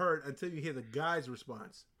question I've heard until you hear the guy's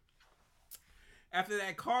response. After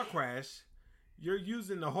that car crash, you're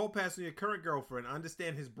using the whole pass on your current girlfriend. I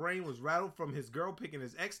understand his brain was rattled from his girl picking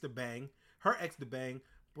his ex to bang, her ex to bang,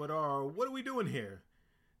 but what are we doing here?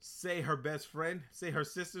 Say her best friend, say her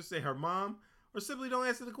sister, say her mom, or simply don't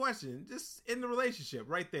answer the question. Just end the relationship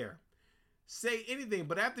right there. Say anything,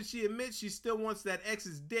 but after she admits she still wants that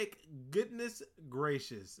ex's dick, goodness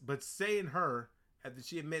gracious. But saying her, after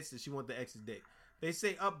she admits that she wants the ex's dick. They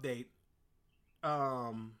say update.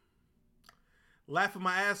 Laughing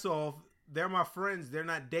my ass off. They're my friends. They're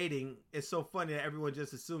not dating. It's so funny that everyone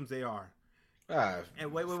just assumes they are.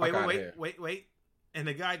 And wait. And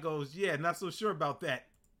the guy goes, yeah, not so sure about that.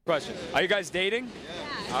 Question. Are you guys dating?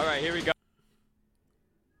 Yeah. All right, here we go.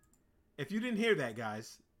 If you didn't hear that,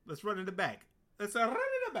 guys, let's run in the back. Let's run in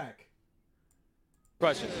the back.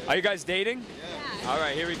 Question. Are you guys dating? Yeah. All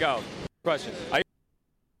right, here we go. Question. Are you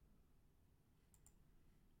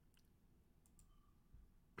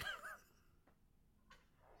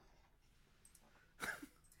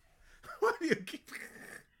Why do you keep...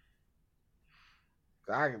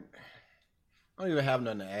 I don't even have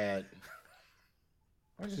nothing to add.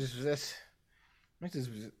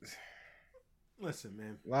 Listen,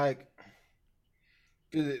 man. Like,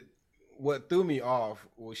 what threw me off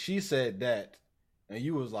was she said that, and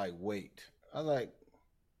you was like, wait. I was like,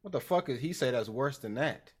 what the fuck is he say that's worse than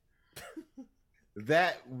that?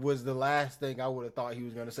 That was the last thing I would have thought he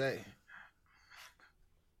was going to say.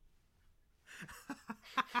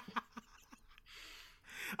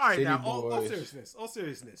 All right, now, all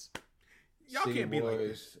seriousness. Y'all City can't be like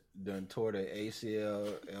this. Done tore the ACL,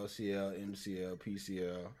 LCL, MCL,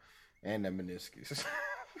 PCL, and the meniscus.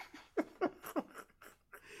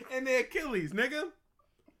 And the Achilles, nigga.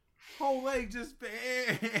 Whole leg just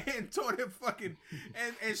and tore their fucking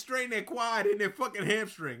and strained their quad and their fucking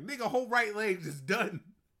hamstring. Nigga, whole right leg just done.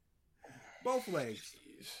 Both legs.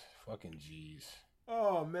 Jeez. Fucking jeez.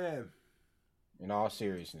 Oh man. In all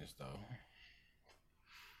seriousness though.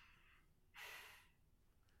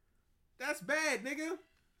 That's bad, nigga.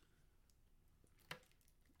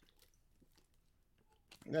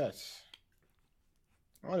 Yes.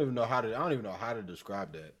 I don't even know how to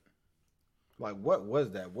describe that. Like, what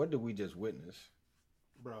was that? What did we just witness?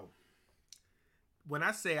 Bro. When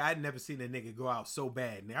I say I'd never seen a nigga go out so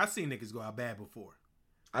bad, now I've seen niggas go out bad before.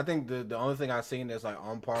 I think the only thing I've seen that's like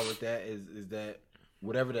on par with that is that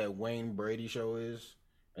whatever that Wayne Brady show is,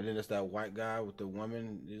 and then it's that white guy with the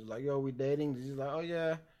woman. He's like, yo, we dating? He's like, oh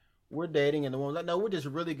yeah, we're dating. And the woman's like, no, we're just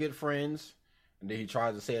really good friends. And then he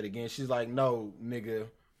tries to say it again. She's like, no, nigga,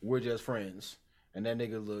 we're just friends. And that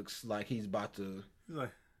nigga looks like he's about to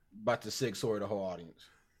six sword the whole audience.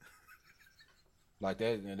 Like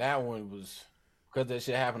that, and that one was because that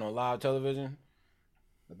shit happened on live television.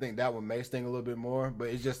 I think that one may sting a little bit more, but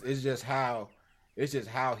it's just how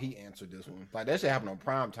he answered this one. Like that shit happened on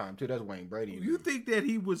prime time too. That's Wayne Brady. You think that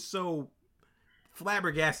he was so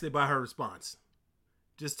flabbergasted by her response,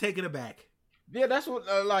 just taken aback? Yeah, that's what.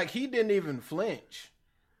 Like he didn't even flinch.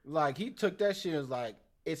 Like he took that shit and was like,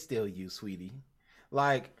 "It's still you, sweetie."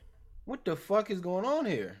 Like, what the fuck is going on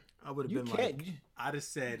here? I would have been like, I'd have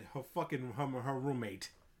said her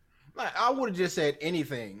roommate. Like I would have just said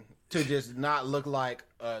anything to just not look like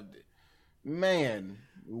man.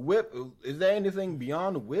 Whip? Is there anything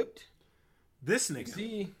beyond whipped? This nigga.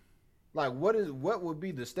 See, like what would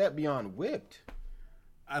be the step beyond whipped?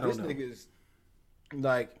 I don't know. This nigga's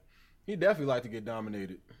like he definitely like to get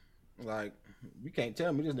dominated. Like you can't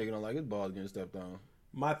tell me this nigga don't like his balls getting stepped on.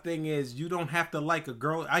 My thing is, you don't have to like a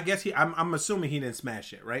girl. I guess I'm assuming he didn't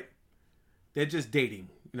smash it, right? They're just dating.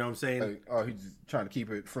 You know what I'm saying? Like, oh, he's just trying to keep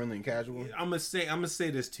it friendly and casual. I'm gonna say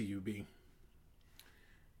this to you, B.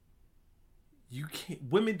 You can't.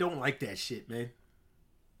 Women don't like that shit, man.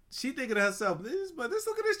 She thinking to herself, but let's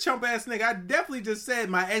look at this chump ass nigga. I definitely just said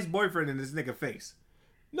my ex-boyfriend in this nigga face.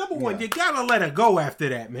 Number one, you gotta let her go after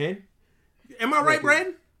that, man. Am I right,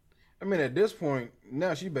 Brandon? I mean, at this point,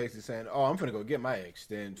 now she basically saying, "Oh, I'm finna go get my ex."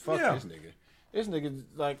 Then fuck this nigga. This nigga's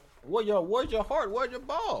like, where's your heart? Where's your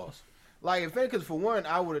balls? Like, if because for one,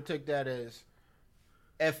 I would have took that as,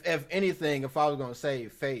 if anything, if I was gonna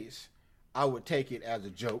save face, I would take it as a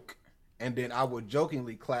joke, and then I would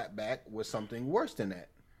jokingly clap back with something worse than that.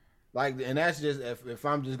 Like, and that's just if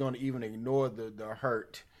I'm just gonna even ignore the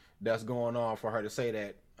hurt that's going on for her to say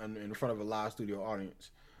that in front of a live studio audience,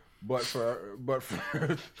 but for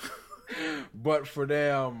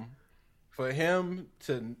him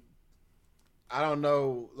to, I don't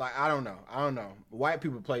know. White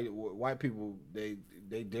people, they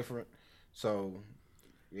different. So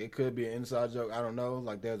it could be an inside joke. I don't know.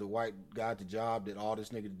 Like there's a white guy at the job that all this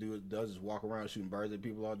nigga does is walk around shooting birds at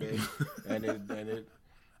people all day.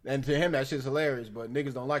 and to him that shit's hilarious, but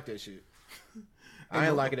niggas don't like that shit. I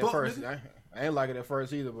ain't like it at first. I ain't like it at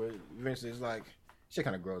first either, but eventually it's like shit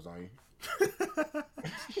kind of grows on you.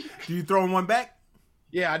 Do you throw him one back?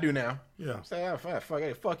 Yeah, I do now. Yeah. Say,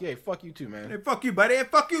 fuck you too, man. Hey, fuck you, buddy. Hey,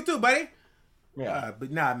 fuck you too, buddy. Yeah,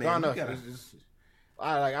 but nah, man. No,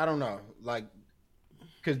 I don't know, like,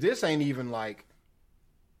 cause this ain't even like,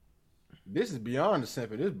 this is beyond the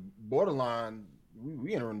simping. This borderline.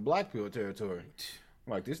 We entering black pill territory.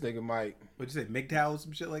 Like this nigga might. What'd you say? MGTOW,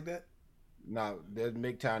 some shit like that. Now, there's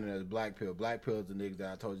MGTOW and there's Black Pill. Black Pill is the niggas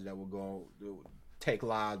that I told you that will take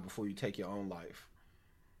lives before you take your own life.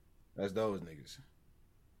 That's those niggas.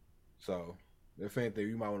 So, if anything,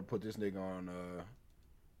 you might want to put this nigga on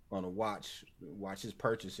a watch his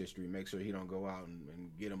purchase history. Make sure he don't go out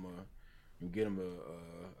and get him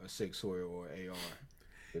a 6 or AR.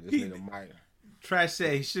 This nigga might. Trash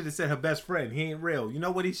said he should have said her best friend. He ain't real. You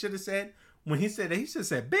know what he should have said? When he said that, he should have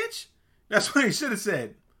said, bitch. That's what he should have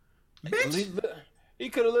said. Bitch. He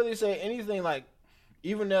could have literally said anything, like,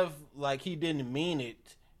 even if like he didn't mean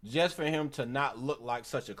it, just for him to not look like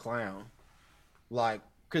such a clown. Like,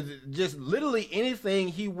 because just literally anything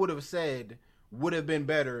he would have said would have been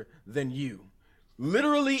better than you.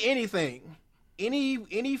 Literally anything.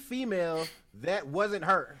 Any female that wasn't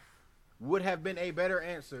her would have been a better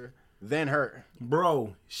answer than her.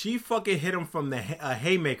 Bro, she fucking hit him from a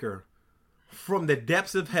haymaker from the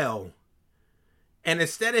depths of hell. And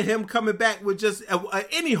instead of him coming back with just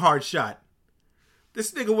any hard shot,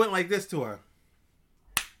 this nigga went like this to her.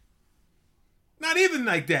 Not even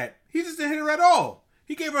like that. He just didn't hit her at all.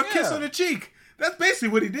 He gave her a kiss on the cheek. That's basically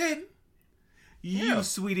what he did. You,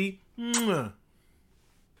 sweetie. Mwah.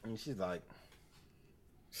 And she's like,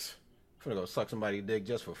 I'm gonna go suck somebody's dick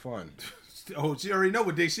just for fun. Oh, she already know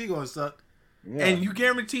what dick she gonna suck. Yeah. And you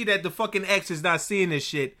guarantee that the fucking ex is not seeing this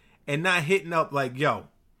shit and not hitting up like, yo.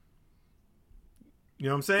 You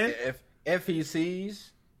know what I'm saying? If he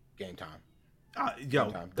sees, game time.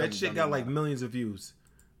 Yo, that shit got like millions of views.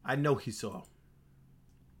 I know he saw.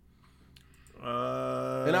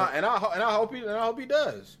 And I hope he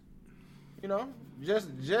does. You know, just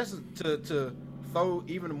to throw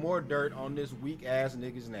even more dirt on this weak ass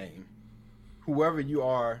nigga's name. Whoever you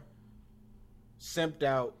are, simped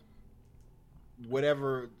out,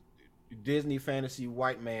 whatever Disney fantasy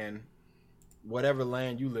white man, whatever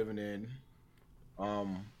land you living in,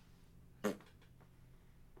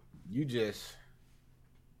 you just,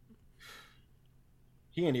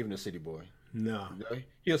 he ain't even a city boy. No,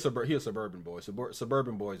 he a suburban boy.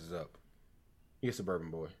 Suburban boys is up. He a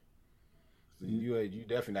suburban boy. You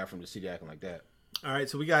definitely not from the city acting like that. All right,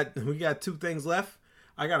 so we got 2 things left.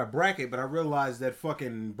 I got a bracket, but I realized that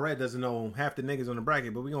fucking Brad doesn't know half the niggas on the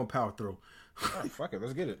bracket, but we gonna power through. Oh, fuck it,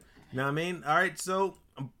 let's get it. Know what I mean? All right, so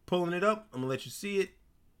I'm pulling it up. I'm gonna let you see it.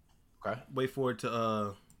 Okay. Wait for it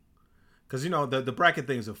to because you know the bracket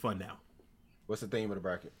things are fun now. What's the theme of the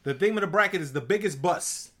bracket? The theme of the bracket is the biggest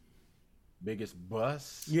bus. Biggest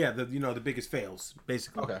bus? Yeah, the biggest fails,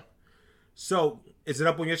 basically. Okay. So is it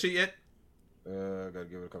up on your shit yet? Gotta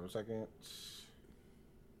give it a couple seconds.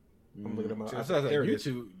 I'm looking at my. There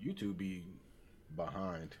YouTube be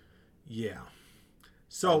behind. Yeah.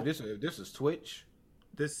 So this is Twitch.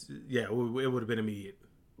 It would have been immediate.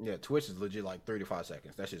 Yeah, Twitch is legit like 35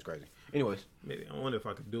 seconds. That shit's crazy. Anyways, maybe I wonder if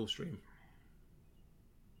I could dual stream.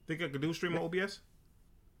 Think I could dual stream on OBS?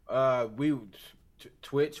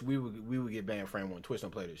 Twitch, we would get banned frame one. Twitch don't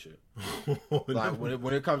play this shit. Like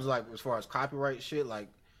when it comes to like as far as copyright shit, like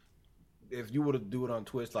if you were to do it on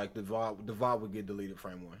Twitch, like the VOD would get deleted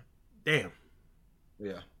frame one. Damn.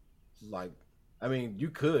 Yeah. Like, I mean, you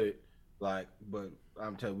could, like, but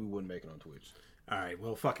I'm telling you, we wouldn't make it on Twitch. All right,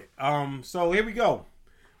 well, fuck it. So here we go.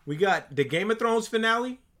 We got the Game of Thrones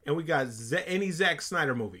finale, and we got any Zack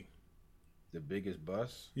Snyder movie. The biggest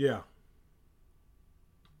bust? Yeah.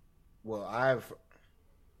 Well,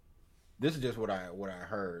 this is just what I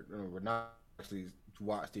heard. We're not actually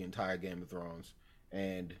watched the entire Game of Thrones,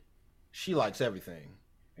 and she likes everything,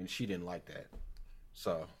 and she didn't like that.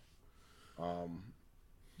 So,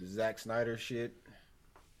 the Zack Snyder shit,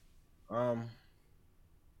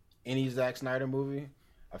 any Zack Snyder movie,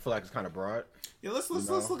 I feel like it's kind of broad. Yeah, let's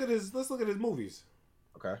look at his movies.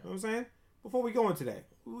 Okay. You know what I'm saying? Before we go into that,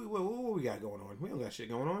 what we got going on? We don't got shit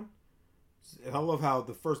going on. I love how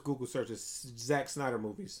the first Google search is Zack Snyder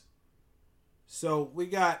movies. So we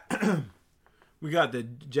got the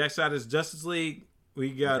Zack Snyder's Justice League. We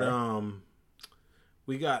got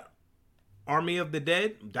Army of the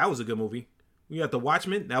Dead. That was a good movie. We got The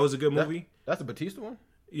Watchmen. That was a good movie. That's the Batista one?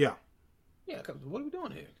 Yeah. Yeah, cause what are we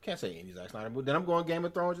doing here? Can't say any Zack Snyder movie. Then I'm going Game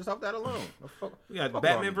of Thrones just off that alone. We got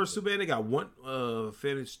Batman vs Superman. They got one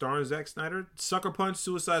film starring Zack Snyder. Sucker Punch,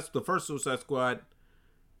 the first Suicide Squad.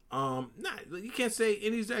 You can't say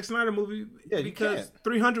any Zack Snyder movie because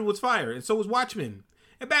 300 was fire, and so was Watchmen.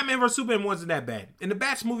 And Batman vs Superman wasn't that bad, and the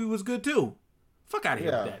Bats movie was good too. Fuck out of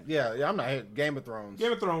here with that. Yeah, I'm not here. Game of Thrones.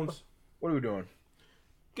 Game of Thrones. What are we doing?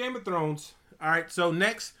 Game of Thrones. All right. So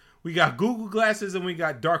next we got Google Glasses and we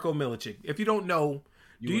got Darko Milicic. If you don't know,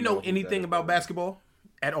 do you know anything about basketball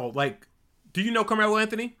at all? Like, do you know Carmelo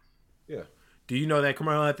Anthony? Yeah. Do you know that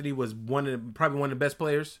Carmelo Anthony was probably one of the best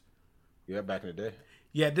players? Yeah, back in the day.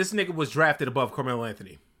 Yeah, this nigga was drafted above Carmelo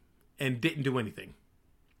Anthony and didn't do anything.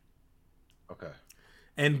 Okay.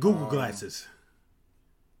 And Google glasses.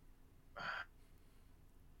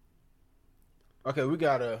 Okay,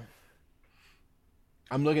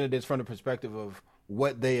 I'm looking at this from the perspective of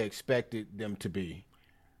what they expected them to be.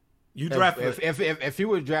 You drafted if he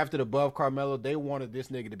was drafted above Carmelo, they wanted this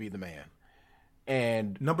nigga to be the man.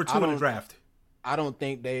 And number 2 in the draft. I don't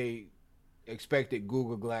think they expected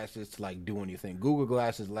Google glasses to like do anything. Google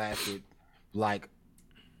glasses lasted like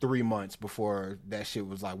 3 months before that shit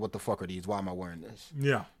was like, what the fuck are these? Why am I wearing this?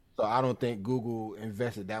 Yeah. So I don't think Google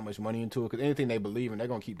invested that much money into it because anything they believe in, they're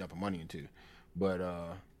gonna keep dumping money into.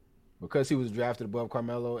 But because he was drafted above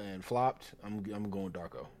Carmelo and flopped, I'm going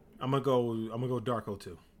Darko. I'm gonna go Darko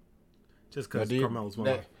too. Just because Carmelo's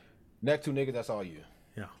one. Next 2 niggas, that's all you.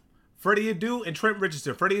 Yeah. Freddie Adu and Trent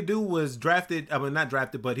Richardson. Freddie Adu was drafted, not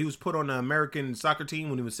drafted, but he was put on the American soccer team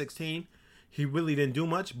when he was 16. He really didn't do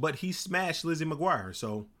much, but he smashed Lizzie McGuire.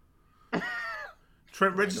 So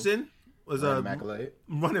Trent Richardson was a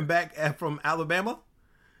running back from Alabama,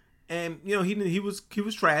 and you know he was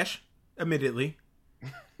trash, admittedly.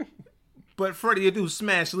 But Freddie Adu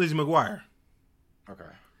smashed Lizzie McGuire. Okay.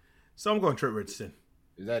 So I'm going Trent Richardson.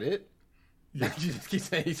 Is that it? Yeah. You just keep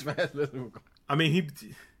saying he smashed Lizzie McGuire. I mean, he.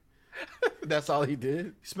 That's all he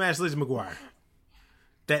did. He smashed Lizzie McGuire.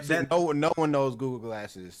 No one knows Google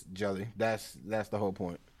glasses, Jelly. That's the whole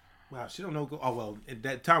point. Wow, she don't know. Oh well, at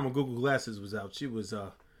that time when Google Glasses was out, she was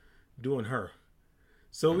doing her.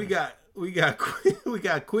 So we got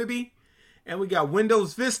Quibi, and we got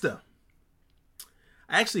Windows Vista.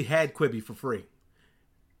 I actually had Quibi for free,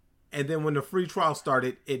 and then when the free trial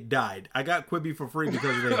started, it died. I got Quibi for free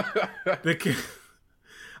because of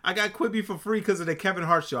I got Quibi for free because of the Kevin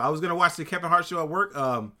Hart show. I was gonna watch the Kevin Hart show at work.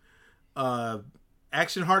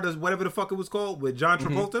 Action Hard does whatever the fuck it was called with John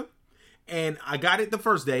Travolta. And I got it the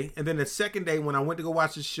first day, and then the second day when I went to go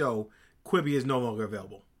watch the show, Quibi is no longer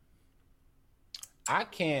available. I'm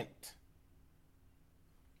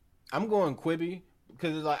going Quibi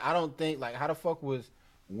because it's like I don't think like how the fuck was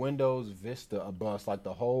Windows Vista a bust, like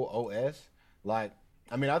the whole OS? Like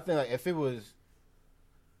I mean I think like if it was,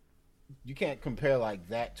 you can't compare like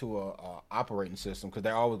that to a operating system because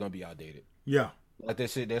they're always gonna be outdated. Yeah. Like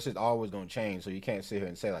this shit's always gonna change, so you can't sit here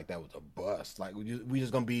and say like that was a bust. Like we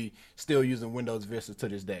just gonna be still using Windows Vista to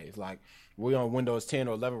this day. It's like we're on Windows 10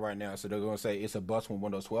 or 11 right now, so they're gonna say it's a bust when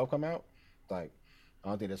Windows 12 come out. Like I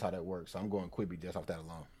don't think that's how that works. So I'm going Quibi just off that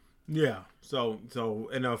alone. Yeah. So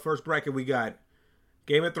in the first bracket we got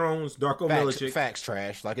Game of Thrones, Darko Milicic. Facts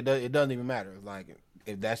trash. Like it doesn't even matter. Like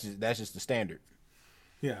if that's just the standard.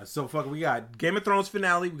 Yeah. So we got Game of Thrones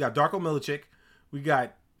finale. We got Darko Milicic. We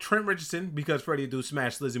got Trent Richardson because Freddie Adu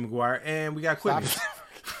smashed Lizzie McGuire, and we got Quibi.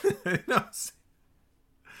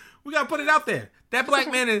 We gotta put it out there. That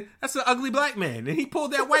black man, that's an ugly black man, and he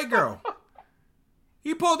pulled that white girl.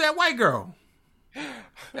 He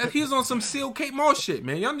was on some Seal Kate Moss shit,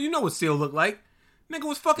 man. You know what Seal looked like? Nigga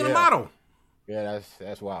was fucking a model. Yeah,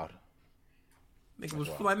 that's wild.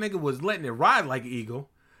 Nigga was letting it ride like an eagle.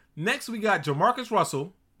 Next, we got Jamarcus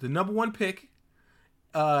Russell, the number 1 pick.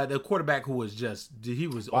 The quarterback who was he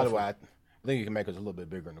was awful. By the way, I think you can make us a little bit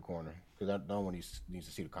bigger in the corner because no one needs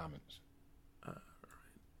to see the comments.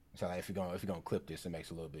 So like if you're gonna clip this, it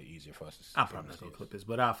makes it a little bit easier for us to see. I'm probably not gonna clip this,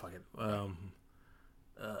 but I'll fucking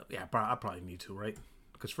yeah, I probably need to, right?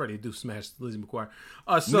 Because Freddie do smash Lizzie McGuire.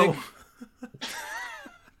 So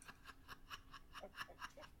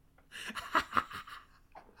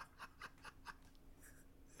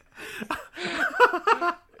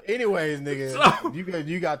anyways, nigga,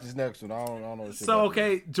 you got this next one. I don't know. What so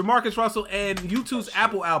okay, Jamarcus Russell and U2's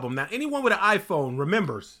Apple album. Now, anyone with an iPhone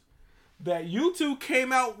remembers that U2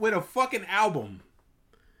 came out with a fucking album,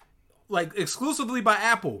 like exclusively by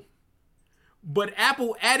Apple, but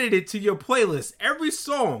Apple added it to your playlist. Every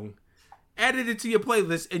song added it to your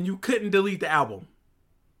playlist, and you couldn't delete the album.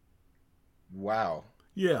 Wow.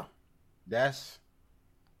 Yeah. That's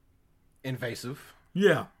invasive.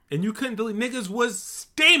 Yeah. And you couldn't delete. Niggas was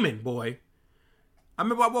steaming, boy. I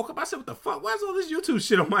remember I woke up, I said, what the fuck? Why's all this YouTube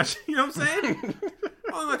shit on my shit? You know what I'm saying?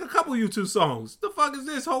 On like a couple YouTube songs. The fuck is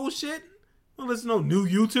this whole shit? Well, listen to no new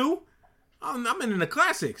YouTube. I'm in the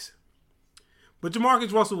classics. But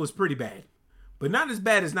Jamarcus Russell was pretty bad. But not as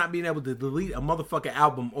bad as not being able to delete a motherfucking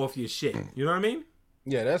album off your shit. You know what I mean?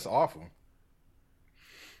 Yeah, that's awful.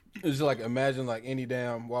 It's just like, imagine like any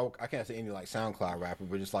damn, well, I can't say any like SoundCloud rapper,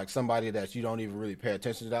 but just like somebody that you don't even really pay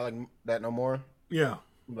attention to that like that no more. Yeah.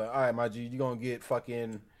 Like, all right, my G, you're gonna get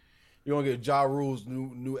Ja Rule's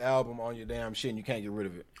new album on your damn shit and you can't get rid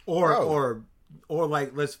of it. Or or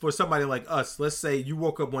like for somebody like us, let's say you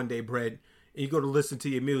woke up one day, Brett, and you go to listen to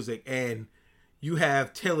your music, and you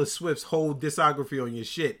have Taylor Swift's whole discography on your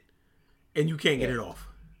shit, and you can't get it off,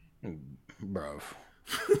 bro.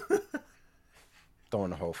 Throwing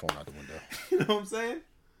the whole phone out the window. You know what I'm saying?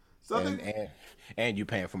 And you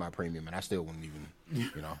paying for my premium, and I still wouldn't even,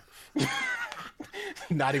 you know,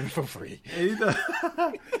 not even for free.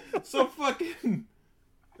 So fucking,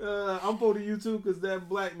 I'm voting YouTube because that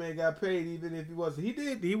black man got paid, even if he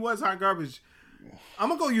wasn't. He was hot garbage. I'm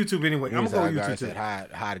gonna go YouTube anyway. I'm gonna go YouTube too.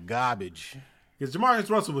 Hot garbage. Because Jamarcus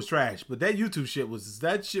Russell was trash, but that YouTube shit was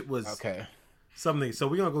okay. Something. So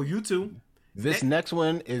we're gonna go YouTube. This next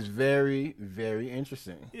one is very, very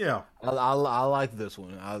interesting. Yeah, I like this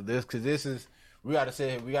one. Because this is we got to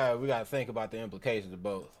think about the implications of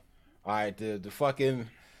both. All right, the fucking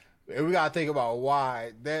we got to think about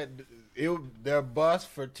why they're bust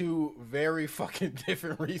for two very fucking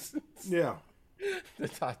different reasons. Yeah, the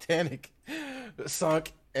Titanic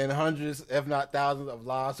sunk and hundreds, if not thousands, of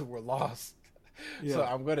lives were lost. Yeah. So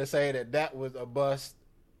I'm gonna say that was a bust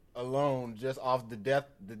alone, just off the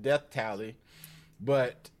death tally.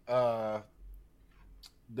 But the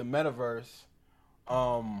metaverse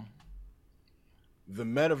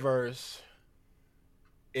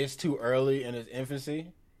is too early in its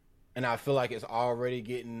infancy, and I feel like it's already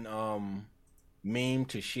getting memed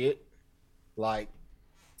to shit. Like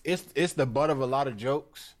it's the butt of a lot of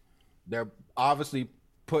jokes. They're obviously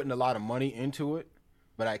putting a lot of money into it,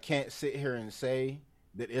 but I can't sit here and say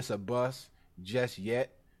that it's a bust just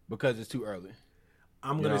yet because it's too early.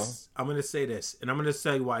 I'm gonna say this, and I'm gonna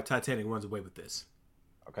say why Titanic runs away with this.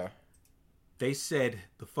 Okay. They said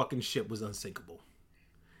the fucking ship was unsinkable.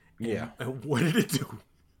 Yeah. And what did it do?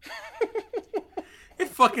 It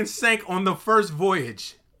fucking sank on the first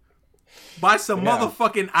voyage by some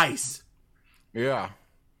motherfucking ice. Yeah.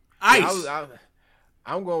 Ice.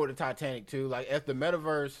 I'm going with the Titanic too. Like, if the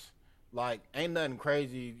metaverse, like, ain't nothing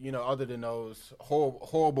crazy, other than those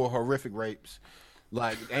horrible, horrific rapes.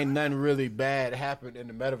 Like, ain't nothing really bad happened in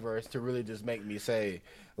the metaverse to really just make me say,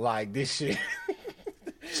 like, this shit.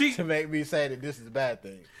 To make me say that this is a bad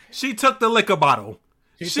thing. She took the liquor bottle.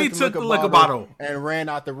 She took the liquor bottle and ran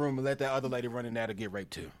out the room and let that other lady run in there to get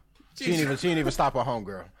raped too. She didn't even stop her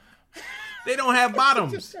homegirl. They don't have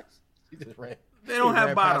bottoms. She just ran. They don't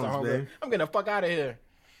have bottoms, man. I'm getting the fuck out of here.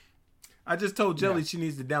 I just told Jelly she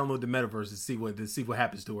needs to download the metaverse and see what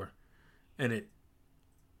happens to her.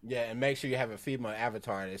 Yeah, and make sure you have a female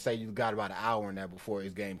avatar and say you got about an hour in there before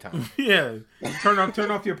it's game time. Yeah, turn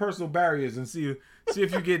off your personal barriers and see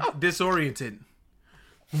if you get disoriented.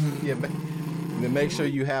 Yeah, then make sure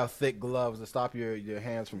you have thick gloves to stop your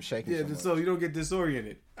hands from shaking. Yeah, so you don't get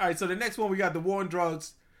disoriented. All right, so the next one we got the war on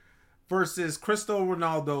drugs versus Cristiano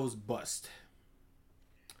Ronaldo's bust.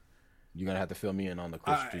 You're gonna have to fill me in on the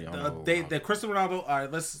Cristiano. The Cristiano Ronaldo. All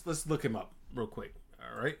right, let's look him up real quick.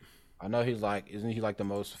 All right. I know isn't he like the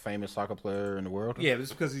most famous soccer player in the world? Yeah,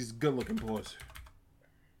 just because he's good looking, boys.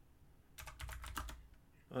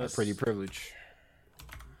 That's pretty privilege.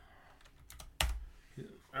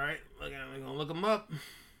 All right, we're gonna look him up.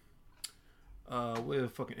 Where the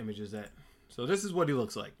fucking image is that? So this is what he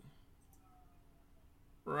looks like.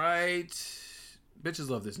 Right, bitches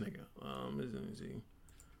love this nigga.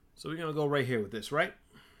 So we're gonna go right here with this, right?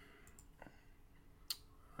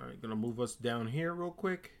 All right, gonna move us down here real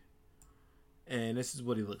quick. And this is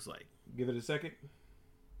what he looks like. Give it a second.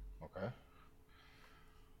 Okay.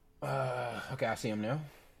 Okay, I see him now.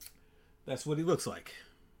 That's what he looks like.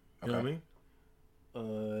 You know what I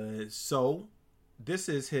mean? So this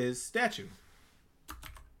is his statue.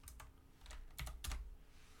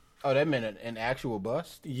 Oh, that meant an actual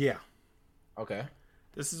bust? Yeah. Okay.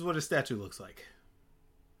 This is what his statue looks like.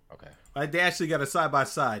 Okay. Like, they actually got a side by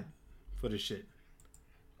side for this shit.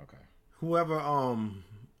 Okay.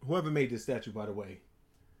 Whoever made this statue, by the way,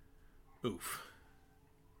 oof.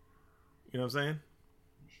 You know what I'm saying?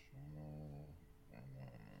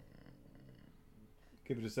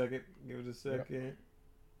 Give it a second. Yep.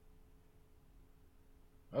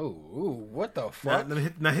 Oh, ooh, what the fuck?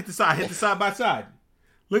 Now hit the side. Hit the side by side.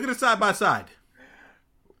 Look at the side by side.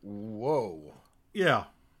 Whoa. Yeah.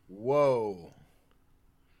 Whoa.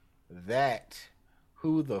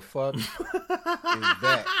 Who the fuck is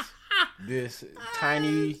that? This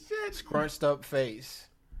tiny, scrunched up face.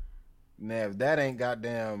 Now, if that ain't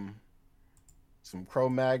goddamn some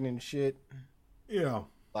Cro-Magnon shit. Yeah.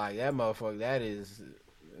 Like, that motherfucker, that is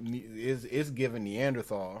giving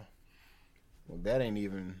Neanderthal. Well, that ain't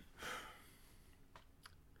even.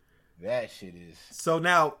 That shit is. So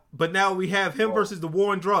now we have him versus the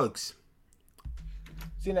war on drugs.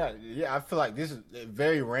 See now, yeah, I feel like this is a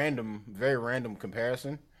very random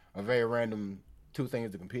comparison, a very random two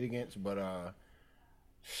things to compete against. But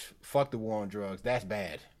fuck the war on drugs. That's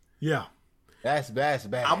bad. Yeah, that's bad.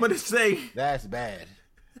 I'm gonna say that's bad.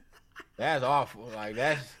 That's awful. Like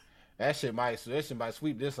that shit might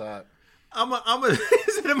sweep this side.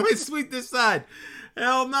 It might sweep this side.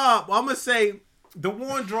 Hell no. I'm gonna say the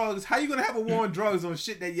war on drugs. How you gonna have a war on drugs on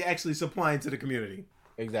shit that you're actually supplying to the community?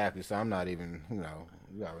 Exactly. So I'm not even.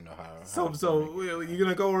 You already know how. So you're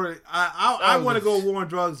gonna go over. I want to go war on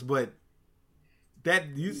drugs, but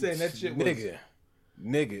that you saying that shit was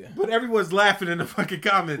nigga. But everyone's laughing in the fucking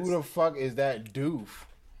comments. Who the fuck is that doof?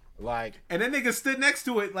 Like, and that nigga stood next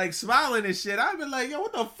to it, like smiling and shit. I've been like, yo,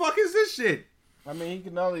 what the fuck is this shit? I mean,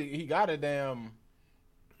 he got to damn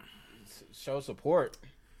show support.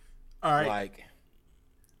 All right, like,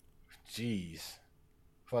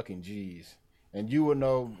 fucking jeez, and you would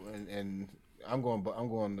know. And I'm going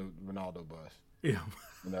the Ronaldo bus. Yeah.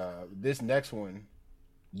 And, this next one,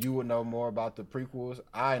 you would know more about the prequels.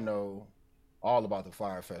 I know all about the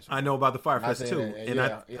Fire Festival. I know about the Fire Festival too, and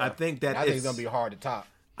I think that it's gonna be hard to top.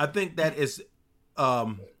 I think that is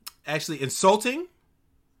actually insulting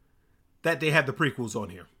that they have the prequels on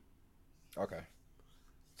here. Okay.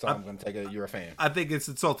 So I'm going to take it you're a fan. I think it's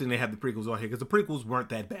insulting they have the prequels on here because the prequels weren't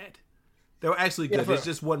that bad. They were actually good. It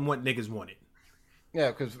just wasn't what niggas wanted. Yeah,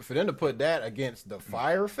 because for them to put that against the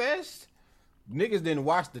Fire Fest, niggas didn't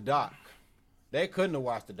watch the doc. They couldn't have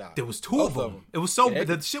watched the doc. There was two of them. It was so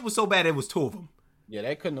the shit was so bad. It was two of them. Yeah,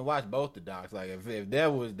 they couldn't have watched both the docs. Like if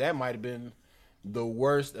that might have been the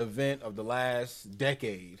worst event of the last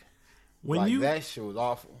decade. That shit was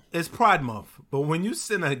awful. It's Pride Month, but when you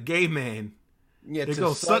send a gay man, to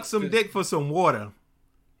go suck some dick for some water.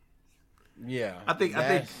 Yeah, I think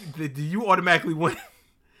you automatically win.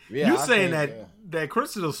 Yeah, you saying that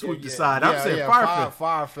Kristen will sweep the side. I'm saying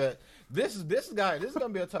Firefest. This is gonna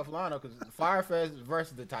be a tough lineup because Firefest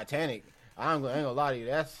versus the Titanic. I ain't gonna lie to you.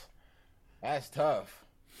 That's tough.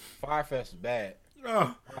 Firefest is bad. Oh,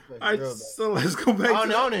 all right, so let's go back. I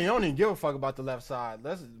don't even give a fuck about the left side.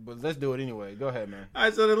 Let's do it anyway. Go ahead, man. All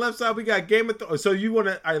right, so the left side we got Game of Thrones. So you want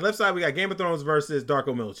to? All right, left side we got Game of Thrones versus Darko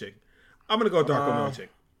Milicic. I'm gonna go Darko Milicic.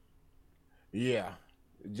 Yeah,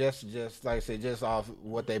 just like I said, just off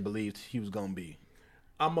what they believed he was gonna be.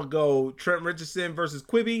 I'm gonna go Trent Richardson versus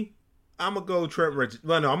Quibi. I'm gonna go Trent Richardson.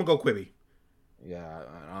 Well, no, I'm gonna go Quibi. Yeah,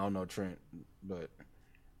 I don't know Trent, but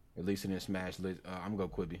at least in this match, I'm gonna go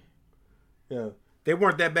Quibi. Yeah. They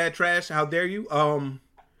weren't that bad trash. How dare you?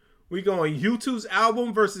 We going U2's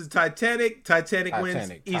album versus Titanic. Titanic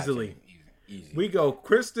wins easily. Easy. We go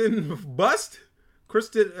Cristiano's bust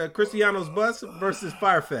versus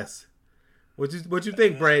Firefest. What you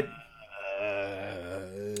think, Brad?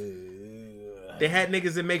 They had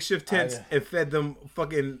niggas in makeshift tents and fed them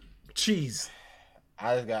fucking cheese.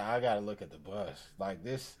 I gotta look at the bus like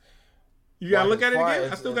this. You gotta look at it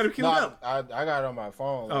again. I still gotta keep it up. I got it on my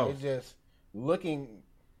phone. Like, it's just looking.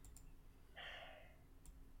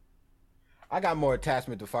 I got more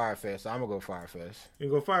attachment to Firefest, so I'm gonna go Firefest. You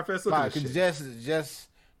go Firefest? Look at this shit. Just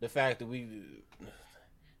the fact that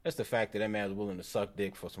that's the fact that man was willing to suck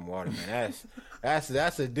dick for some water, man. That's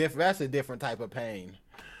a different type of pain.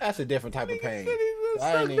 That's a different type of pain.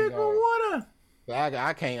 Suck dick for water.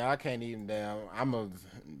 I can't even damn.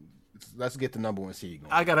 Let's get the number one seed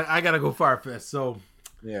going. I gotta go Firefest. So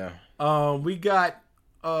yeah. We got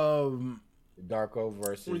Darko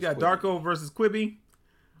versus. We got Quibi. Darko versus Quibi.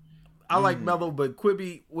 I like Mello, but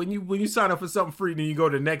Quibi, when you sign up for something free, then you go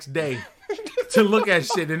the next day to look at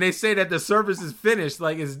shit, and they say that the service is finished,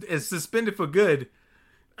 like it's suspended for good.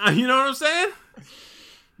 You know what I'm saying?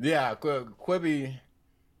 Yeah, Quibi,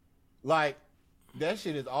 like that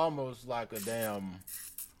shit is almost like a damn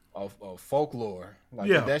of folklore. Like,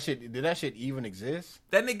 yeah, did that shit even exist?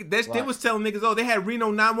 That nigga, they was telling niggas, they had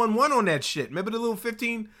Reno 911 on that shit. Remember the little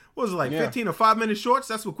 15? What was it like? 15 or 5 minute shorts?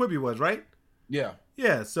 That's what Quibi was, right? Yeah.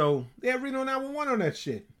 Yeah, so they had Reno 911 on that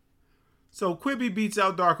shit. So Quibi beats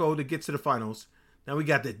out Darko to get to the finals. Now we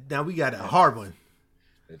got a hard one.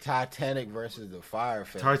 The Titanic versus the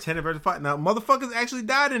Firefest. Titanic versus Fire. Now motherfuckers actually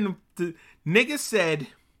died in the niggas said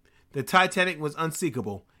the Titanic was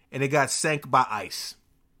unsinkable and it got sank by ice.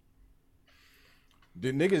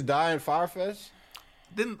 Did niggas die in Firefest?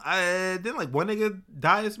 Didn't like one nigga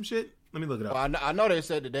die or some shit? Let me look it up. Well, I know they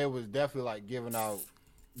said that they was definitely like giving out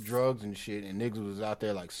drugs and shit, and niggas was out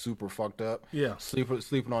there like super fucked up. Yeah,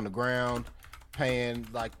 sleeping on the ground, paying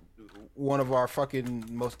like one of our fucking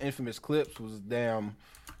most infamous clips was damn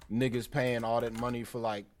niggas paying all that money for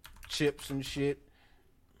like chips and shit,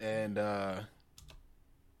 and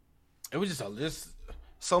it was just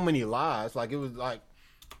so many lies. Like it was like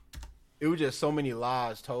it was just so many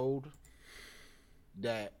lies told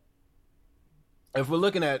that if we're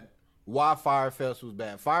looking at why Fyre Fest was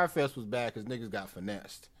bad because niggas got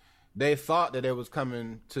finessed. They thought that it was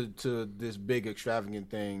coming to this big extravagant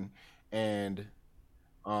thing, and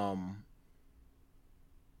the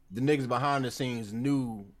niggas behind the scenes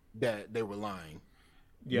knew that they were lying.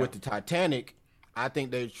 Yeah. With the Titanic, I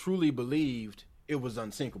think they truly believed it was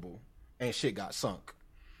unsinkable, and shit got sunk.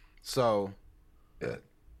 So,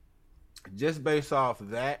 just based off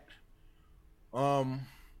of that,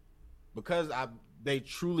 because they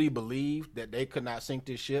truly believed that they could not sink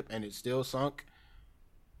this ship and it still sunk,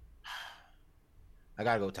 I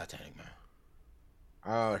gotta go Titanic, man.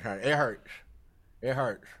 Oh, it hurts. It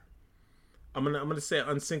hurts. I'm gonna say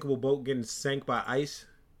unsinkable boat getting sank by ice.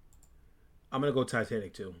 I'm gonna go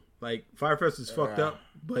Titanic too. Like Fyre Fest is fucked up,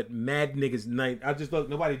 but mad niggas night. I just look.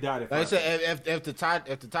 Nobody died at. Like I said, if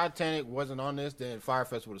the Titanic wasn't on this, then Fyre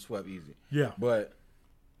Fest would have swept easy. Yeah, but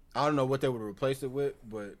I don't know what they would have replaced it with.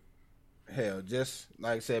 But hell, just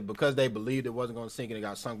like I said, because they believed it wasn't gonna sink and it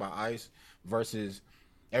got sunk by ice, versus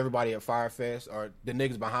everybody at Fyre Fest or the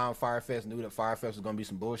niggas behind Fyre Fest knew that Fyre Fest was gonna be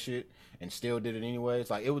some bullshit and still did it anyway. It's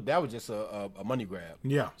like that was just a money grab.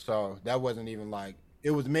 Yeah. So that wasn't even like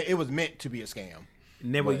it was meant to be a scam.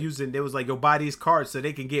 And they were using. They was like, "Yo, buy these cards so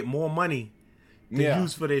they can get more money to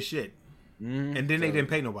use for their shit." Mm-hmm. And then they didn't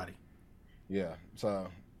pay nobody. Yeah. So.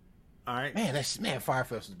 All right. Man, Fyre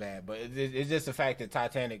Fest was bad, but it's just the fact that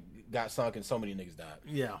Titanic got sunk and so many niggas died.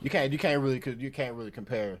 Yeah. You can't really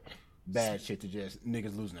compare bad shit to just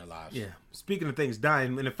niggas losing their lives. Yeah. Speaking of things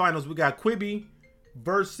dying, in the finals we got Quibi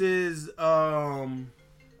versus hold on.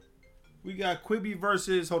 We got Quibi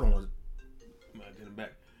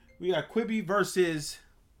versus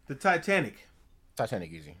the Titanic.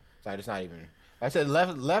 Titanic easy. Like, it's not even. Like I said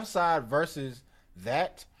left side versus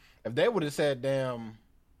that. If they would have said, damn,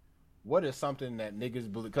 what is something that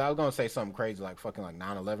niggas believe? Because I was gonna say something crazy like fucking like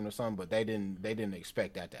 9/11 or something, but they didn't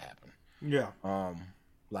expect that to happen. Yeah.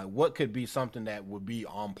 Like what could be something that would be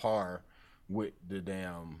on par with the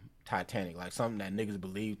damn Titanic? Like something that niggas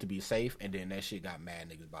believe to be safe, and then that shit got mad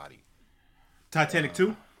niggas' body. Titanic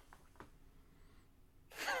 2.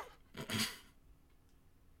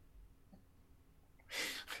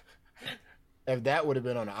 If that would have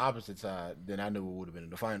been on the opposite side, then I knew it would have been in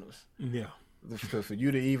the finals. Yeah. For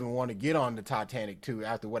you to even want to get on the Titanic 2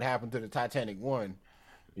 after what happened to the Titanic 1,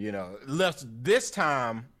 you know, this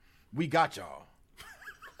time we got y'all.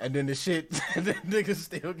 And then the niggas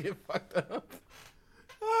still get fucked up.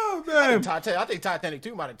 Oh man. I think Titanic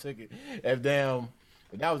 2 might have took it if that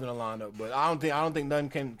was in the lineup. But I don't think nothing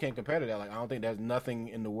can compare to that. Like I don't think there's nothing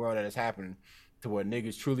in the world that has happened to where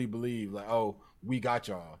niggas truly believe like, oh, we got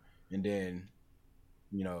y'all. And then,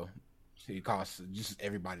 you know, it costs just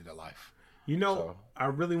everybody their life. You know, I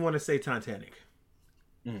really want to say Titanic.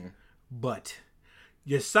 Mm-hmm. But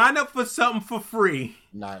you sign up for something for free.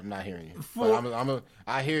 I'm not hearing you.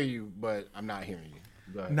 I hear you, but I'm not hearing you.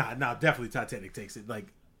 Nah, definitely Titanic takes it. Like,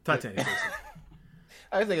 Titanic takes it.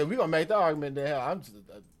 I think if we're going to make the argument, then hell,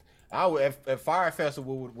 if Fyre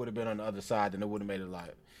Festival would have been on the other side, then it would have made it a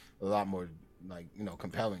lot more, like, you know,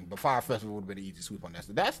 compelling. But Fyre Festival would have been an easy sweep on that.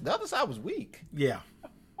 So the other side was weak. Yeah.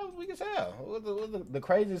 That was weak as hell. The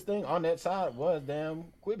craziest thing on that side was damn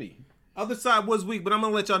Quibi. Other side was weak, but I'm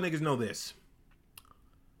going to let y'all niggas know this.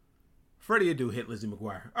 Freddie Adu hit Lizzie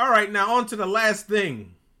McGuire. All right, now on to the last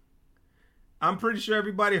thing. I'm pretty sure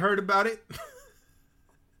everybody heard about it.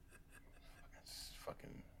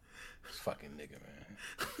 Fucking nigga, man.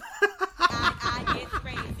 I get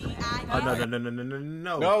crazy.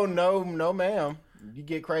 No, ma'am. You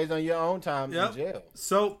get crazy on your own time in jail.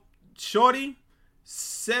 So, Shorty,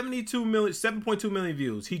 7.2 million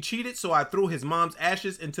views. He cheated, so I threw his mom's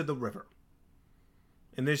ashes into the river.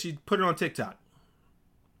 And then she put it on TikTok.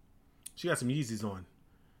 She got some Yeezys on.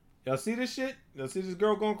 Y'all see this shit? Y'all see this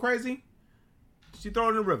girl going crazy? She threw it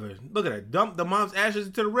in the river. Look at her. Dumped the mom's ashes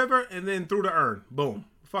into the river and then threw the urn. Boom.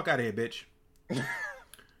 Fuck out of here, bitch.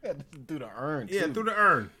 Through the urn, too. Yeah, through the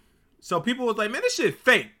urn. So people was like, man, this shit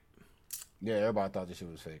fake. Yeah, everybody thought this shit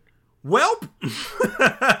was fake. Welp.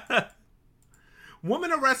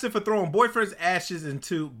 Woman arrested for throwing boyfriend's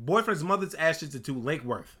mother's ashes into Lake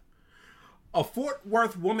Worth. A Fort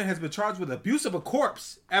Worth woman has been charged with abuse of a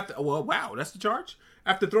corpse after, well, wow, that's the charge?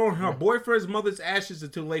 After throwing her boyfriend's mother's ashes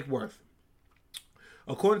into Lake Worth.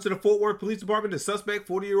 According to the Fort Worth Police Department, the suspect,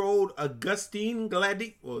 40-year-old Augustine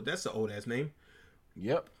Glady, well, that's an old-ass name.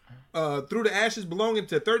 Yep. Threw the ashes belonging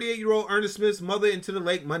to 38-year-old Ernest Smith's mother into the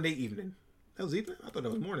lake Monday evening. That was evening? I thought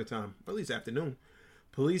that was morning time, or at least afternoon.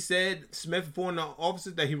 Police said Smith informed the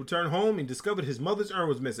officers that he returned home and discovered his mother's urn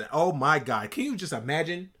was missing. Oh my God. Can you just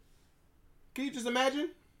imagine? Can you just imagine?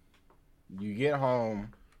 You get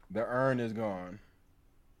home, the urn is gone,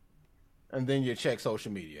 and then you check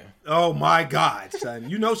social media. Oh my God, son!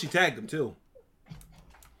 You know she tagged him too.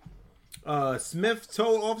 Smith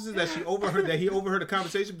told officers that he overheard a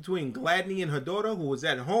conversation between Gladney and her daughter, who was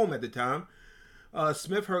at home at the time.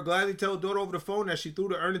 Smith heard Gladney tell her daughter over the phone that she threw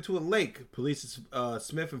the urn into a lake. Police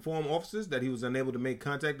Smith informed officers that he was unable to make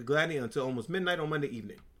contact with Gladney until almost midnight on Monday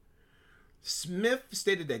evening. Smith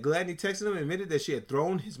stated that Gladney texted him and admitted that she had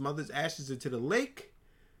thrown his mother's ashes into the lake.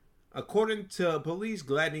 According to police,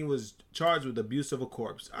 Gladney was charged with abuse of a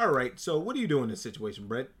corpse. All right, so what do you do in this situation,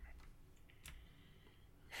 Brett?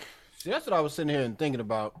 See, that's what I was sitting here and thinking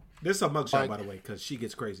about. This is a mugshot, by the way, because she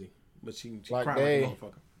gets crazy. But she like crying like a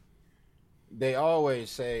motherfucker. They always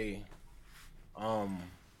say,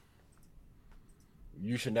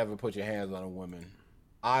 you should never put your hands on a woman.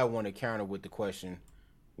 I want to counter with the question,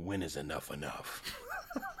 when is enough enough?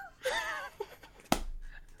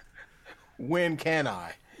 When can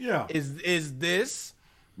I? Yeah. Is this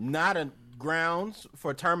not a grounds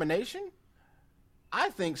for termination? I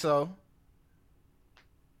think so.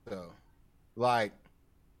 So, like,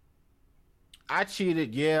 I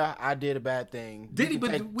cheated. Yeah, I did a bad thing. Did he?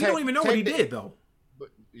 But we don't even know what he did, though. But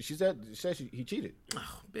she said he cheated.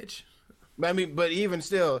 Oh, bitch. I mean, but even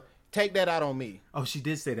still, take that out on me. Oh, she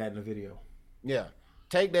did say that in the video. Yeah,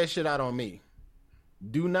 take that shit out on me.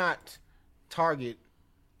 Do not target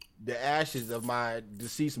the ashes of my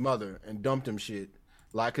deceased mother and dump them shit.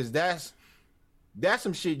 Like, cause that's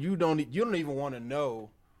some shit you don't even want to know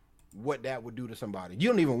what that would do to somebody. You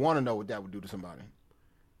don't even want to know what that would do to somebody.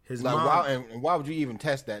 His like, mom, why would you even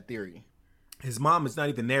test that theory? His mom is not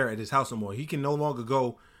even there at his house no more. He can no longer go,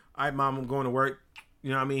 all right, mom, I'm going to work.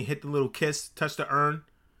 You know what I mean? Hit the little kiss, touch the urn.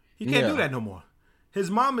 He can't do that no more.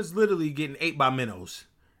 His mom is literally getting ate by minnows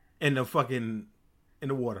in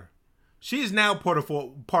the water. She is now part of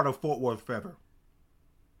Fort Worth forever.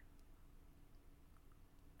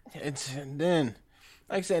 And then,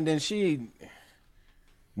 like I said, then she,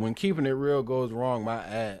 when keeping it real goes wrong, my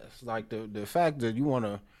ass. Like the fact that you want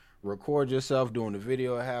to record yourself doing the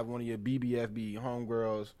video, have one of your BBFB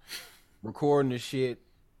homegirls recording the shit,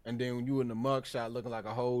 and then when you in the mugshot looking like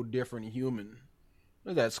a whole different human.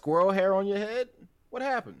 Is that squirrel hair on your head? What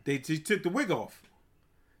happened? They took the wig off.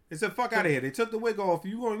 They said, "Fuck out of here." They took the wig off.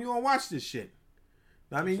 You gonna watch this shit?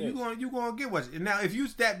 I mean, you gonna get what? Now, if you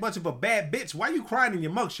that much of a bad bitch, why you crying in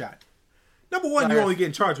your mugshot? Number one, you're only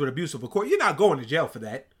getting charged with abuse of a court. You're not going to jail for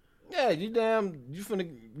that. Yeah, you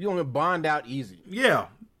gonna bond out easy. Yeah,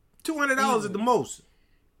 $200 at the most.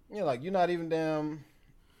 Yeah, like you're not even damn.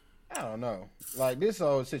 I don't know. Like this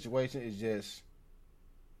whole situation is just,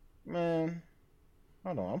 man.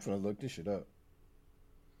 Hold on, I'm finna look this shit up.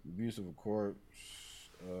 Abuse of a corpse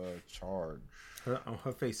charge.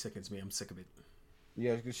 Her face sickens me. I'm sick of it.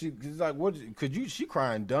 Yeah, cause like, what? She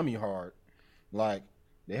crying dummy hard. Like,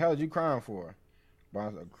 the hell are you crying for?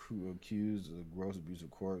 Bond accused of gross abuse of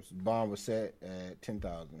corpse. Bond was set at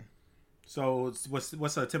 $10,000. So what's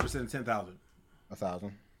 10% of 10,000?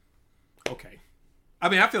 1,000. Okay. I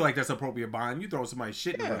mean, I feel like that's appropriate bond. You throw somebody's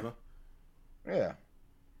shit in the river. Yeah.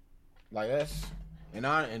 Like that's.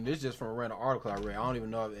 And this is just from a random article I read. I don't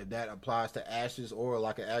even know if that applies to ashes or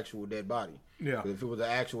like an actual dead body. Yeah. If it was an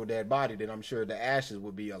actual dead body, then I'm sure the ashes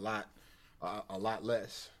would be a lot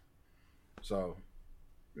less. So,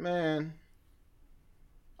 man,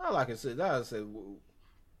 I said,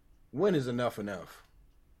 when is enough enough?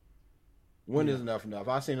 When is enough enough?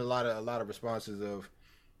 I've seen a lot of responses of,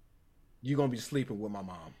 "You gonna be sleeping with my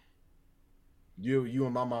mom. You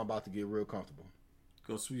and my mom about to get real comfortable.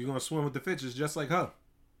 You're gonna swim with the fishes just like her."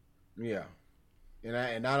 Yeah,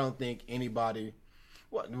 and I don't think anybody.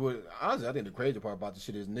 Honestly, I think the crazy part about the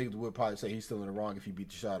shit is niggas would probably say he's still in the wrong if he beat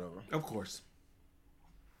the shot over. Of course.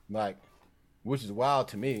 Like, which is wild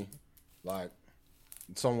to me. Like,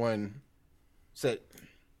 someone said,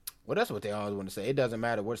 well, that's what they always want to say. It doesn't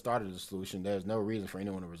matter what started the solution. There's no reason for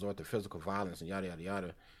anyone to resort to physical violence and yada yada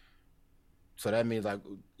yada. So that means, like,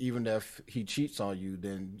 even if he cheats on you,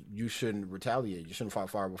 then you shouldn't retaliate. You shouldn't fight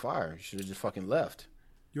fire with fire. You should have just fucking left.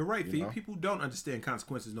 You're right, Fee. People don't understand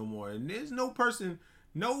consequences no more. And there's no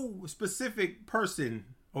specific person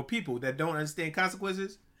or people that don't understand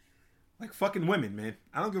consequences. Like fucking women, man.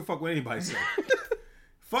 I don't give a fuck what anybody says.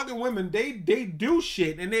 Fucking women, they do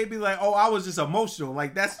shit and they be like, "Oh, I was just emotional."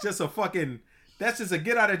 Like, that's just a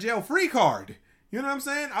get out of jail free card. You know what I'm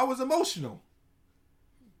saying? I was emotional.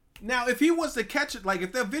 Now, if he was to catch it, like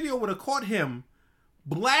if that video would have caught him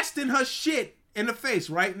blasting her shit in the face,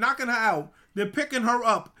 right? Knocking her out, then picking her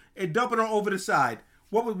up and dumping her over the side,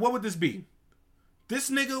 what would this be?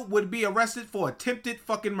 This nigga would be arrested for attempted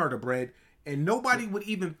fucking murder, Brad. and nobody would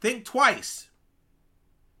even think twice.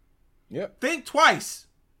 Yep. Think twice.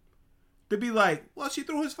 To be like, well, she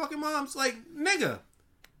threw his fucking mom's, like, nigga.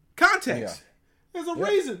 Context. There's a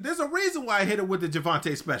reason. There's a reason why I hit her with the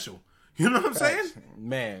Javante special. You know what I'm saying?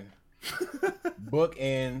 Man. Book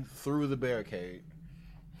in through the barricade.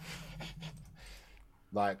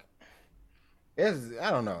 Like, I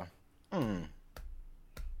don't know.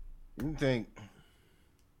 You think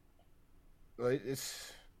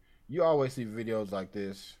you always see videos like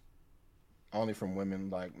this only from women.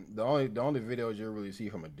 Like the only videos you really see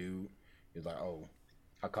from a dude is like, oh,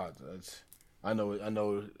 I caught this. I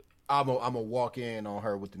know. I'm a walk in on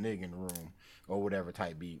her with the nigga in the room or whatever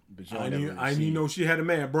type beat. But you I didn't even know she had a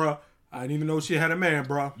man, bro. I didn't even know she had a man,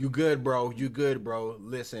 bro. You good, bro.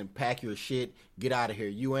 Listen, pack your shit. Get out of here.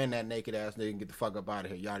 You and that naked ass nigga get the fuck up out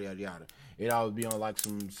of here. Yada, yada, yada. It always be on like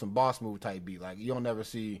some boss move type beat. Like, you don't never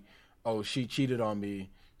see, oh, she cheated on me.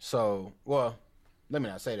 So, well, let me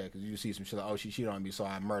not say that because you see some shit like, oh, she cheated on me, so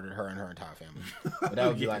I murdered her and her entire family. But that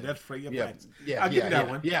would be like, that's for your yeah, facts. yeah, I'll give you that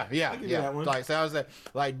yeah, one. yeah, I'll give you that one. Like, so I was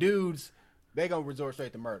like, dudes, they gonna resort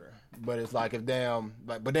straight to murder. But it's like,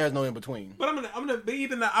 but there's no in between. But I'm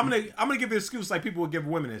gonna give an excuse like people would give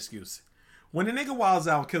women an excuse. When the nigga wilds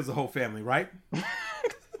out and kills the whole family, right?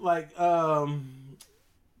 Like, when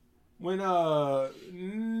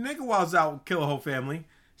nigga wilds out and kill a whole family,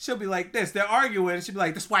 she'll be like this. They're arguing. She'll be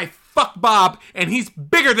like, "That's why I fuck Bob, and he's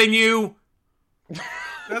bigger than you."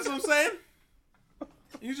 That's what I'm saying.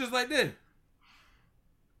 You just like this,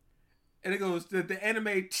 and it goes the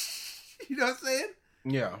anime. You know what I'm saying?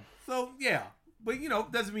 Yeah. So yeah, but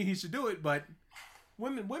doesn't mean he should do it. But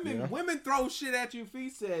women throw shit at you.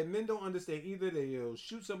 Feet said men don't understand either. They'll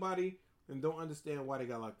shoot somebody and don't understand why they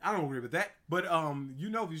got locked. I don't agree with that. But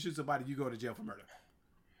if you shoot somebody, you go to jail for murder.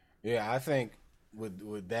 Yeah, I think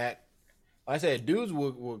with that, like I said, dudes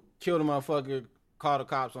will kill the motherfucker, call the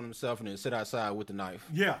cops on himself, and then sit outside with the knife.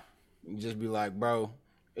 Yeah, and just be like, bro,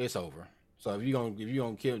 it's over. So if you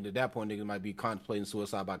gonna kill at that point, niggas might be contemplating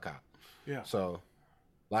suicide by cop. Yeah. So,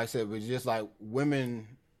 like I said, but just like women,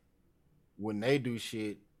 when they do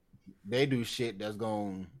shit that's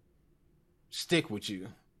gonna stick with you.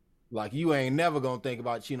 Like, you ain't never gonna think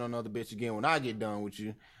about cheating on another bitch again when I get done with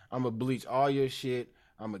you. I'm gonna bleach all your shit.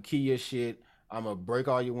 I'm gonna key your shit. I'm gonna break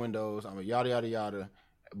all your windows. I'm gonna yada, yada, yada.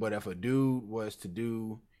 But if a dude was to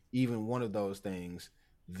do even one of those things,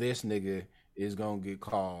 this nigga is gonna get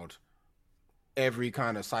called every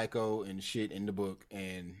kind of psycho and shit in the book.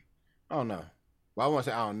 And I don't know. Well, I want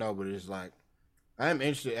to say I don't know, but it's like, I'm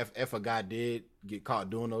interested if a guy did get caught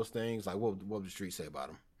doing those things, like what would the street say about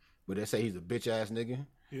him? Would they say he's a bitch ass nigga?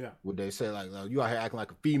 Yeah. Would they say like you out here acting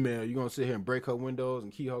like a female, you gonna sit here and break her windows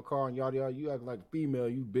and key her car and yada yada, you acting like a female,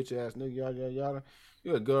 you bitch ass nigga, yada yada yada.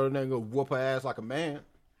 You gonna go in there and go whoop her ass like a man.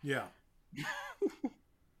 Yeah.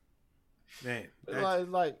 Man. It's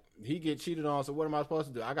like he get cheated on, so what am I supposed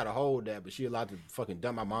to do? I gotta hold that, but she allowed to fucking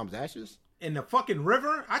dump my mom's ashes? In the fucking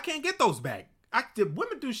river? I can't get those back.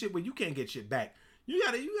 Women do shit where you can't get shit back. You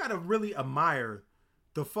gotta really admire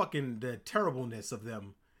the terribleness of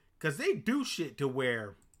them. Cause they do shit to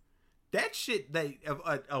where that shit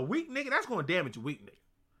a weak nigga, that's gonna damage a weak nigga.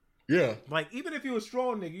 Yeah. Like, even if you're a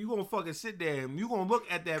strong nigga, you gonna fucking sit there and you gonna look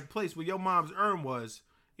at that place where your mom's urn was,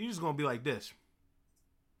 you just gonna be like this.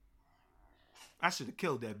 I should have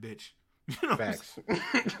killed that bitch. You know. Facts.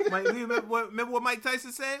 Remember what Mike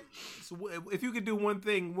Tyson said? So if you could do one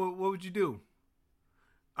thing, what would you do?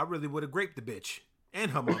 I really would have raped the bitch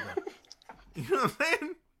and her mother. You know what I'm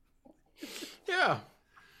saying? Yeah.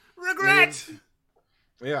 Regret.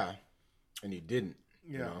 Yeah. And he didn't.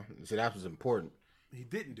 Yeah. You know? See, that was important. He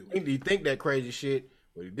didn't do it. He think that crazy shit,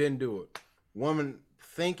 but he didn't do it. Woman,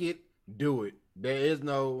 think it, do it. There is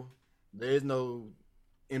no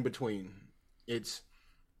in between. It's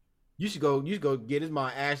you should go get his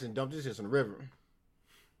mom ash and dump this shit in the river.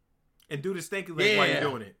 And do the stinky leg while you're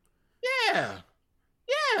doing it. Yeah.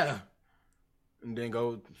 Yeah. And then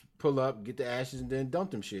go pull up, get the ashes, and then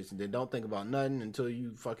dump them shits. And then don't think about nothing until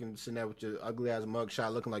you fucking sit there with your ugly ass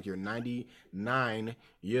mugshot looking like you're 99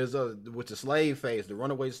 years old with the slave face, the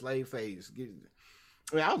runaway slave face.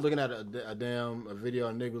 I was looking at a video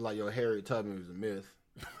and nigga was like, yo, Harriet Tubman was a myth.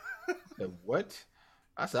 Said, what?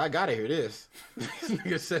 I said, I gotta hear this. This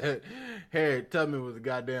nigga said Harriet Tubman was a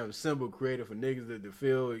goddamn symbol created for niggas to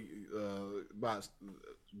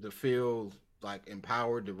feel like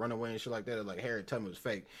empowered to run away and shit like that. Like, Harriet Tubman was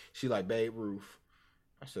fake. She like Babe Ruth.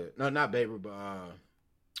 I said, no, not Babe Ruth, but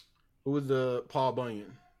who was the Paul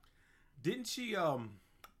Bunyan? Didn't she I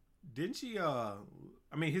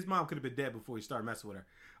mean, his mom could have been dead before he started messing with her.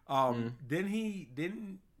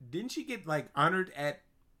 Didn't she get like honored at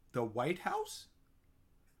the White House?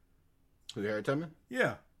 Who, Harriet Tubman?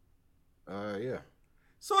 Yeah. Yeah.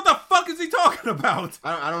 So what the fuck is he talking about?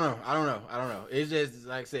 I don't know. It's just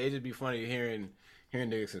like I said, it just be funny hearing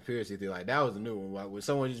the conspiracy theory. Like that was a new one. Like when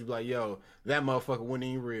someone just be like, "Yo, that motherfucker wasn't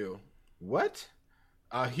even real." What?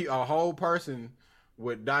 A whole person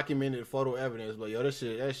with documented photo evidence, like, "Yo,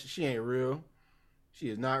 she ain't real. She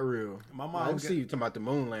is not real." My mom. I see you talking about the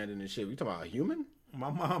moon landing and shit. You talking about a human? My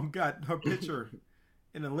mom got her picture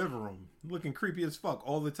in the living room, looking creepy as fuck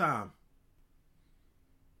all the time.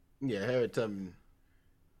 Yeah, Harriet Tubman.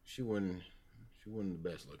 She wasn't the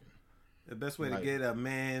best looking. The best way to get a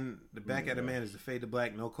man, the back at a man, is to fade to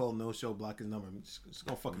black, no call, no show, block his number. Just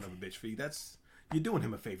go fuck another bitch for you. You're doing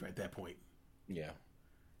him a favor at that point. Yeah.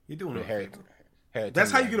 You're doing him a Harriet favor.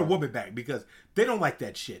 That's how you get a woman back, because they don't like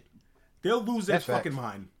that shit. They'll lose their fucking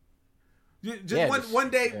mind. One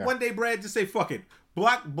day, Brad, just say fuck it,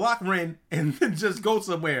 block Ren, and then just go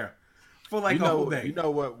somewhere for like a whole day. You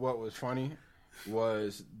know what was funny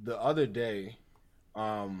was the other day.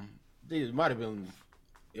 It might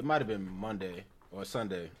have been Monday or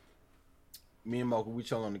Sunday. Me and Mocha, we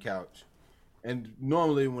chill on the couch, and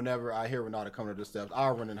normally whenever I hear Renata coming up the steps,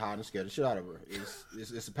 I'll run and hide and scare the shit out of her.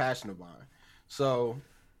 It's a passion of mine. So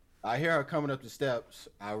I hear her coming up the steps.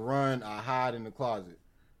 I run. I hide in the closet.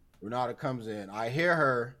 Renata comes in. I hear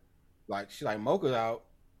her, she's like, "Mocha's out."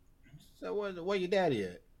 She said, "Where your daddy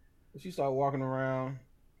at?" And she started walking around,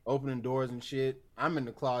 opening doors and shit. I'm in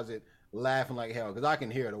the closet laughing like hell because I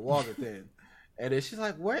can hear the walls are thin. And then she's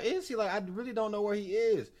like, "Where is he? Like, I really don't know where he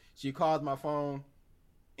is." She calls my phone,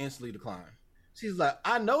 instantly decline. She's like,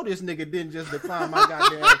 "I know this nigga didn't just decline my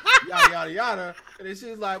goddamn yada yada yada." And then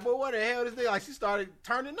she's like, "Well, what the hell is this?" Like, she started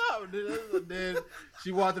turning up. Then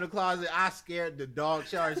she walked in the closet. I scared the dog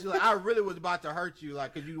shower. She's like, "I really was about to hurt you,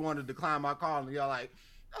 like, because you wanted to decline my call." And y'all like,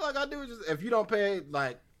 all I gotta do is just, if you don't pay,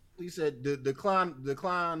 like he said,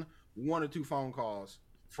 decline 1 or 2 phone calls,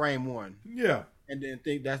 frame 1. Yeah. And then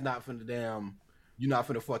think that's not finna you're not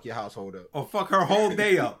finna fuck your household up. Or fuck her whole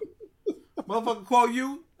day up. Motherfucker call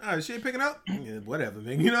you. She ain't picking up? Yeah, whatever,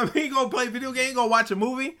 man. You know what I mean? Gonna play video game, gonna watch a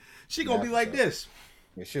movie. She gonna be like this.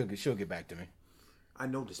 Yeah, she'll get back to me. I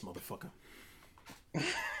know this motherfucker.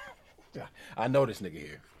 I know this nigga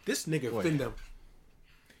here. This nigga finna.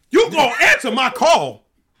 You gonna answer my call?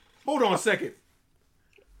 Hold on a second.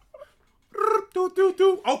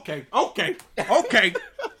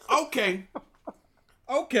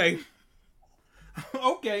 Okay.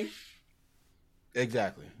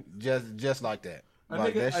 Exactly. Just like that. A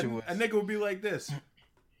nigga would be like this.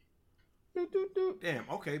 Damn.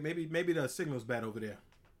 Okay. Maybe the signal's bad over there.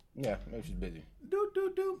 Yeah. Maybe she's busy.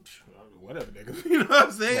 Whatever, nigga. You know what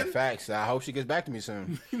I'm saying? Yeah, facts. I hope she gets back to me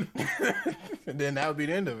soon. And then that would be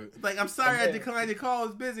the end of it. Like, I'm sorry I declined your call.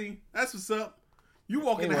 It's busy. That's what's up. You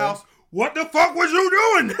walk in the house. What the fuck was you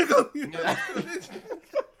doing, nigga?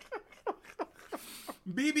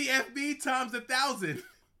 BBFB times 1,000.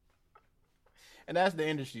 And that's the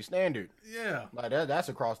industry standard. Yeah. Like that's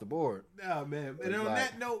across the board. Yeah, man. And on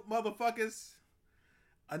that note, motherfuckers,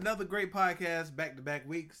 another great podcast, back-to-back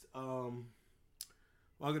weeks. Welcome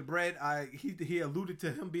to Brad. He alluded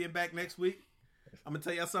to him being back next week. I'm gonna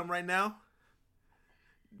tell y'all something right now.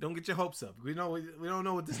 Don't get your hopes up. We don't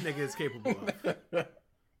know what this nigga is capable of.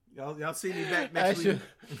 Y'all see me back next week.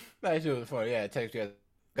 That shit was funny. Yeah, text you.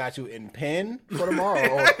 Got you in pen for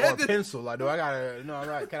tomorrow or pencil? Like, do I gotta? No,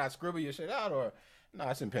 right? Can I scribble your shit out or? No,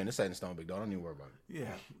 it's in pen. It's set in stone, big dog. Don't even worry about it.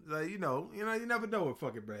 Yeah, like, you never know with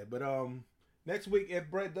fucking Brad. But next week if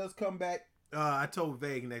Brad does come back, I told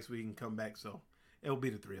Vague next week he can come back, so it'll be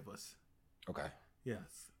the 3 of us. Okay.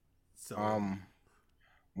 Yes. So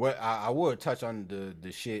what I would touch on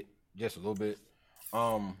the shit just a little bit.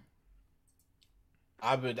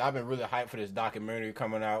 I've been really hyped for this documentary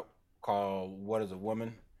coming out called "What Is a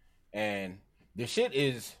Woman," and the shit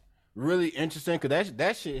is really interesting because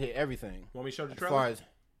that shit hit everything. Want me to show the trailer? As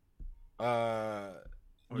far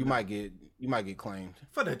as you might get claimed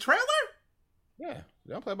for the trailer. Yeah,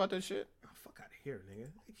 they don't play about that shit. Oh, fuck out of here, nigga!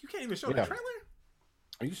 You can't even show the trailer.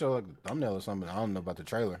 You can show like the thumbnail or something. I don't know about the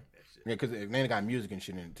trailer. Yeah, because they got music and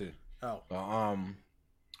shit in it too. Oh.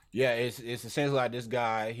 Yeah, it's essentially like this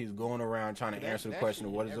guy. He's going around trying to answer the question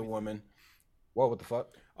of what is a woman. What the fuck?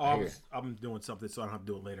 Oh, I'm doing something, so I don't have to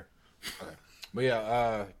do it later. Okay. But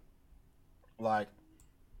yeah,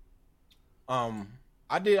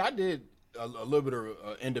 I did a little bit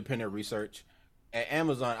of independent research at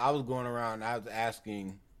Amazon. I was going around. I was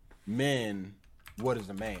asking men, "What is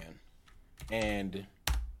a man?" And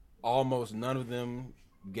almost none of them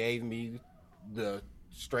gave me the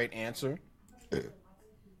straight answer.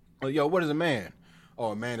 Yo, what is a man?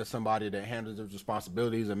 oh, a man is somebody that handles his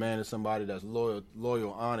responsibilities. A man is somebody that's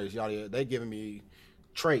loyal, honest. Yada. They giving me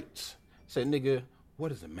traits. I said, nigga,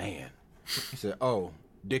 what is a man? He said, oh,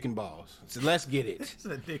 dick and balls. So let's get it.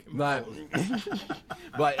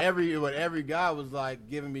 But every guy was like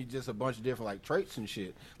giving me just a bunch of different like traits and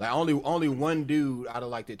shit. Like only one dude out of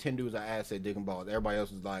like the 10 dudes I asked said dick and balls. Everybody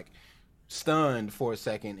else was like stunned for a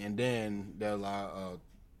second, and then they're like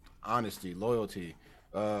honesty, loyalty.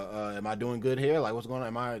 Am I doing good here? Like, what's going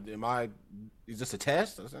on? Am I? Is this a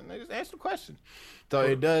test? I said, just answer the question. So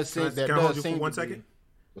it does seem that. Can I hold you for 1 second?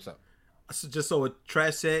 What's up? So just so what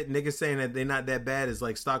Trash said, niggas saying that they're not that bad is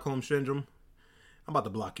like Stockholm Syndrome. I'm about to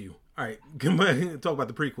block you. All right, talk about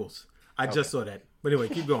the prequels. I just saw that. But anyway,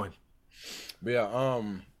 keep going. But yeah,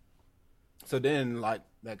 so then like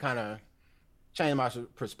that kind of changed my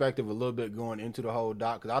perspective a little bit going into the whole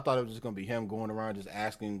doc, because I thought it was just gonna be him going around just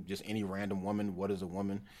asking just any random woman what is a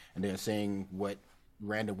woman, and then saying what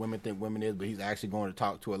random women think women is. But he's actually going to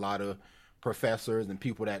talk to a lot of professors and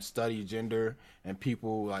people that study gender, and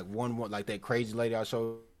people like one like that crazy lady I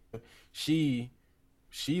showed. She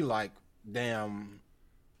like damn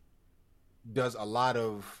does a lot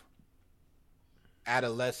of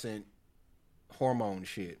adolescent hormone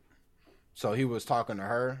shit. So he was talking to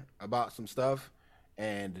her about some stuff,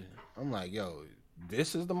 and I'm like, yo,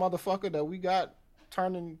 this is the motherfucker that we got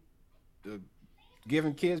turning,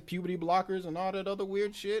 giving kids puberty blockers and all that other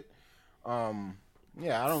weird shit.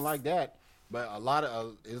 Yeah, I don't like that. But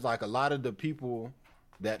it's like a lot of the people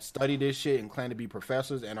that study this shit and claim to be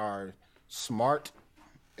professors and are smart,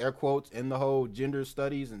 air quotes, in the whole gender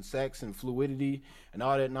studies and sex and fluidity and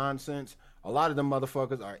all that nonsense, a lot of them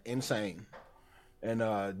motherfuckers are insane. And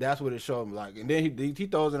that's what it showed me. Like, and then he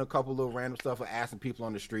throws in a couple little random stuff of asking people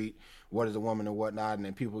on the street what is a woman and whatnot, and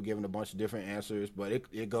then people giving a bunch of different answers. But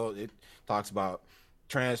it talks about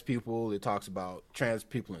trans people. It talks about trans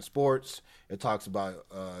people in sports. It talks about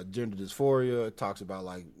gender dysphoria. It talks about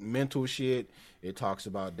like mental shit. It talks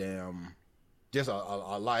about just a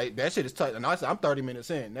lot. That shit is touch. And I'm 30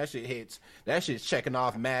 minutes in. That shit hits. That shit's checking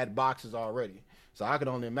off mad boxes already. So I could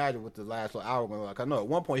only imagine what the last hour going like. I know at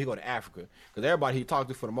one point he go to Africa, because everybody he talked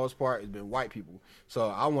to for the most part has been white people. So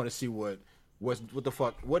I want to see what the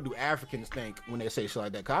fuck, what do Africans think when they say shit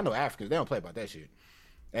like that? Because I know Africans, they don't play about that shit.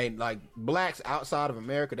 And like blacks outside of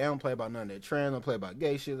America, they don't play about none of that. Trans don't play about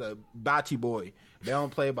gay shit. Bati boy, they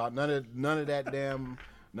don't play about none of that damn,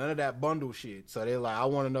 none of that bundle shit. So they're like, I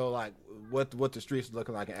want to know like what the streets is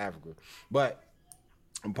looking like in Africa. But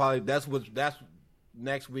I'm probably that's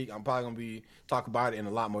next week. I'm probably gonna be talking about it in a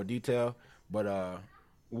lot more detail. But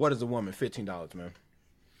what is a woman? $15, man.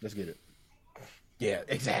 Let's get it. Yeah,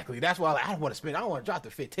 exactly. That's why I don't want to spend. I don't want to drop the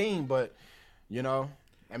 15, but you know.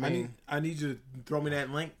 I mean, I need you to throw me that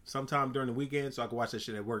link sometime during the weekend so I can watch that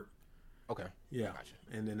shit at work. Okay. Yeah. Gotcha.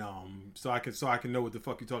 And then so I can know what the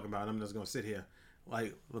fuck you're talking about. I'm just gonna sit here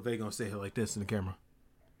like LeVay gonna sit here like this in the camera.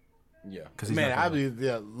 Yeah. Because man, I be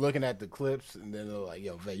looking at the clips and then they're like,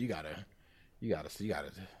 yo, Vay, you gotta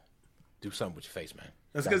do something with your face, man.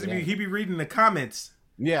 That's because he be reading the comments.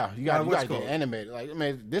 Yeah, you gotta get animated. Like, I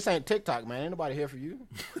mean, this ain't TikTok, man. Ain't nobody here for you.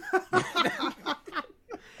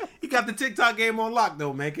 You got the TikTok game on lock,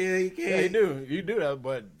 though, man. Yeah, you do. You do that,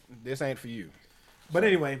 but this ain't for you. But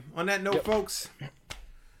anyway, on that note, folks,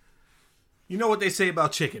 you know what they say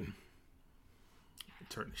about chicken.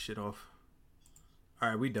 Turn this shit off. All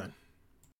right, we done.